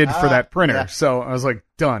than I did for that printer. Yeah. So I was like,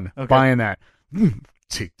 done buying that.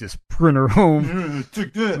 Take this printer home.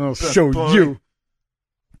 Take that. I'll show you.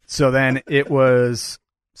 So then it was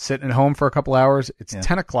sitting at home for a couple hours. It's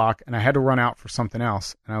 10 o'clock and I had to run out for something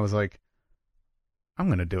else. And I was like, I'm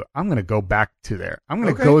going to do it. I'm going to go back to there. I'm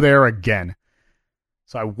going to go there again.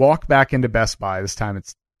 So I walk back into Best Buy. This time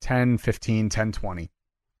it's 10:15, 10:20.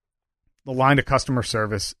 The line to customer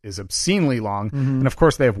service is obscenely long. And of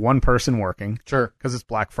course they have one person working. Sure. Because it's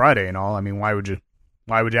Black Friday and all. I mean, why would you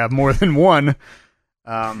have more than one?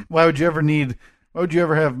 Why would you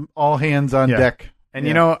ever have all hands on deck? And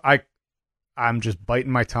I'm just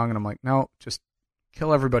biting my tongue and I'm like, no, just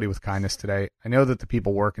kill everybody with kindness today. I know that the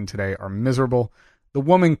people working today are miserable. The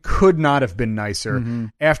woman could not have been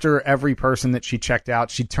nicer. After every person that she checked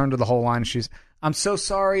out, she turned to the whole line and she's, I'm so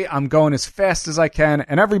sorry. I'm going as fast as I can.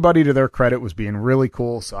 And everybody, to their credit, was being really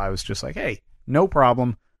cool. So I was just like, hey, no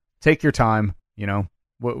problem. Take your time.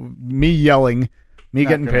 Me yelling, me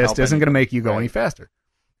getting pissed isn't going to make you go any faster.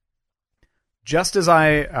 Just as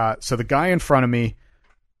so the guy in front of me,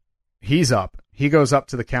 he's up. He goes up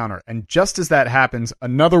to the counter. And just as that happens,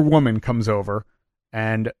 another woman comes over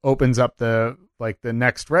and opens up the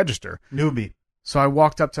next register. Newbie. So I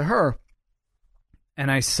walked up to her and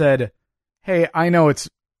I said, hey, I know it's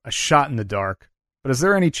a shot in the dark, but is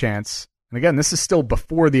there any chance, and again, this is still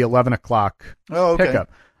before the 11 o'clock pickup.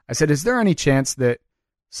 I said, is there any chance that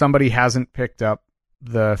somebody hasn't picked up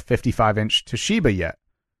the 55-inch Toshiba yet?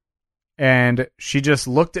 And she just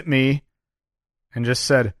looked at me and just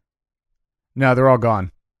said, no, they're all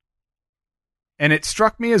gone. And it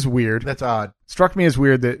struck me as weird. That's odd. Struck me as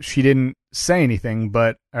weird that she didn't say anything,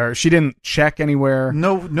 or she didn't check anywhere.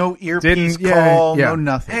 No earpiece call, no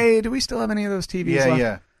nothing. Hey, do we still have any of those TVs left?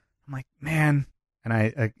 Yeah. I'm like, man. And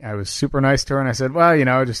I was super nice to her, and I said,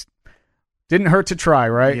 well, just didn't hurt to try,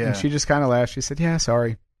 right? Yeah. And she just kind of laughed. She said, yeah,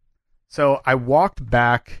 sorry. So I walked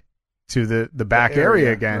back to the back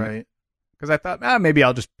area again Right. because I thought, maybe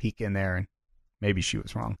I'll just peek in there and maybe she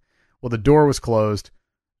was wrong. Well, the door was closed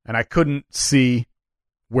and I couldn't see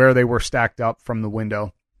where they were stacked up from the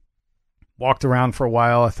window. Walked around for a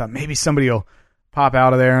while. I thought maybe somebody will pop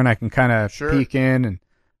out of there and I can kind of peek in, and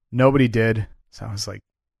nobody did. So I was like,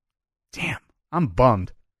 damn, I'm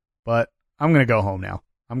bummed, but I'm going to go home now.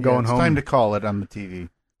 I'm going home. It's time to call it on the TV.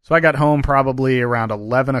 So I got home probably around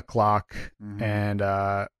 11 o'clock, and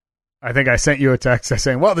I think I sent you a text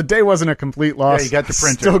saying, well, the day wasn't a complete loss. Yeah, you got the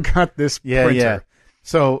printer. Still got this printer. Yeah.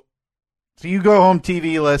 So you go home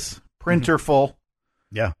TV-less, printer full.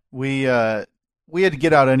 Yeah. We had to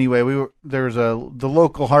get out anyway. The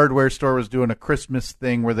local hardware store was doing a Christmas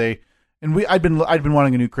thing where I'd been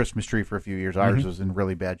wanting a new Christmas tree for a few years. Ours was in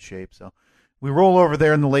really bad shape. So we roll over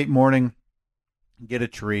there in the late morning, get a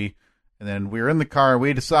tree. And then we were in the car, and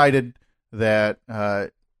we decided that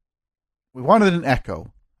we wanted an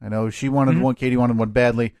Echo. I know she wanted one, Katie wanted one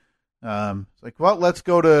badly. It's like, well, let's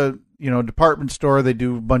go to department store. They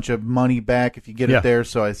do a bunch of money back if you get it there.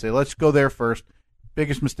 So I say, let's go there first.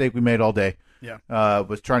 Biggest mistake we made all day. Yeah,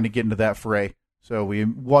 was trying to get into that fray. So we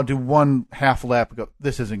do one half lap. Go,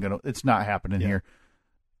 this isn't it's not happening here.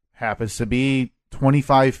 Happens to be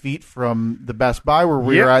 25 feet from the Best Buy where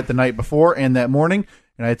we were at the night before and that morning,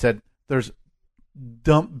 and I had said, there's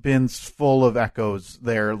dump bins full of Echoes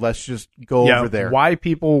there. Let's just go over there. Why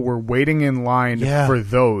people were waiting in line for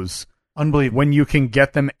those. Unbelievable. When you can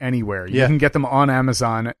get them anywhere. You can get them on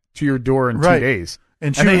Amazon to your door in 2 days.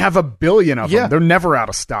 And they have a billion of them. They're never out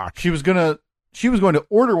of stock. She was going to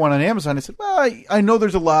order one on Amazon. I said, well, I know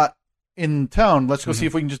there's a lot in town. Let's go see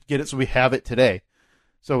if we can just get it so we have it today.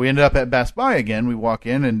 So we ended up at Best Buy again. We walk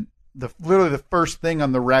in, and literally the first thing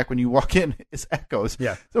on the rack when you walk in is Echoes.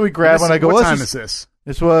 Yeah. So we grab one. I go, what time is this?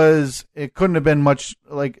 It couldn't have been much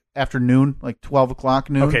like afternoon, like 12 o'clock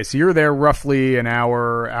noon. Okay, so you're there roughly an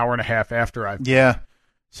hour and a half after Yeah.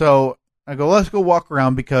 So I go, let's go walk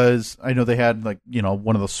around because I know they had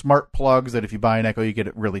one of those smart plugs that if you buy an Echo, you get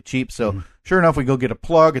it really cheap. So sure enough, we go get a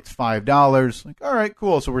plug. It's $5. Like, all right,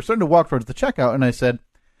 cool. So we're starting to walk towards the checkout, and I said,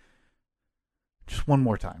 just one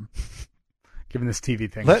more time. Giving this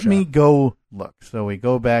TV thing Let me go look. So we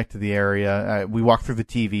go back to the area. We walk through the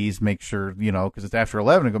TVs, make sure, because it's after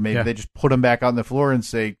 11. I go, maybe they just put them back on the floor and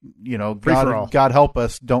say, God help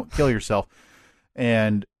us, don't kill yourself.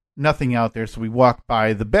 And nothing out there. So we walk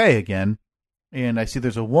by the bay again, and I see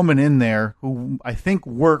there's a woman in there who I think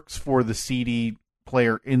works for the CD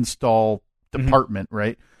player install department,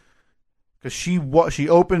 right? Because she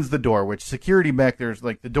opens the door, which security back there is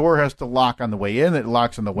like the door has to lock on the way in, it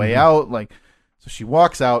locks on the way out, so she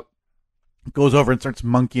walks out, goes over and starts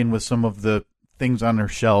monkeying with some of the things on her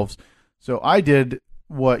shelves. So I did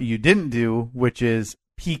what you didn't do, which is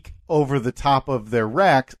peek over the top of their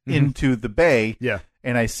racks into the bay. Yeah.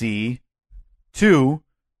 And I see two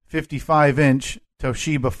 55-inch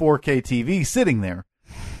Toshiba 4K TVs sitting there.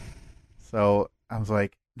 So I was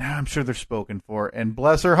like, nah, I'm sure they're spoken for. And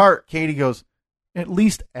bless her heart, Katie goes, at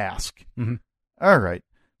least ask. All right.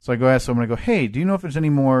 So I go ask someone, I go, hey, do you know if there's any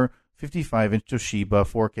more 55-inch Toshiba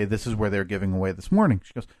 4K? This is where they're giving away this morning.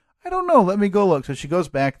 She goes, I don't know. Let me go look. So she goes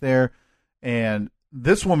back there, and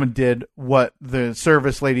this woman did what the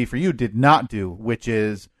service lady for you did not do, which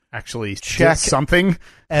is actually check something,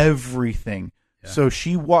 everything. Yeah. So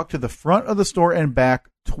she walked to the front of the store and back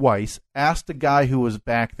twice, asked the guy who was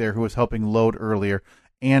back there who was helping load earlier,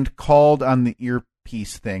 and called on the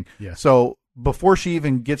earpiece thing. Yeah. So before she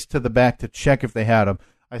even gets to the back to check if they had them,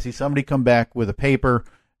 I see somebody come back with a paper.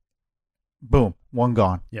 Boom, one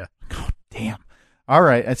gone. Yeah. God damn. All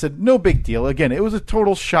right. I said, no big deal. Again, it was a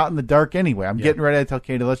total shot in the dark anyway. I'm getting ready to tell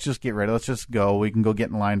Katie, let's just get ready. Let's just go. We can go get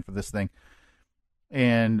in line for this thing.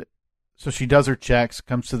 And so she does her checks,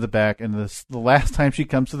 comes to the back, and the last time she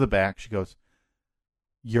comes to the back, she goes,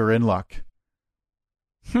 you're in luck.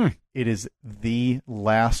 It is the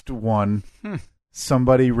last one.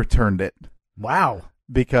 Somebody returned it. Wow.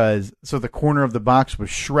 Because, so the corner of the box was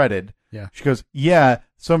shredded. Yeah. She goes, yeah,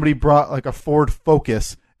 somebody brought like a Ford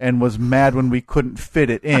Focus and was mad when we couldn't fit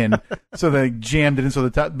it in. So they jammed it in so the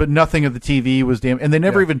top, but nothing of the TV was damaged. And they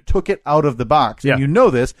never even took it out of the box. Yeah. And you know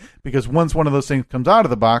this because once one of those things comes out of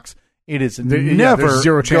the box, it is never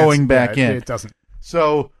zero chance. going back in. It doesn't.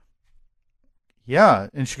 So, yeah.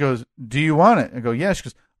 And she goes, do you want it? I go, yeah. She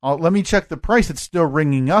goes, let me check the price it's still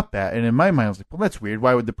ringing up at. And in my mind, I was like, well, that's weird.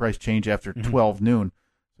 Why would the price change after 12 noon?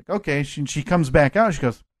 Like, okay. She comes back out. She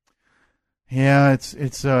goes, yeah,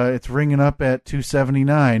 it's ringing up at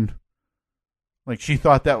 $279. Like she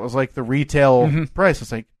thought that was like the retail price.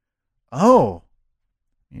 It's like, oh,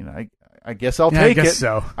 I guess I'll Yeah, I take guess it.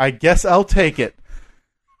 so. I guess I'll take it.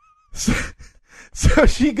 So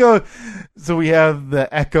she goes, so we have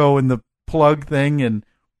the Echo and the plug thing, and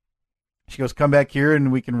she goes, come back here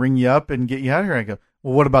and we can ring you up and get you out of here. I go,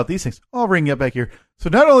 well, what about these things? I'll ring you up back here. So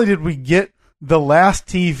not only did we get the last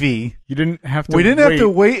TV, You didn't have to. we didn't wait. have to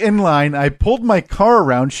wait in line. I pulled my car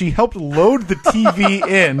around. She helped load the TV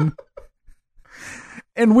in,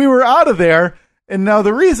 and we were out of there. And now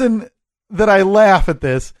the reason that I laugh at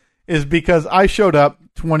this is because I showed up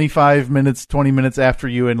 20 minutes after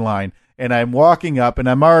you in line. And I'm walking up, and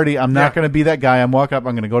I'm not going to be that guy. I'm walking up.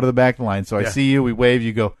 I'm going to go to the back of the line. So I see you. We wave.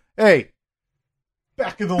 You go, hey,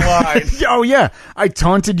 back in the line. Oh, yeah. I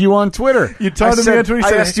taunted you on Twitter. You taunted me on Twitter. You I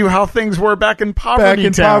said, asked you how things were back in Poverty back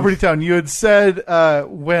in Town. Poverty Town. You had said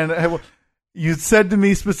you said to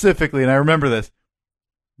me specifically, and I remember this,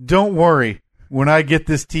 don't worry. When I get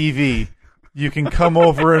this TV, you can come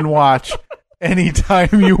over and watch anytime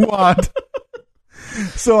you want.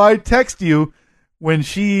 So I text you. When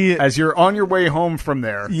she... As you're on your way home from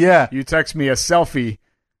there, Yeah. you text me a selfie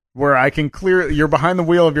where I can you're behind the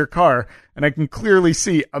wheel of your car, and I can clearly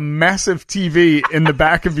see a massive TV in the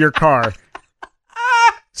back of your car.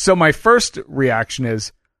 So my first reaction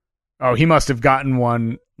is, oh, he must have gotten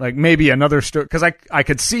one, like maybe another store, because I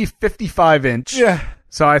could see 55-inch. Yeah.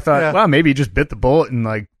 So I thought, Yeah. well, maybe he just bit the bullet and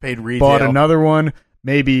like Paid retail. bought another one.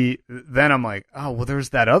 Maybe then I'm like, oh, well, there's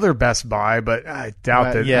that other Best Buy, but I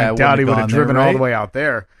doubt that. yeah, I it doubt he wouldn't would have have gone driven there, all the right? way out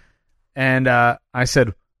there. And I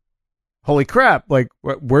said, holy crap, like,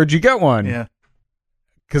 where'd you get one? Yeah.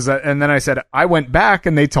 And then I said, I went back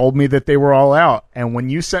and they told me that they were all out. And when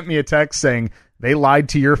you sent me a text saying they lied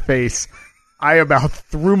to your face, I about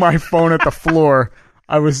threw my phone at the floor.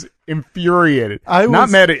 I was infuriated.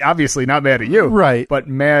 Obviously not mad at you. Right. But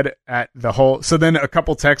mad at the whole. So then a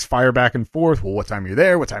couple texts fire back and forth. Well, what time are you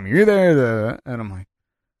there? What time are you there? And I'm like,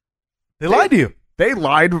 They lied to you. they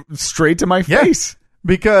lied straight to my Yeah. face.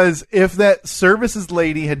 Because if that services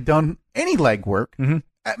lady had done any legwork, Mhm.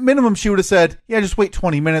 at minimum she would have said, yeah, just wait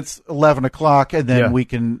 20 minutes, 11 o'clock, and then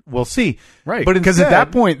Yeah. we'll see. Right. But Because at instead-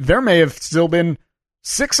 that point, there may have still been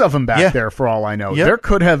 6 of them back Yeah. there for all I know. Yep.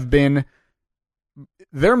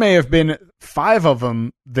 There may have been 5 of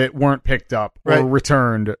them that weren't picked up or Right.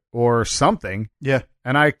 returned or something. Yeah.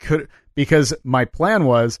 And because my plan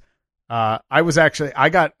was, I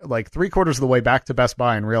got like 3/4 of the way back to Best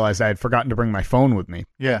Buy and realized I had forgotten to bring my phone with me.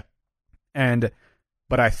 Yeah.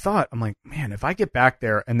 But I thought, I'm like, man, if I get back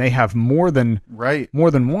there and they have more than Right.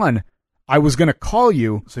 one, I was going to call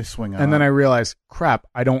you. So swing on. And then I realized, crap,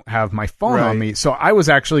 I don't have my phone Right. on me. So I was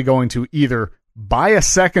actually going to either buy a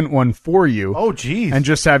second one for you Oh, geez. and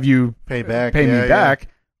just have you pay me back,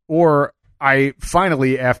 or I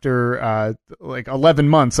finally, after like 11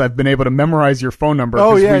 months, I've been able to memorize your phone number.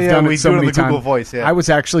 Oh, 'cause yeah, we've yeah. done We it so do it on many the Google times. Voice, yeah. I was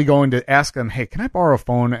actually going to ask them, hey, can I borrow a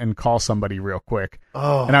phone and call somebody real quick?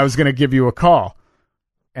 Oh. And I was going to give you a call.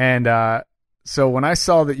 And so when I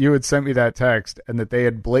saw that you had sent me that text and that they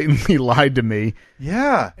had blatantly lied to me,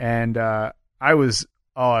 Yeah. and I was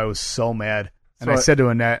so mad. And So I said to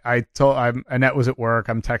Annette, Annette was at work.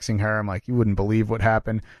 I'm texting her. I'm like, you wouldn't believe what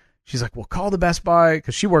happened. She's like, well, call the Best Buy,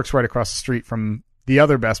 because she works right across the street from the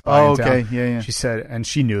other Best Buy Oh, in town. okay. Yeah, yeah. She said, and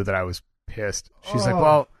she knew that I was pissed. She's like, Oh.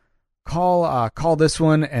 well, call this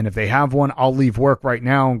one, and if they have one, I'll leave work right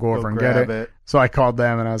now and go over and get grab it. it. So I called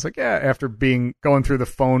them, and I was like, yeah, after going through the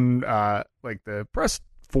phone, like the press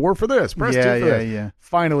 4 for this, press 2 Yeah, for yeah, this. yeah.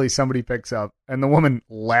 Finally, somebody picks up, and the woman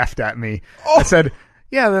laughed at me. Oh. I said,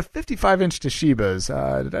 yeah, the 55-inch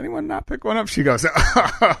Toshibas. Did anyone not pick one up? She goes,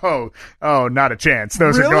 oh, not a chance.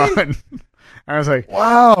 Those Really? are gone. I was like,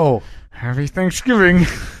 Wow. happy Thanksgiving.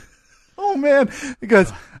 Oh, man.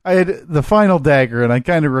 Because I had the final dagger, and I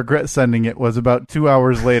kind of regret sending it, was about 2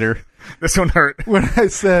 hours later This one hurt. when I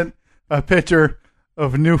sent a picture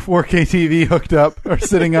of a new 4K TV hooked up or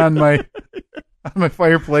sitting on my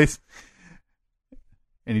fireplace.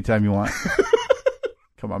 Anytime you want.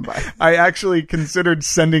 Come on by. I actually considered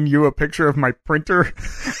sending you a picture of my printer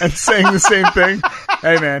and saying the same thing.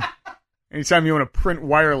 Hey, man, anytime you want to print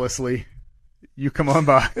wirelessly, you come on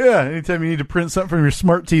by. Yeah, anytime you need to print something from your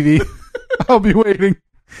smart TV, I'll be waiting.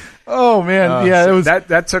 Oh man, yeah, so it was.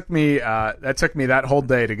 that took me that whole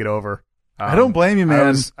day to get over. I don't blame you,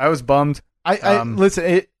 man. I was bummed. I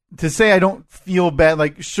listen. To say I don't feel bad,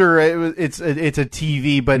 like sure, it's a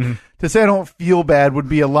TV, but to say I don't feel bad would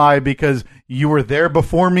be a lie because you were there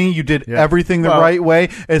before me. You did everything the right way.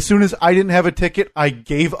 As soon as I didn't have a ticket, I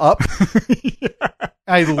gave up.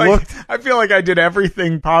 I looked. I feel like I did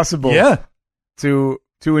everything possible. Yeah. To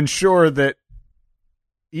ensure that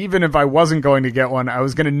even if I wasn't going to get one, I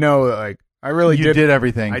was going to know that, like, I really You did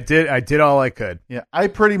everything. I did all I could. Yeah, I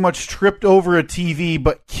pretty much tripped over a TV,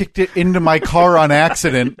 but kicked it into my car on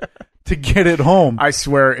accident to get it home. I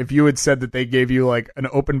swear, if you had said that they gave you like an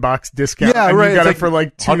open box discount, Yeah, and right. you got It's it for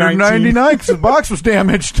like $2.99 $199 because the box was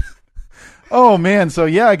damaged. Oh man, so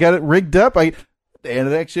yeah, I got it rigged up. It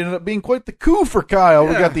actually ended up being quite the coup for Kyle.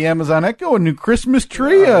 We Yeah. got the Amazon Echo, a new Christmas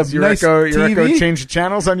tree, a Does your nice Echo TV. change the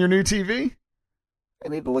channels on your new TV? I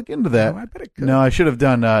need to look into that. Oh, I bet it could. No, I should have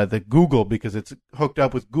done the Google because it's hooked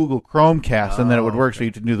up with Google Chromecast, and then it would work. So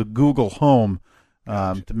you could do the Google Home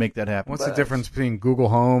to make that happen. What's But- the difference between Google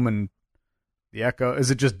Home and the Echo? Is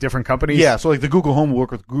it just different companies? Yeah, so like the Google Home will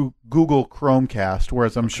work with Google Chromecast,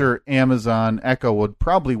 whereas I'm sure Amazon Echo would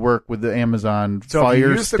probably work with the Amazon So have Fire you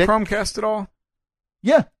used the Stick. Chromecast at all?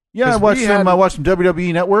 Yeah, 'Cause I watched we some. had- I watched some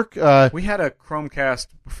WWE Network. We had a Chromecast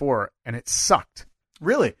before, and it sucked.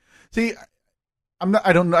 Really? See, I'm not.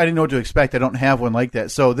 I didn't know what to expect. I don't have one like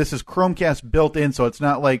that. So this is Chromecast built in. So it's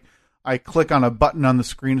not like I click on a button on the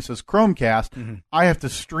screen that says Chromecast. Mm-hmm. I have to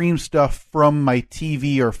stream stuff from my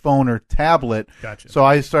TV or phone or tablet. Gotcha. So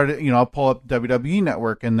I started. I'll pull up WWE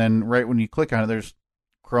Network, and then right when you click on it, there's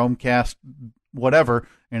Chromecast whatever,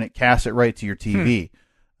 and it casts it right to your TV.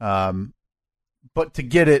 But to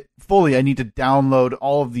get it fully, I need to download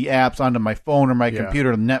all of the apps onto my phone or my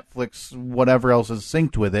computer, Netflix, whatever else is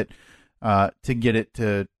synced with it, to get it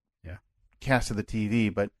to cast to the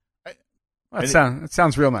TV. But It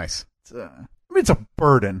sounds real nice. it's a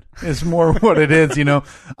burden. It's more what it is.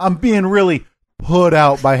 I'm being really put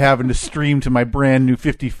out by having to stream to my brand new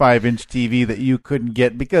 55-inch TV that you couldn't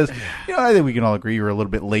get because, I think we can all agree you were a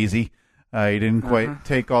little bit lazy. You didn't quite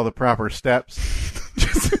take all the proper steps.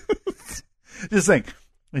 Just think,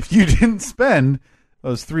 if you didn't spend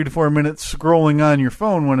those 3 to 4 minutes scrolling on your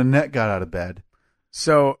phone when Annette got out of bed,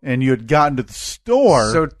 and you had gotten to the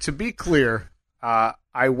store. So to be clear,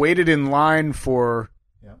 I waited in line for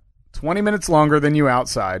 20 minutes longer than you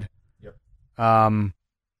outside. Yep.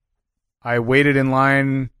 I waited in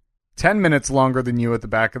line 10 minutes longer than you at the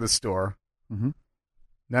back of the store. Mm-hmm.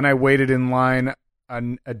 Then I waited in line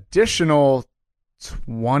an additional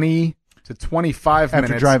 20 to 25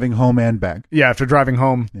 minutes. After driving home and back. Yeah, after driving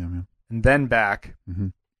home Yeah, man. and then back. Mm-hmm.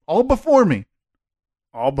 All before me.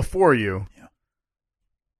 All before you. Yeah.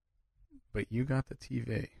 But you got the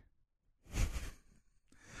TV.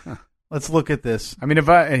 Let's look at this. I mean, if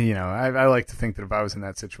I like to think that if I was in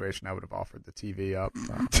that situation, I would have offered the TV up.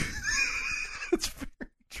 It's very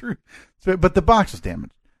true. But the box was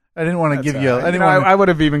damaged. I didn't want to give you. I would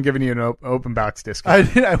have even given you an open box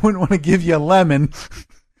discount. I wouldn't want to give you a lemon.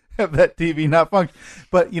 Have that TV not function.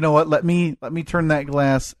 But you know what? Let me turn that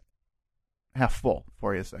glass half full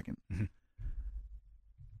for you a second. Mm-hmm.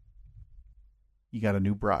 You got a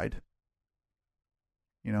new bride.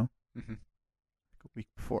 Mm-hmm. A week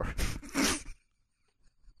before.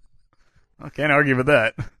 I can't argue with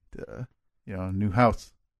that. A new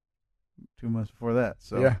house 2 months before that.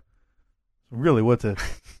 So yeah. So really, what's a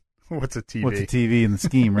What's a TV? What's a TV in the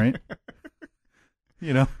scheme, right?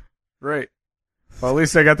 Right. Well, at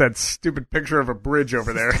least I got that stupid picture of a bridge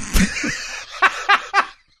over there.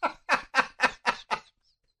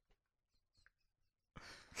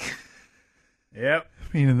 Yep.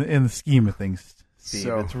 I mean, in the scheme of things, Steve,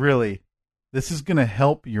 it's really, this is going to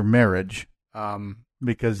help your marriage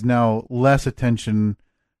because now less attention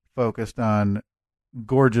focused on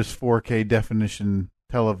gorgeous 4K definition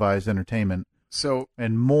televised entertainment,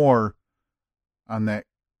 and more on that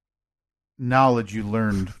knowledge you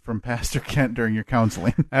learned from Pastor Kent during your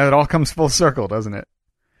counseling. It all comes full circle, doesn't it?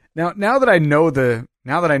 Now that I know the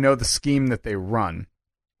scheme that they run.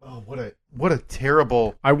 Oh, what a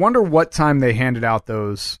terrible! I wonder what time they handed out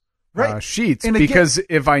those sheets, and because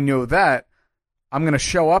if I know that, I'm going to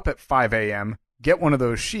show up at 5 a.m., get one of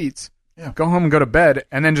those sheets, go home and go to bed,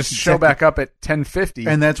 and then just show back up at 10:50.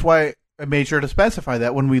 And that's why I made sure to specify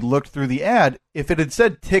that when we looked through the ad. If it had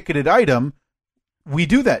said ticketed item, we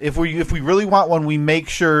do that. If we really want one, we make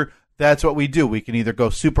sure that's what we do. We can either go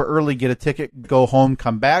super early, get a ticket, go home,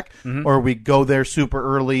 come back, or we go there super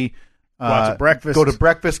early, watch breakfast, go to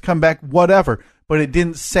breakfast, come back, whatever. But it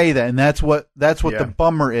didn't say that, and that's what the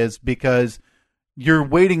bummer is, because you're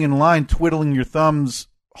waiting in line, twiddling your thumbs,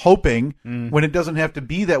 hoping when it doesn't have to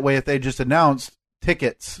be that way if they just announced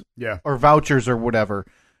tickets or vouchers or whatever.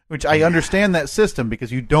 Which I understand that system,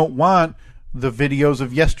 because you don't want the videos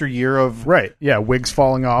of yesteryear of wigs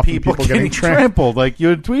falling off, people and people getting trampled, like you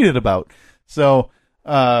had tweeted about. So,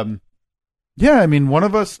 I mean, one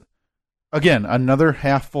of us, again, another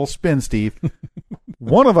half full spin, Steve.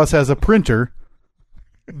 One of us has a printer.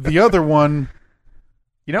 The other one,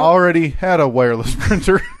 already had a wireless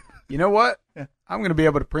printer. You know what? I'm going to be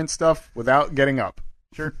able to print stuff without getting up.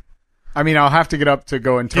 Sure. I mean, I'll have to get up to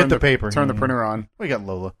go and turn Get the paper. turn the printer on. We got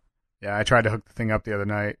Lola. Yeah, I tried to hook the thing up the other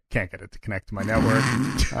night. Can't get it to connect to my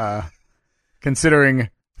network. Considering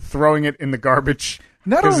throwing it in the garbage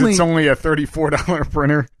because it's only a $34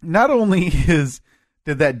 printer. Not only did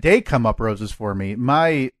that day come up roses for me,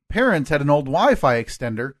 my parents had an old Wi-Fi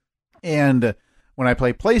extender, and when I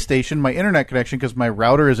play PlayStation, my internet connection, because my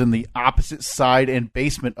router is in the opposite side and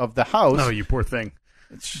basement of the house. Oh, you poor thing.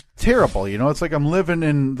 It's just terrible, It's like I'm living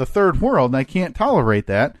in the third world, and I can't tolerate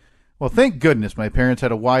that. Well, thank goodness my parents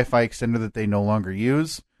had a Wi-Fi extender that they no longer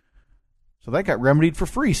use. So that got remedied for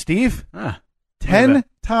free, Steve. 10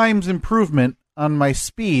 times improvement on my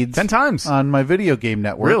speeds. 10 times? On my video game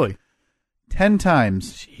network. Really? 10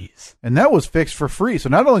 times. Jeez. And that was fixed for free. So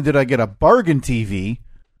not only did I get a bargain TV,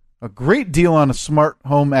 a great deal on a smart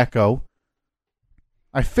home Echo,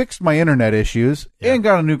 I fixed my internet issues and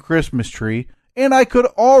got a new Christmas tree, and I could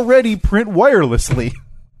already print wirelessly.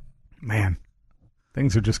 Man,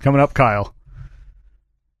 things are just coming up, Kyle.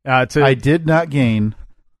 I did not gain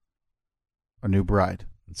a new bride.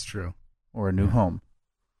 That's true. Or a new home.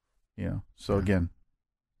 So again,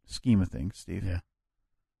 scheme of things, Steve. Yeah.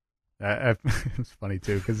 It's funny,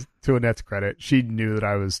 too, because to Annette's credit, she knew that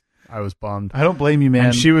I was bummed. I don't blame you, man.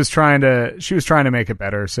 And she was trying to make it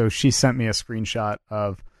better, so she sent me a screenshot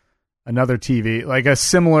of another TV, like a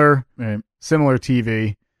similar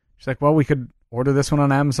TV. She's like, well, we could order this one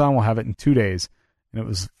on Amazon. We'll have it in 2 days. And it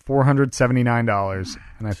was $479.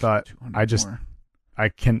 And I thought, I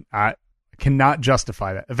cannot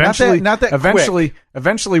justify that. Eventually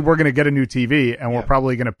we're going to get a new TV, and we're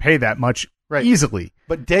probably going to pay that much easily.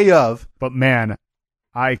 But day of. But man,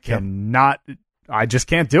 I cannot. I just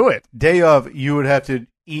can't do it. Day of, you would have to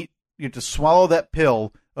swallow that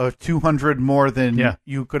pill of 200 more than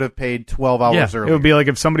you could have paid 12 hours earlier. It would be like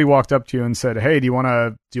if somebody walked up to you and said, "Hey, do you want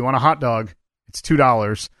a hot dog? It's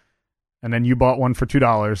 $2." And then you bought one for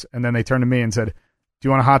 $2, and then they turned to me and said, "Do you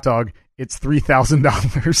want a hot dog? It's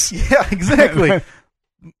 $3,000." Yeah, exactly.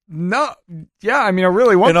 No, yeah, I mean, I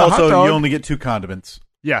really want and the also, hot dog. you only get 2 condiments.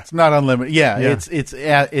 Yeah, it's not unlimited. Yeah.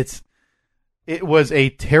 It was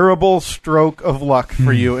a terrible stroke of luck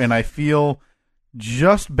for you, and I feel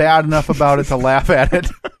just bad enough about it to laugh at it.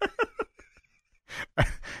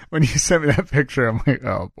 When you sent me that picture, I'm like,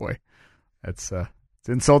 oh boy, it's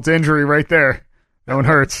insult to injury right there. That one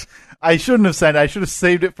hurts. I shouldn't have said it. I should have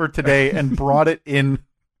saved it for today and brought it in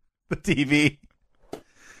the TV.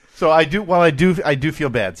 So I do feel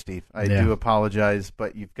bad, Steve. I do apologize,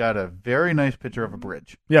 but you've got a very nice picture of a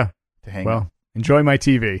bridge. Yeah. To hang. Well, enjoy my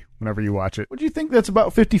TV whenever you watch it. What do you think? That's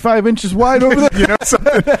about 55 inches wide over there.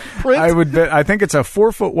 I think it's a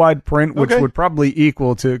 4-foot wide print, which would probably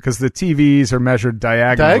equal to, because the TVs are measured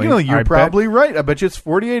diagonally. You're probably right. I bet you it's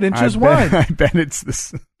 48 inches wide. I bet it's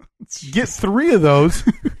this. Get 3 of those,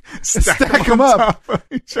 stack them up,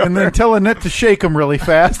 and then tell Annette to shake them really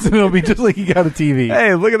fast, and it'll be just like you got a TV.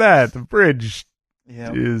 Hey, look at that. The bridge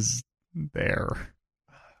is there.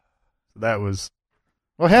 That was...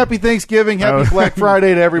 Well, happy Thanksgiving, happy Black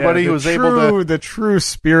Friday to everybody who was able to... The true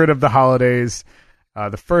spirit of the holidays.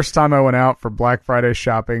 The first time I went out for Black Friday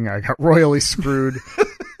shopping, I got royally screwed,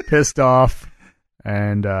 pissed off,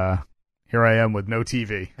 and here I am with no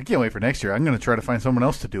TV. I can't wait for next year. I'm going to try to find someone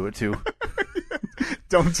else to do it, too.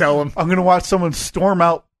 Don't tell them. I'm going to watch someone storm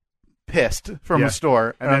out pissed from a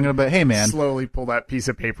store, and I'm going to be, hey, man. Slowly pull that piece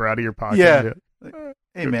of paper out of your pocket. Yeah.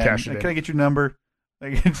 Hey, man, can I get your number?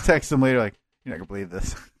 I can text them later, like, you're not going to believe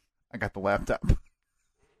this. I got the laptop.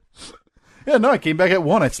 Yeah, no, I came back at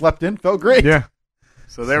 1. I slept in. Felt great. Yeah.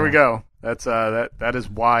 So there we go. That's that is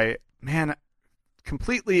why, man,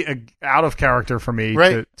 completely out of character for me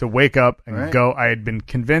to wake up and go. I had been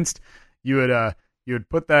convinced you had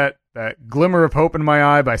put that glimmer of hope in my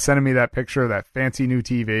eye by sending me that picture of that fancy new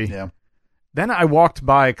TV. Yeah. Then I walked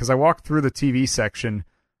by, because I walked through the TV section,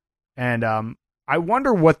 and I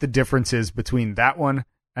wonder what the difference is between that one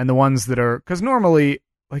and the ones that are, because normally,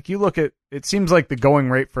 like, you look at, it seems like the going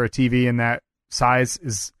rate for a TV in that size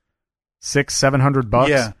is $600-$700.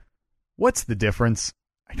 Yeah. What's the difference?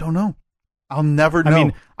 I don't know. I'll never know. I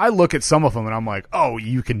mean, I look at some of them and I'm like, oh,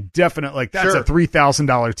 you can definitely, like, that's a $3,000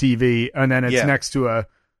 TV, and then it's next to a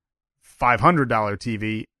 $500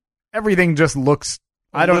 TV. Everything just looks,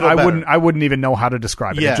 I wouldn't even know how to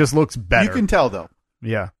describe it. Yeah. It just looks better. You can tell, though.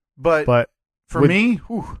 Yeah. But for me,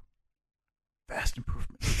 vast improvement.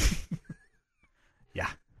 Yeah.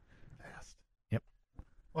 Fast. Yep.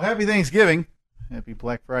 Well, happy Thanksgiving. Happy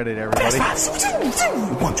Black Friday to everybody.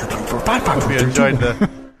 Hope you enjoyed the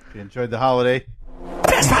holiday. Enjoyed the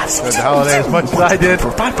holiday as much as I did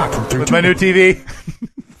with my new TV.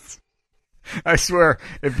 I swear,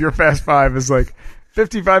 if your Fast Five is like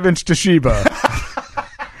 55-inch Toshiba,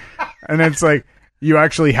 and it's like you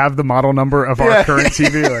actually have the model number of our current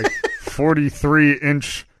TV, like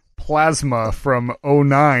 43-inch plasma from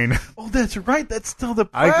 09. Oh, that's right. That's still the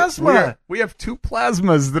plasma. We have two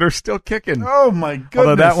plasmas that are still kicking. Oh my goodness.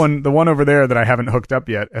 Although that one, the one over there that I haven't hooked up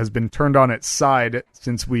yet, has been turned on its side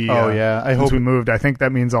since we. I hope we moved. I think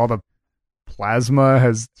that means all the plasma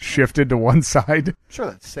has shifted to one side. I'm sure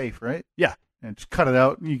that's safe, right? Yeah. And just cut it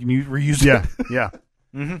out. You can reuse Yeah. it. Yeah.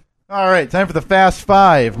 Mm-hmm. All right, time for the Fast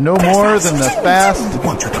Five. No more than the Fast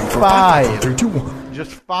 5.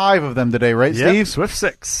 Just 5 of them today, right, Yep, Steve? Swift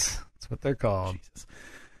 6. That's what they're called. Jesus.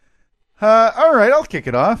 All right, I'll kick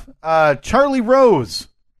it off. Charlie Rose.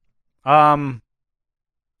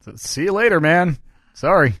 See you later, man.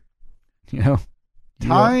 Sorry.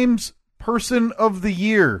 Times Person of the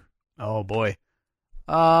Year. Oh boy.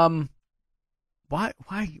 Why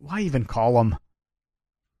even call them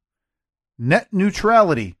Net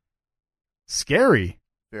neutrality. scary?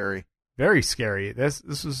 Very. Very scary. This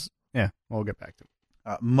was we'll get back to it.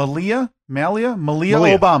 Malia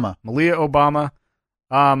Obama. Malia Obama.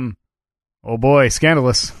 Oh boy,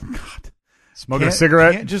 scandalous. God. Smoking a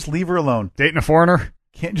cigarette, Can't just leave her alone. dating a foreigner.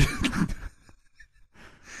 Can't just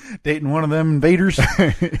dating one of them invaders.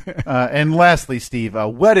 And lastly, Steve,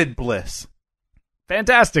 Wedded Bliss.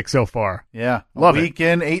 Fantastic so far. Yeah. Love a week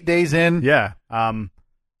in, 8 days in. Yeah.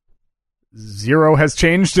 Zero has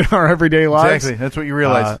changed in our everyday lives. Exactly. That's what you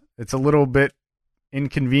realize. It's a little bit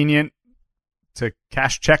inconvenient to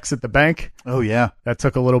cash checks at the bank. Oh, yeah. That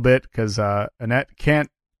took a little bit because Annette can't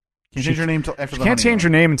Change her name until after the can't change her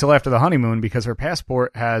honeymoon. name until after the honeymoon because her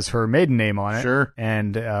passport has her maiden name on it. Sure.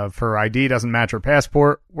 And if her ID doesn't match her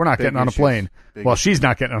passport, we're not Big getting on a issues. plane. Big Well, issues. she's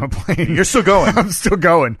not getting on a plane. You're still going. I'm still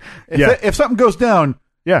going. If something goes down,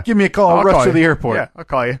 Yeah. give me a call. I'll rush call to you. the airport. Yeah, I'll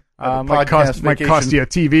call you. Have a Might podcast cost vacation. you a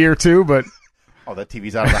TV or two, but Oh, that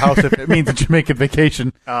TV's out of the house if it means that you're making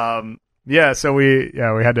vacation. so we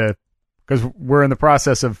had to, because we're in the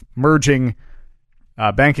process of merging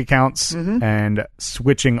bank accounts and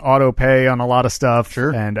switching auto pay on a lot of stuff.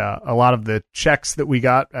 Sure. And a lot of the checks that we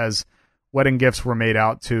got as wedding gifts were made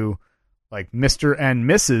out to like Mr. and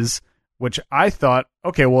Mrs., which I thought,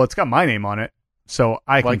 okay, well, it's got my name on it, so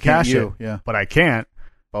I Why can can't cash you? it. Yeah. But I can't.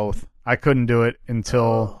 Both. I couldn't do it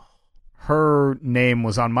until her name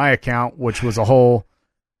was on my account, which was a whole.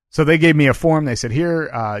 So they gave me a form. They said,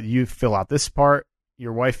 here, you fill out this part.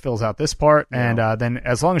 Your wife fills out this part. Yeah. And then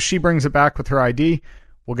as long as she brings it back with her ID,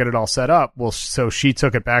 we'll get it all set up. Well, so she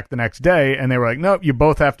took it back the next day, and they were like, nope, you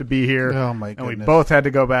both have to be here. Oh, my And goodness. we both had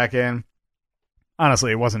to go back in.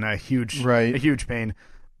 Honestly, it wasn't a huge pain,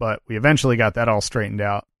 but we eventually got that all straightened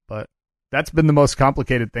out. But that's been the most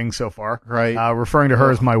complicated thing so far. Right. Referring to her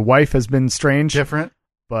as my wife has been strange. Different.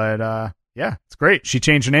 But yeah, it's great. She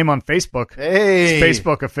changed her name on Facebook. Hey. It's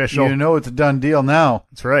Facebook official. You know it's a done deal now.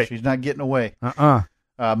 That's right. She's not getting away. Uh-uh.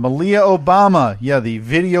 Malia Obama. Yeah, the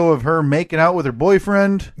video of her making out with her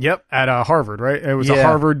boyfriend. Yep, at Harvard, right? It was a Yeah.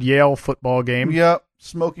 Harvard-Yale football game. Yep.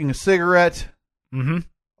 Smoking a cigarette. Mm-hmm.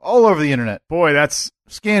 All over the internet. Boy, that's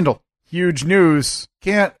Scandal. huge news.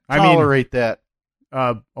 Can't I mean, tolerate that.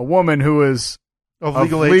 A woman who is Of of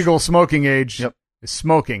legal age. legal smoking age Yep. is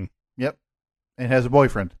smoking. Yep. And has a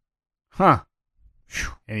boyfriend. Huh.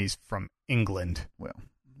 Phew. And he's from England. Well,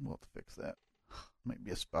 we'll have to fix that. Might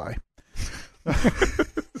be a spy.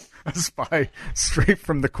 A spy straight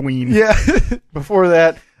from the Queen. Yeah. Before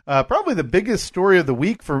that, probably the biggest story of the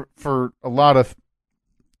week for a lot of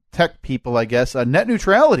tech people, I guess, net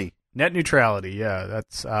neutrality. Net neutrality, yeah.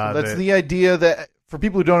 That's That's the idea that, for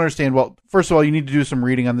people who don't understand, well, first of all, you need to do some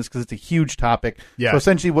reading on this because it's a huge topic. Yeah. So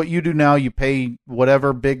essentially what you do now, you pay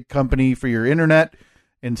whatever big company for your internet.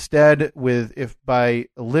 Instead, if by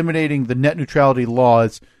eliminating the net neutrality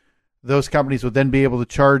laws, those companies would then be able to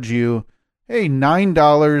charge you, hey,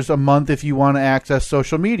 $9 a month if you want to access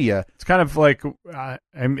social media. It's kind of like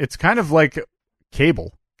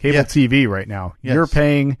cable Yeah. TV right now. Yes. You're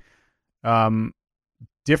paying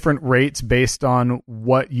different rates based on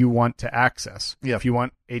what you want to access. Yeah. If you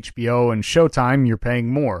want HBO and Showtime, you're paying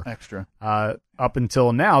more. Extra. Up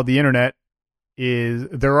until now, the internet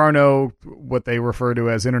there are no what they refer to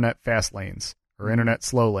as internet fast lanes or internet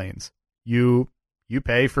slow lanes. You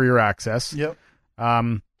pay for your access. Yep.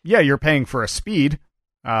 You're paying for a speed.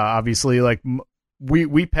 Obviously, like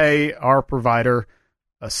we pay our provider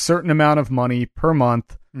a certain amount of money per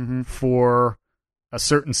month for a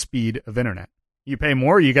certain speed of internet. You pay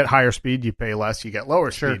more, you get higher speed. You pay less, you get lower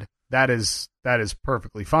Sure. speed. That is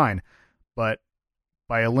perfectly fine. But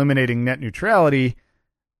by eliminating net neutrality,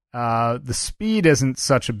 the speed isn't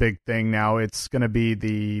such a big thing now. It's going to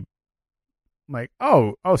be like,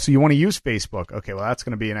 oh, so you want to use Facebook? Okay, well, that's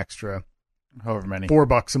going to be an extra however many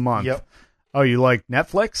 $4 a month. Yep. Oh, you like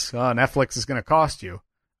Netflix? Netflix is going to cost you.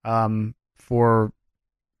 For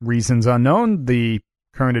reasons unknown, the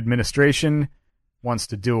current administration wants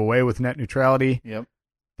to do away with net neutrality. Yep.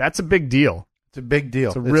 That's a big deal. It's a big deal.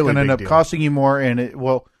 It's a really going to end up deal. costing you more, and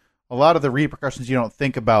a lot of the repercussions you don't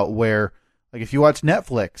think about where, like if you watch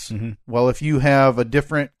Netflix, well, if you have a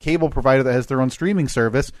different cable provider that has their own streaming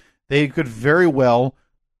service, they could very well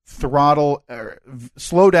throttle or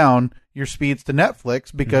slow down your speeds to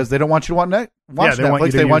Netflix because they don't want you to watch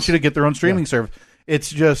Netflix. They want you to get their own streaming service. It's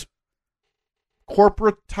just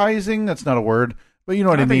corporatizing. That's not a word, but you know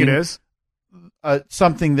what I mean. Think it is.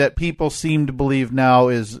 Something that people seem to believe now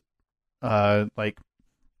is like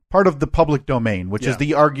part of the public domain, which is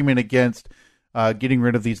the argument against getting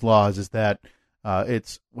rid of these laws, is that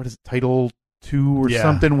it's, what is it, Title II or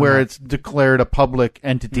something, where it's declared a public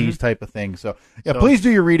entities type of thing. So please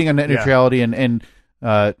do your reading on net neutrality and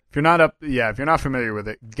if you're not familiar with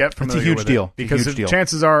it, get familiar with it. It's a huge deal. Because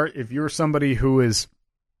chances are, if you're somebody who is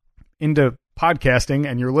into podcasting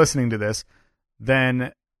and you're listening to this,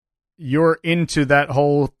 then you're into that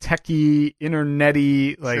whole techie,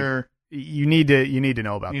 internety, like you need to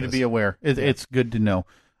know about this. You need to be aware. It's good to know.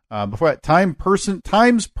 Before that,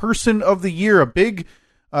 Times Person of the Year, a big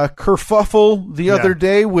kerfuffle the other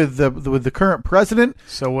day with the current president.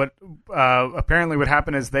 So what apparently what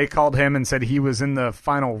happened is they called him and said he was in the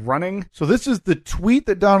final running. So this is the tweet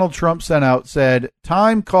that Donald Trump sent out. Said,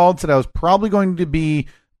 Time called, said I was probably going to be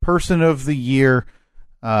Person of the Year,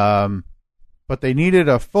 but they needed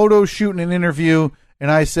a photo shoot and an interview, and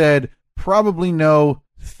I said, probably no,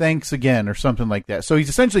 thanks again, or something like that. So he's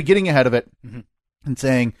essentially getting ahead of it and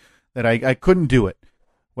saying that I couldn't do it.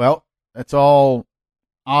 Well, that's all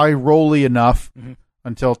eye-rolly enough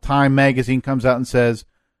until Time magazine comes out and says,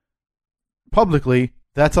 publicly,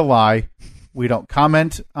 that's a lie. We don't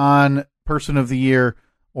comment on Person of the Year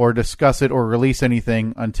or discuss it or release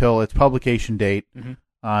anything until its publication date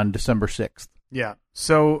on December 6th. Yeah.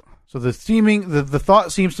 So the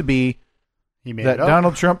thought seems to be that it up.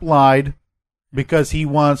 Donald Trump lied because he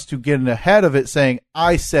wants to get ahead of it, saying,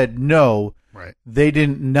 I said no. Right. They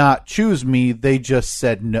didn't not choose me. They just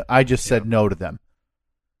said no. I just said no to them.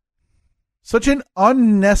 Such an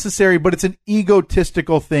unnecessary, but it's an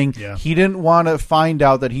egotistical thing. Yeah. He didn't want to find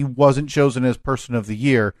out that he wasn't chosen as Person of the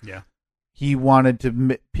Year. Yeah. He wanted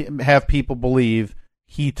to have people believe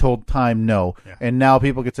he told Time no. Yeah. And now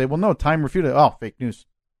people could say, well, no, Time refuted it. Oh, fake news.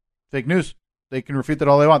 Fake news. They can refute that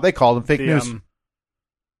all they want. They called him fake news.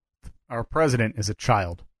 Our president is a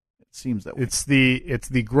child. It seems that way. It's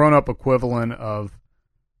the grown-up equivalent of,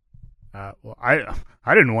 I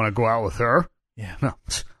didn't want to go out with her. Yeah. No,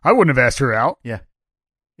 I wouldn't have asked her out. Yeah.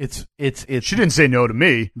 It's She didn't say no to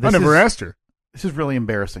me. I never asked her. This is really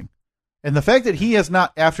embarrassing. And the fact that he has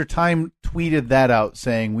not, after Time tweeted that out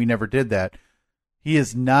saying we never did that, he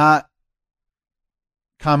has not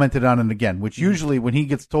commented on it again, which usually when he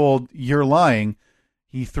gets told you're lying,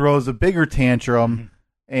 he throws a bigger tantrum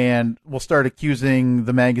and will start accusing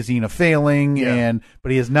the magazine of failing.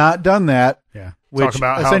 But he has not done that. Yeah. Talk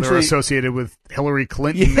about how they're associated with Hillary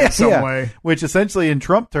Clinton in some way. Which essentially, in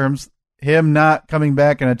Trump terms, him not coming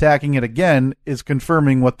back and attacking it again is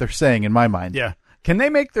confirming what they're saying in my mind. Yeah. Can they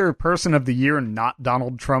make their Person of the Year not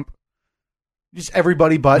Donald Trump? Just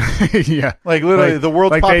everybody but. Yeah. Like literally the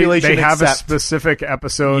world's population they have except. a specific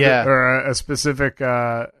episode or a specific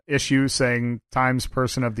issue saying Times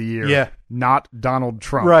Person of the Year, not Donald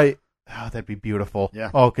Trump. Right. Oh, that'd be beautiful.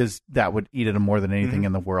 Yeah. Oh, because that would eat at him more than anything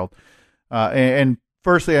in the world. And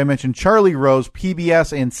firstly, I mentioned Charlie Rose,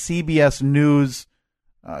 PBS and CBS News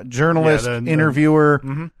journalist,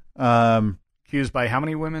 interviewer. Accused by how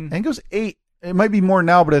many women? I think it was 8. It might be more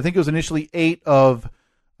now, but I think it was initially 8 of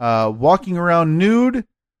walking around nude.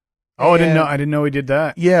 Oh, I didn't know he did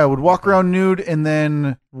that. Yeah, would walk around nude and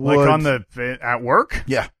then would, at work.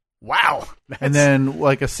 Yeah. Wow. And then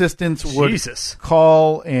like assistants would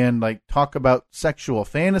call and like talk about sexual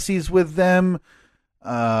fantasies with them.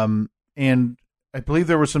 And I believe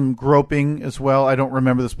there was some groping as well. I don't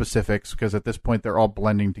remember the specifics because at this point they're all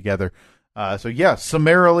blending together. So yeah,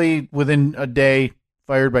 summarily within a day,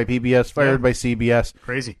 fired by PBS, fired by CBS.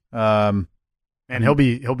 Crazy. And he'll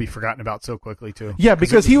be forgotten about so quickly too. Yeah,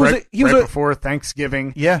 because he was before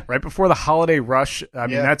Thanksgiving. Yeah, right before the holiday rush. I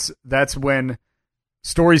mean, that's when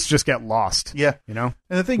stories just get lost. Yeah, you know,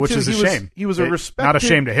 and the thing which too, is a shame. He was a respected, not a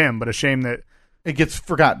shame to him, but a shame that it gets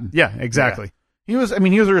forgotten. Yeah, exactly. Yeah. He was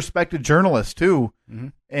a respected journalist too,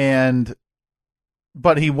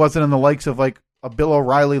 but he wasn't in the likes of like a Bill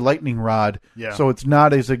O'Reilly lightning rod. Yeah. So it's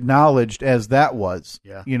not as acknowledged as that was.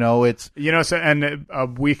 Yeah. It's So and a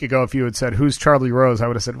week ago, if you had said who's Charlie Rose, I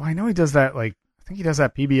would have said, well, I know he does that. Like, I think he does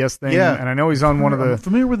that PBS thing. Yeah. And I know he's on I'm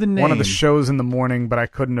familiar with the name. one of the shows in the morning, but I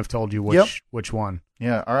couldn't have told you which one.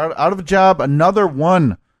 Yeah. Out of a job. Another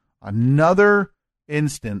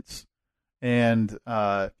instance. And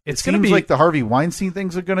it seems like the Harvey Weinstein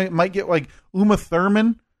things might get like Uma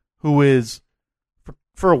Thurman, who is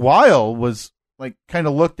for a while was like kind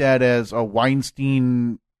of looked at as a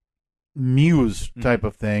Weinstein muse type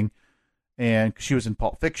of thing. And she was in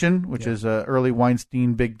Pulp Fiction, which is a early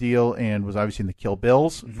Weinstein big deal, and was obviously in the Kill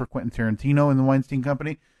Bills for Quentin Tarantino and the Weinstein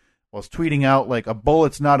Company. Was tweeting out like, a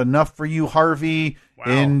bullet's not enough for you, Harvey. Wow.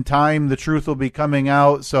 In time, the truth will be coming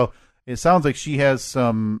out. So it sounds like she has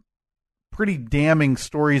some pretty damning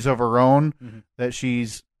stories of her own that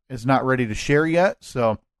is not ready to share yet.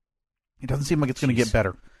 So it doesn't seem like it's going to get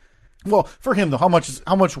better. Well, for him though, how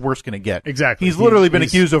much worse can it get? Exactly. He's literally been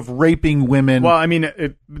accused of raping women. Well, I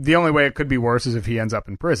mean, the only way it could be worse is if he ends up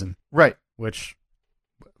in prison, right? Which,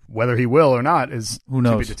 whether he will or not, is who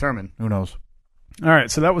knows to be determined. Who knows? All right,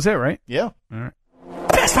 so that was it, right? Yeah. All right.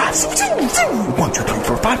 Fast 5, 1, 2, 3,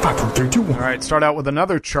 4, 5, 5, 4, 3, 2, 1. All right, start out with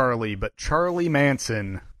another Charlie, but Charlie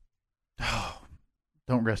Manson.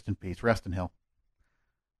 Don't rest in peace. Rest in hell.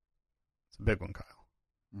 It's a big one, Kyle.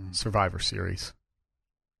 Survivor Series.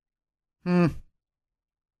 Can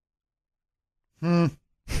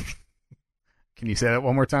you say that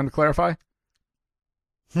one more time to clarify?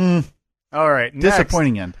 All right.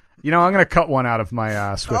 Disappointing end. I'm going to cut one out of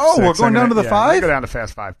my Swift 6. We're going down to the 5? Go down to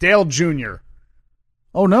Fast 5. Dale Jr.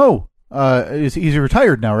 Oh, no. He's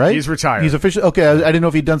retired now, right? He's retired. He's officially... Okay, I didn't know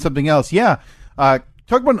if he'd done something else. Yeah. Talk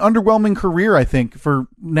about an underwhelming career, I think, for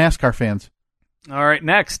NASCAR fans. All right,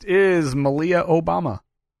 next is Malia Obama.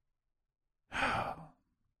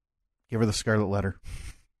 Give her the scarlet letter.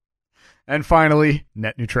 And finally,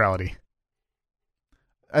 net neutrality.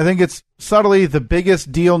 I think it's subtly the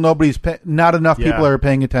biggest deal not enough people are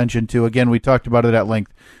paying attention to. Again, we talked about it at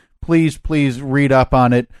length. Please read up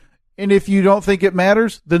on it. And if you don't think it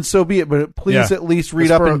matters, then so be it. But please at least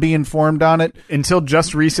read up and be informed on it. Until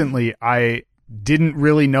just recently, I didn't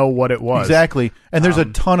really know what it was. Exactly. And there's a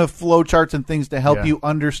ton of flowcharts and things to help you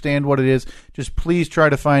understand what it is. Just please try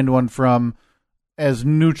to find one from as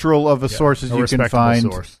neutral of a source as you can find.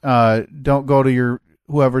 Don't go to your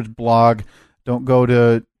whoever's blog. Don't go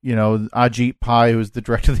to, Ajit Pai, who's the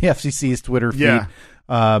director of the FCC's Twitter feed.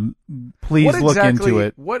 Yeah. Please look into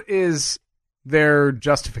it. What is their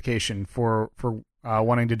justification for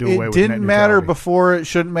wanting to do away with net neutrality? It didn't matter before. It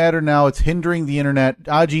shouldn't matter now. It's hindering the internet.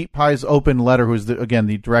 Ajit Pai's open letter, who's,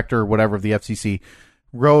 the director or whatever of the FCC,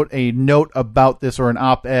 wrote a note about this, or an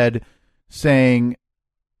op-ed, saying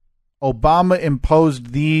Obama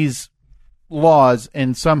imposed these laws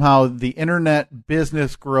and somehow the internet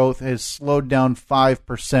business growth has slowed down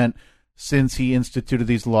 5% since he instituted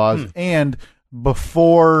these laws. And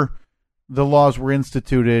before the laws were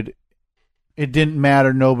instituted, it didn't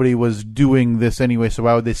matter. Nobody was doing this anyway, so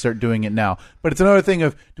why would they start doing it now? But it's another thing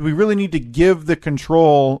of, do we really need to give the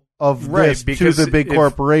control of this to the big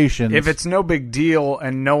corporations? If it's no big deal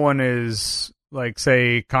and no one is, like,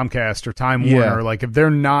 say, Comcast or Time Warner, like, if they're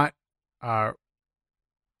not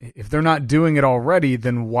doing it already,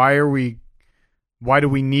 then why do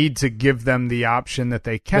we need to give them the option that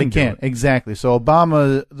they can? They can't. Exactly. So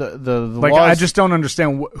Obama, the like, laws, I just don't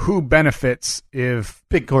understand who benefits if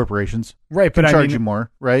big corporations, right? But can charge you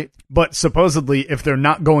more, right? But supposedly, if they're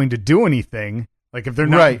not going to do anything, like if they're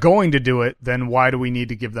not going to do it, then why do we need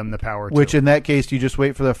to give them the power? Which in that case, you just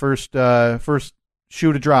wait for the first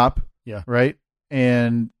shoe to drop, right,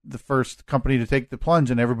 and the first company to take the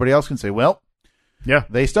plunge, and everybody else can say, well. Yeah,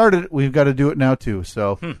 they started it. We've got to do it now too.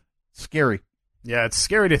 So scary. Yeah, it's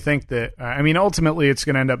scary to think that. Ultimately, it's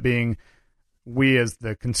going to end up being we as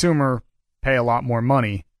the consumer pay a lot more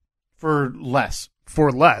money for less.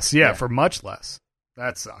 For much less.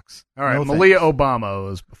 That sucks. All right, Malia Obama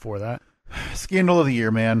was before that. Scandal of the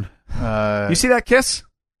year, man. You see that kiss?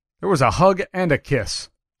 There was a hug and a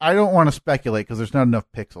kiss. I don't want to speculate because there's not enough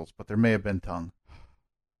pixels, but there may have been tongue.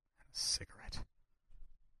 Cigarette.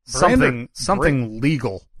 Something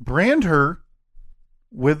legal. Brand her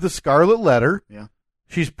with the scarlet letter. Yeah.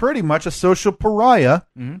 She's pretty much a social pariah.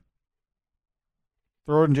 Mm-hmm.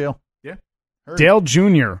 Throw her in jail. Yeah. Dale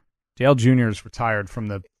Jr. Dale Jr. is retired from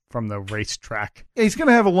the racetrack. Yeah, he's going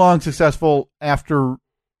to have a long, successful after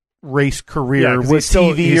race career with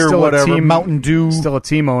still, TV or whatever. Mountain Dew. Still a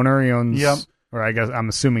team owner. He owns. Or I guess I'm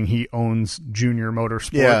assuming he owns Junior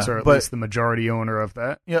Motorsports, or at least the majority owner of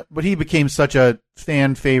that. Yeah, but he became such a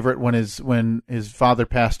fan favorite when his father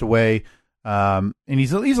passed away. And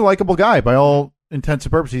he's a likable guy by all intents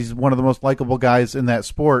and purposes. He's one of the most likable guys in that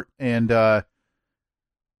sport. And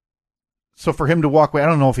so for him to walk away, I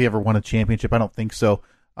don't know if he ever won a championship. I don't think so.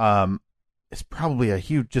 It's probably a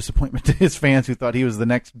huge disappointment to his fans who thought he was the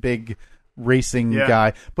next big racing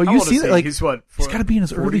guy. But How you old see is that, he? like, he's what? he's got to be in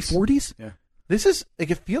his 40s? early 40s. Yeah. This is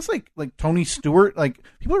like, it feels like Tony Stewart. Like,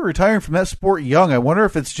 people are retiring from that sport young. I wonder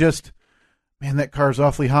if it's just, man, that car's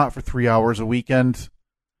awfully hot for 3 hours a weekend.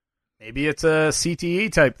 Maybe it's a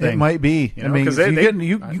CTE type thing. It might be. You know, I mean, 'cause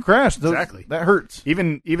you crash. Exactly. That hurts.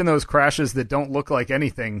 Even those crashes that don't look like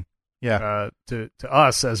anything. Yeah. To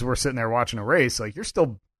us as we're sitting there watching a race, like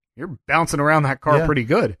you're bouncing around that car pretty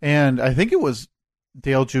good. And I think it was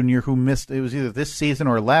Dale Jr. who missed. It was either this season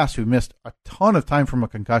or last who missed a ton of time from a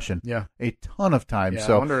concussion. Yeah, a ton of time. Yeah,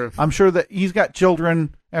 So I'm sure that he's got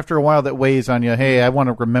children. After a while, that weighs on you. Hey, I want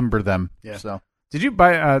to remember them. Yeah. So did you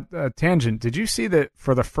by a tangent? Did you see that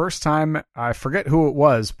for the first time? I forget who it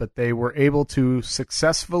was, but they were able to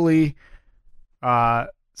successfully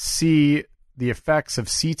see the effects of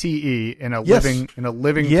CTE in a living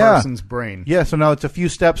person's brain. Yeah. So now it's a few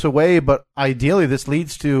steps away, but ideally, this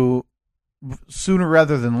leads to sooner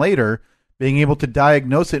rather than later being able to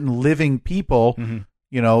diagnose it in living people. Mm-hmm.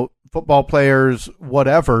 You know, football players,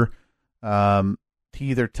 whatever. To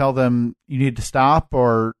either tell them you need to stop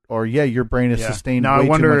or your brain has sustained way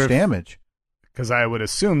too much damage. Because I would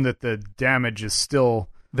assume that the damage is still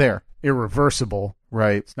there, irreversible.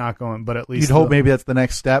 Right. It's not going, but at least you'd hope maybe that's the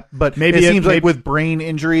next step. But maybe it seems like with brain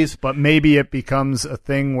injuries. But maybe it becomes a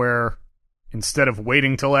thing where instead of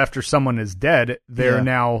waiting till after someone is dead,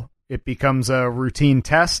 it becomes a routine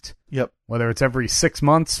test. Yep. Whether it's every 6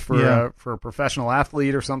 months for a professional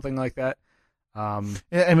athlete or something like that. I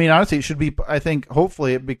mean, honestly, it should be. I think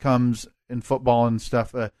hopefully it becomes in football and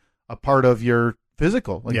stuff a part of your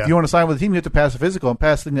physical. Like if you want to sign with a team, you have to pass a physical, and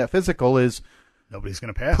passing that physical is nobody's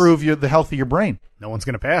going to pass. Prove the health of your brain. No one's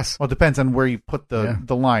going to pass. Well, it depends on where you put the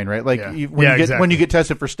line, right? Like exactly. When you get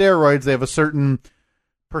tested for steroids, they have a certain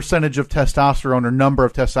percentage of testosterone or number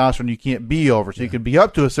of testosterone you can't be over. So you can be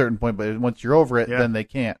up to a certain point, but once you're over it, then they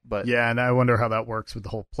can't. But and I wonder how that works with the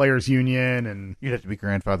whole players union, and you'd have to be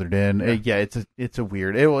grandfathered in. It's a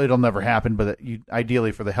weird. It'll never happen, but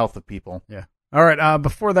ideally for the health of people. Yeah. All right.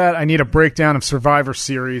 Before that, I need a breakdown of Survivor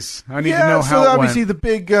Series. I need to know how. So obviously the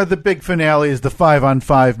big finale is the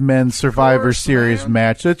 5-on-5 men's Survivor Series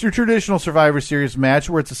match. So it's your traditional Survivor Series match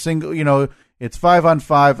where it's a single. It's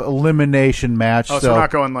 5-on-5 elimination match. Oh, so we're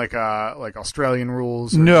not going like Australian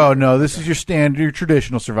rules? No. This is your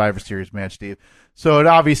traditional Survivor Series match, Steve. So it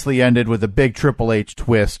obviously ended with a big Triple H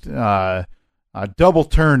twist. A double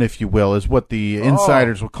turn, if you will, is what the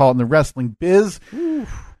insiders will call it in the wrestling biz.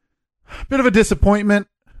 Bit of a disappointment.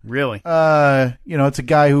 Really? It's a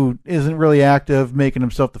guy who isn't really active, making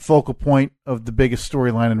himself the focal point of the biggest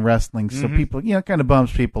storyline in wrestling. So people, kind of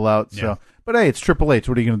bums people out. So. But hey, it's Triple H.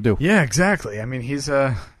 What are you going to do? Yeah, exactly. I mean, he's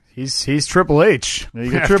Triple H.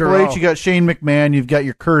 You got Triple H. You got Shane McMahon. You've got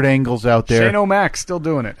your Kurt Angles out there. Shane O'Mac still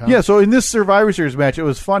doing it. Huh? Yeah. So in this Survivor Series match, it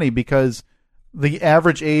was funny because the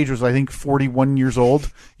average age was, I think, 41 years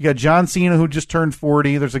old. You got John Cena, who just turned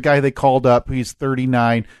 40. There's a guy they called up. He's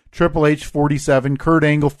 39. Triple H, 47. Kurt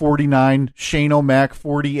Angle, 49. Shane O'Mac,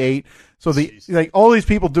 48. So all these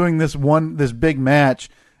people doing this big match,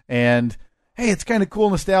 and hey, it's kind of cool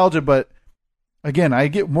nostalgia, but. Again, I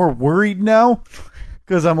get more worried now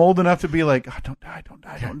because I'm old enough to be like, don't die.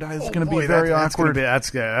 This is going to be very awkward.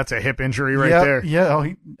 That's a hip injury there.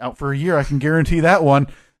 Yeah, out for a year. I can guarantee that one.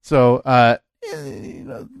 So, it's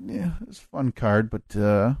a fun card, but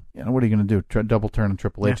what are you going to do? Double turn on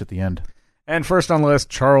Triple H at the end. And first on the list,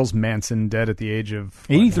 Charles Manson, dead at the age of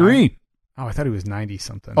 83. Oh, I thought he was 90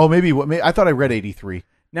 something. Oh, maybe I thought I read 83.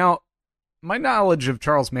 Now, my knowledge of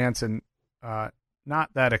Charles Manson.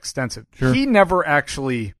 Not that extensive. Sure. He never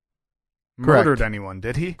actually murdered anyone,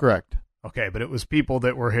 did he? Correct. Okay, but it was people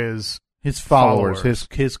that were his followers.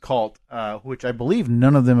 His cult, which I believe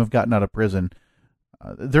none of them have gotten out of prison.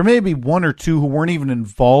 There may be one or two who weren't even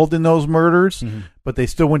involved in those murders, but they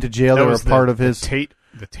still went to jail. They were part of his Tate.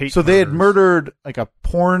 So they had murdered like a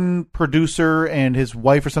porn producer and his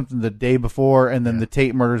wife or something the day before, and then the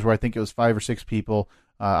Tate murders, where I think it was 5 or 6 people.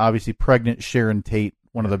 Obviously, pregnant Sharon Tate,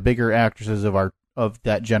 one of the bigger actresses of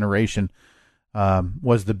that generation,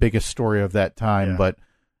 was the biggest story of that time. But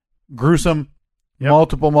gruesome,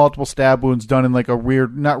 multiple stab wounds done in like a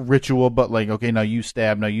weird, not ritual, but like, okay, now you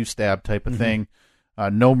stab type of thing.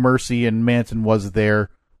 No mercy, and Manson was there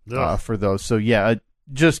for those. So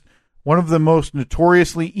just one of the most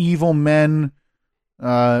notoriously evil men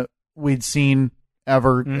we'd seen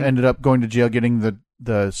ever ended up going to jail, getting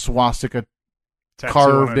the swastika Tattoo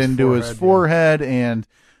carved on his into his forehead, forehead, and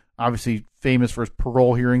obviously famous for his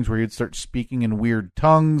parole hearings where he'd start speaking in weird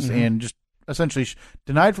tongues and just essentially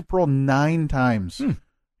denied for parole 9 times.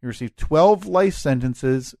 He received 12 life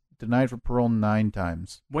sentences, denied for parole 9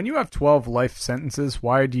 times. When you have 12 life sentences,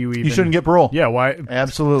 why do you even... You shouldn't get parole. Yeah, why?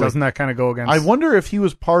 Absolutely. Doesn't that kind of go against... I wonder if he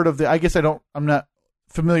was part of the... I guess I'm not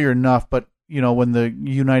familiar enough, but, when the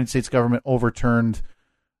United States government overturned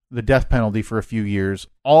the death penalty for a few years,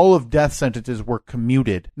 all of death sentences were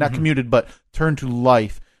commuted. Not commuted, but turned to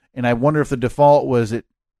life. And I wonder if the default was it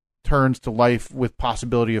turns to life with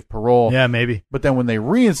possibility of parole. Yeah, maybe. But then when they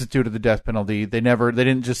reinstituted the death penalty, they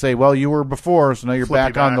didn't just say, well, you were before, so now you're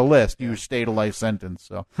back on the list. You stayed a life sentence.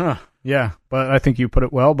 So Yeah, but I think you put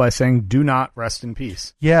it well by saying do not rest in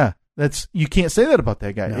peace. yeah, you can't say that about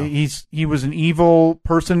that guy. No. He was an evil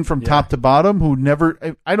person from top to bottom who never,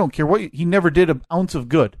 I don't care what, he never did an ounce of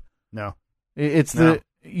good. No.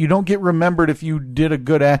 You don't get remembered if you did a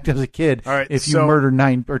good act as a kid. All right, if you murder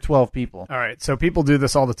 9 or 12 people. All right, so people do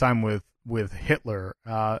this all the time with Hitler.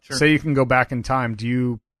 Say you can go back in time. Do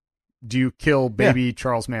you kill baby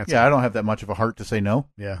Charles Manson? Yeah, I don't have that much of a heart to say no.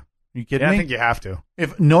 Yeah. Are you kidding me? I think you have to.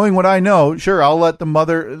 If knowing what I know, sure, I'll let the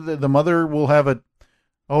mother will have a,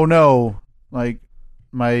 oh no, like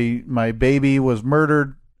my baby was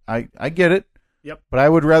murdered. I get it. Yep. But I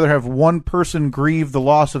would rather have one person grieve the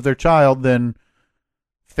loss of their child than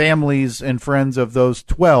families and friends of those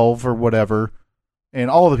 12 or whatever, and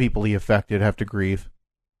all the people he affected have to grieve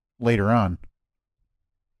later on.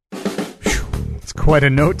 It's quite a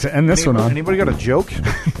note to end this one on. Anybody got a joke?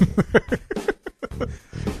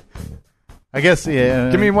 I guess, yeah.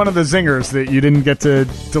 Give me one of the zingers that you didn't get to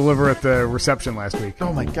deliver at the reception last week.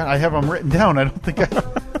 Oh my God, I have them written down. I don't think I...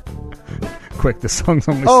 Quick, the song's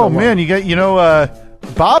only Oh so man, long.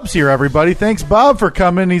 Bob's here, everybody. Thanks, Bob, for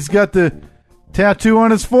coming. He's got the tattoo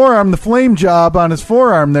on his forearm, the flame job on his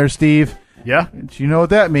forearm there, Steve. Yeah? You know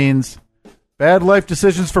what that means. Bad life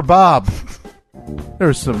decisions for Bob.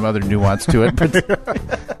 There's some other nuance to it. But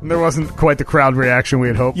There wasn't quite the crowd reaction we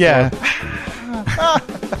had hoped yeah. for.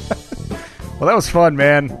 Well, that was fun,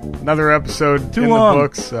 man. Another episode Too in long. the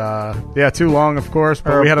books. Yeah, too long, of course,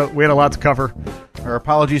 but we had a lot to cover. Our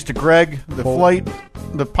apologies to Greg, the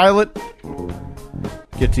pilot.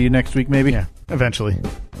 Get to you next week, maybe. Yeah, eventually.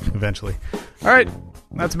 All right,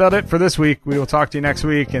 that's about it for this week. We will talk to you next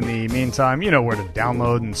week. In the meantime, you know where to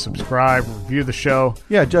download and subscribe, review the show.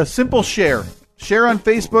 Yeah, just simple share. Share on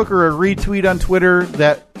Facebook or a retweet on Twitter.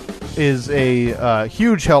 That is a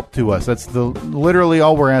huge help to us. That's literally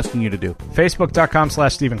all we're asking you to do.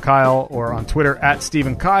 Facebook.com/Steve and Kyle or on Twitter @Steve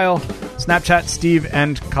and Kyle. Snapchat Steve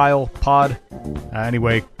and Kyle Pod.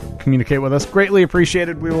 Anyway, communicate with us. Greatly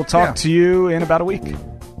appreciated. We will talk to you in about a week.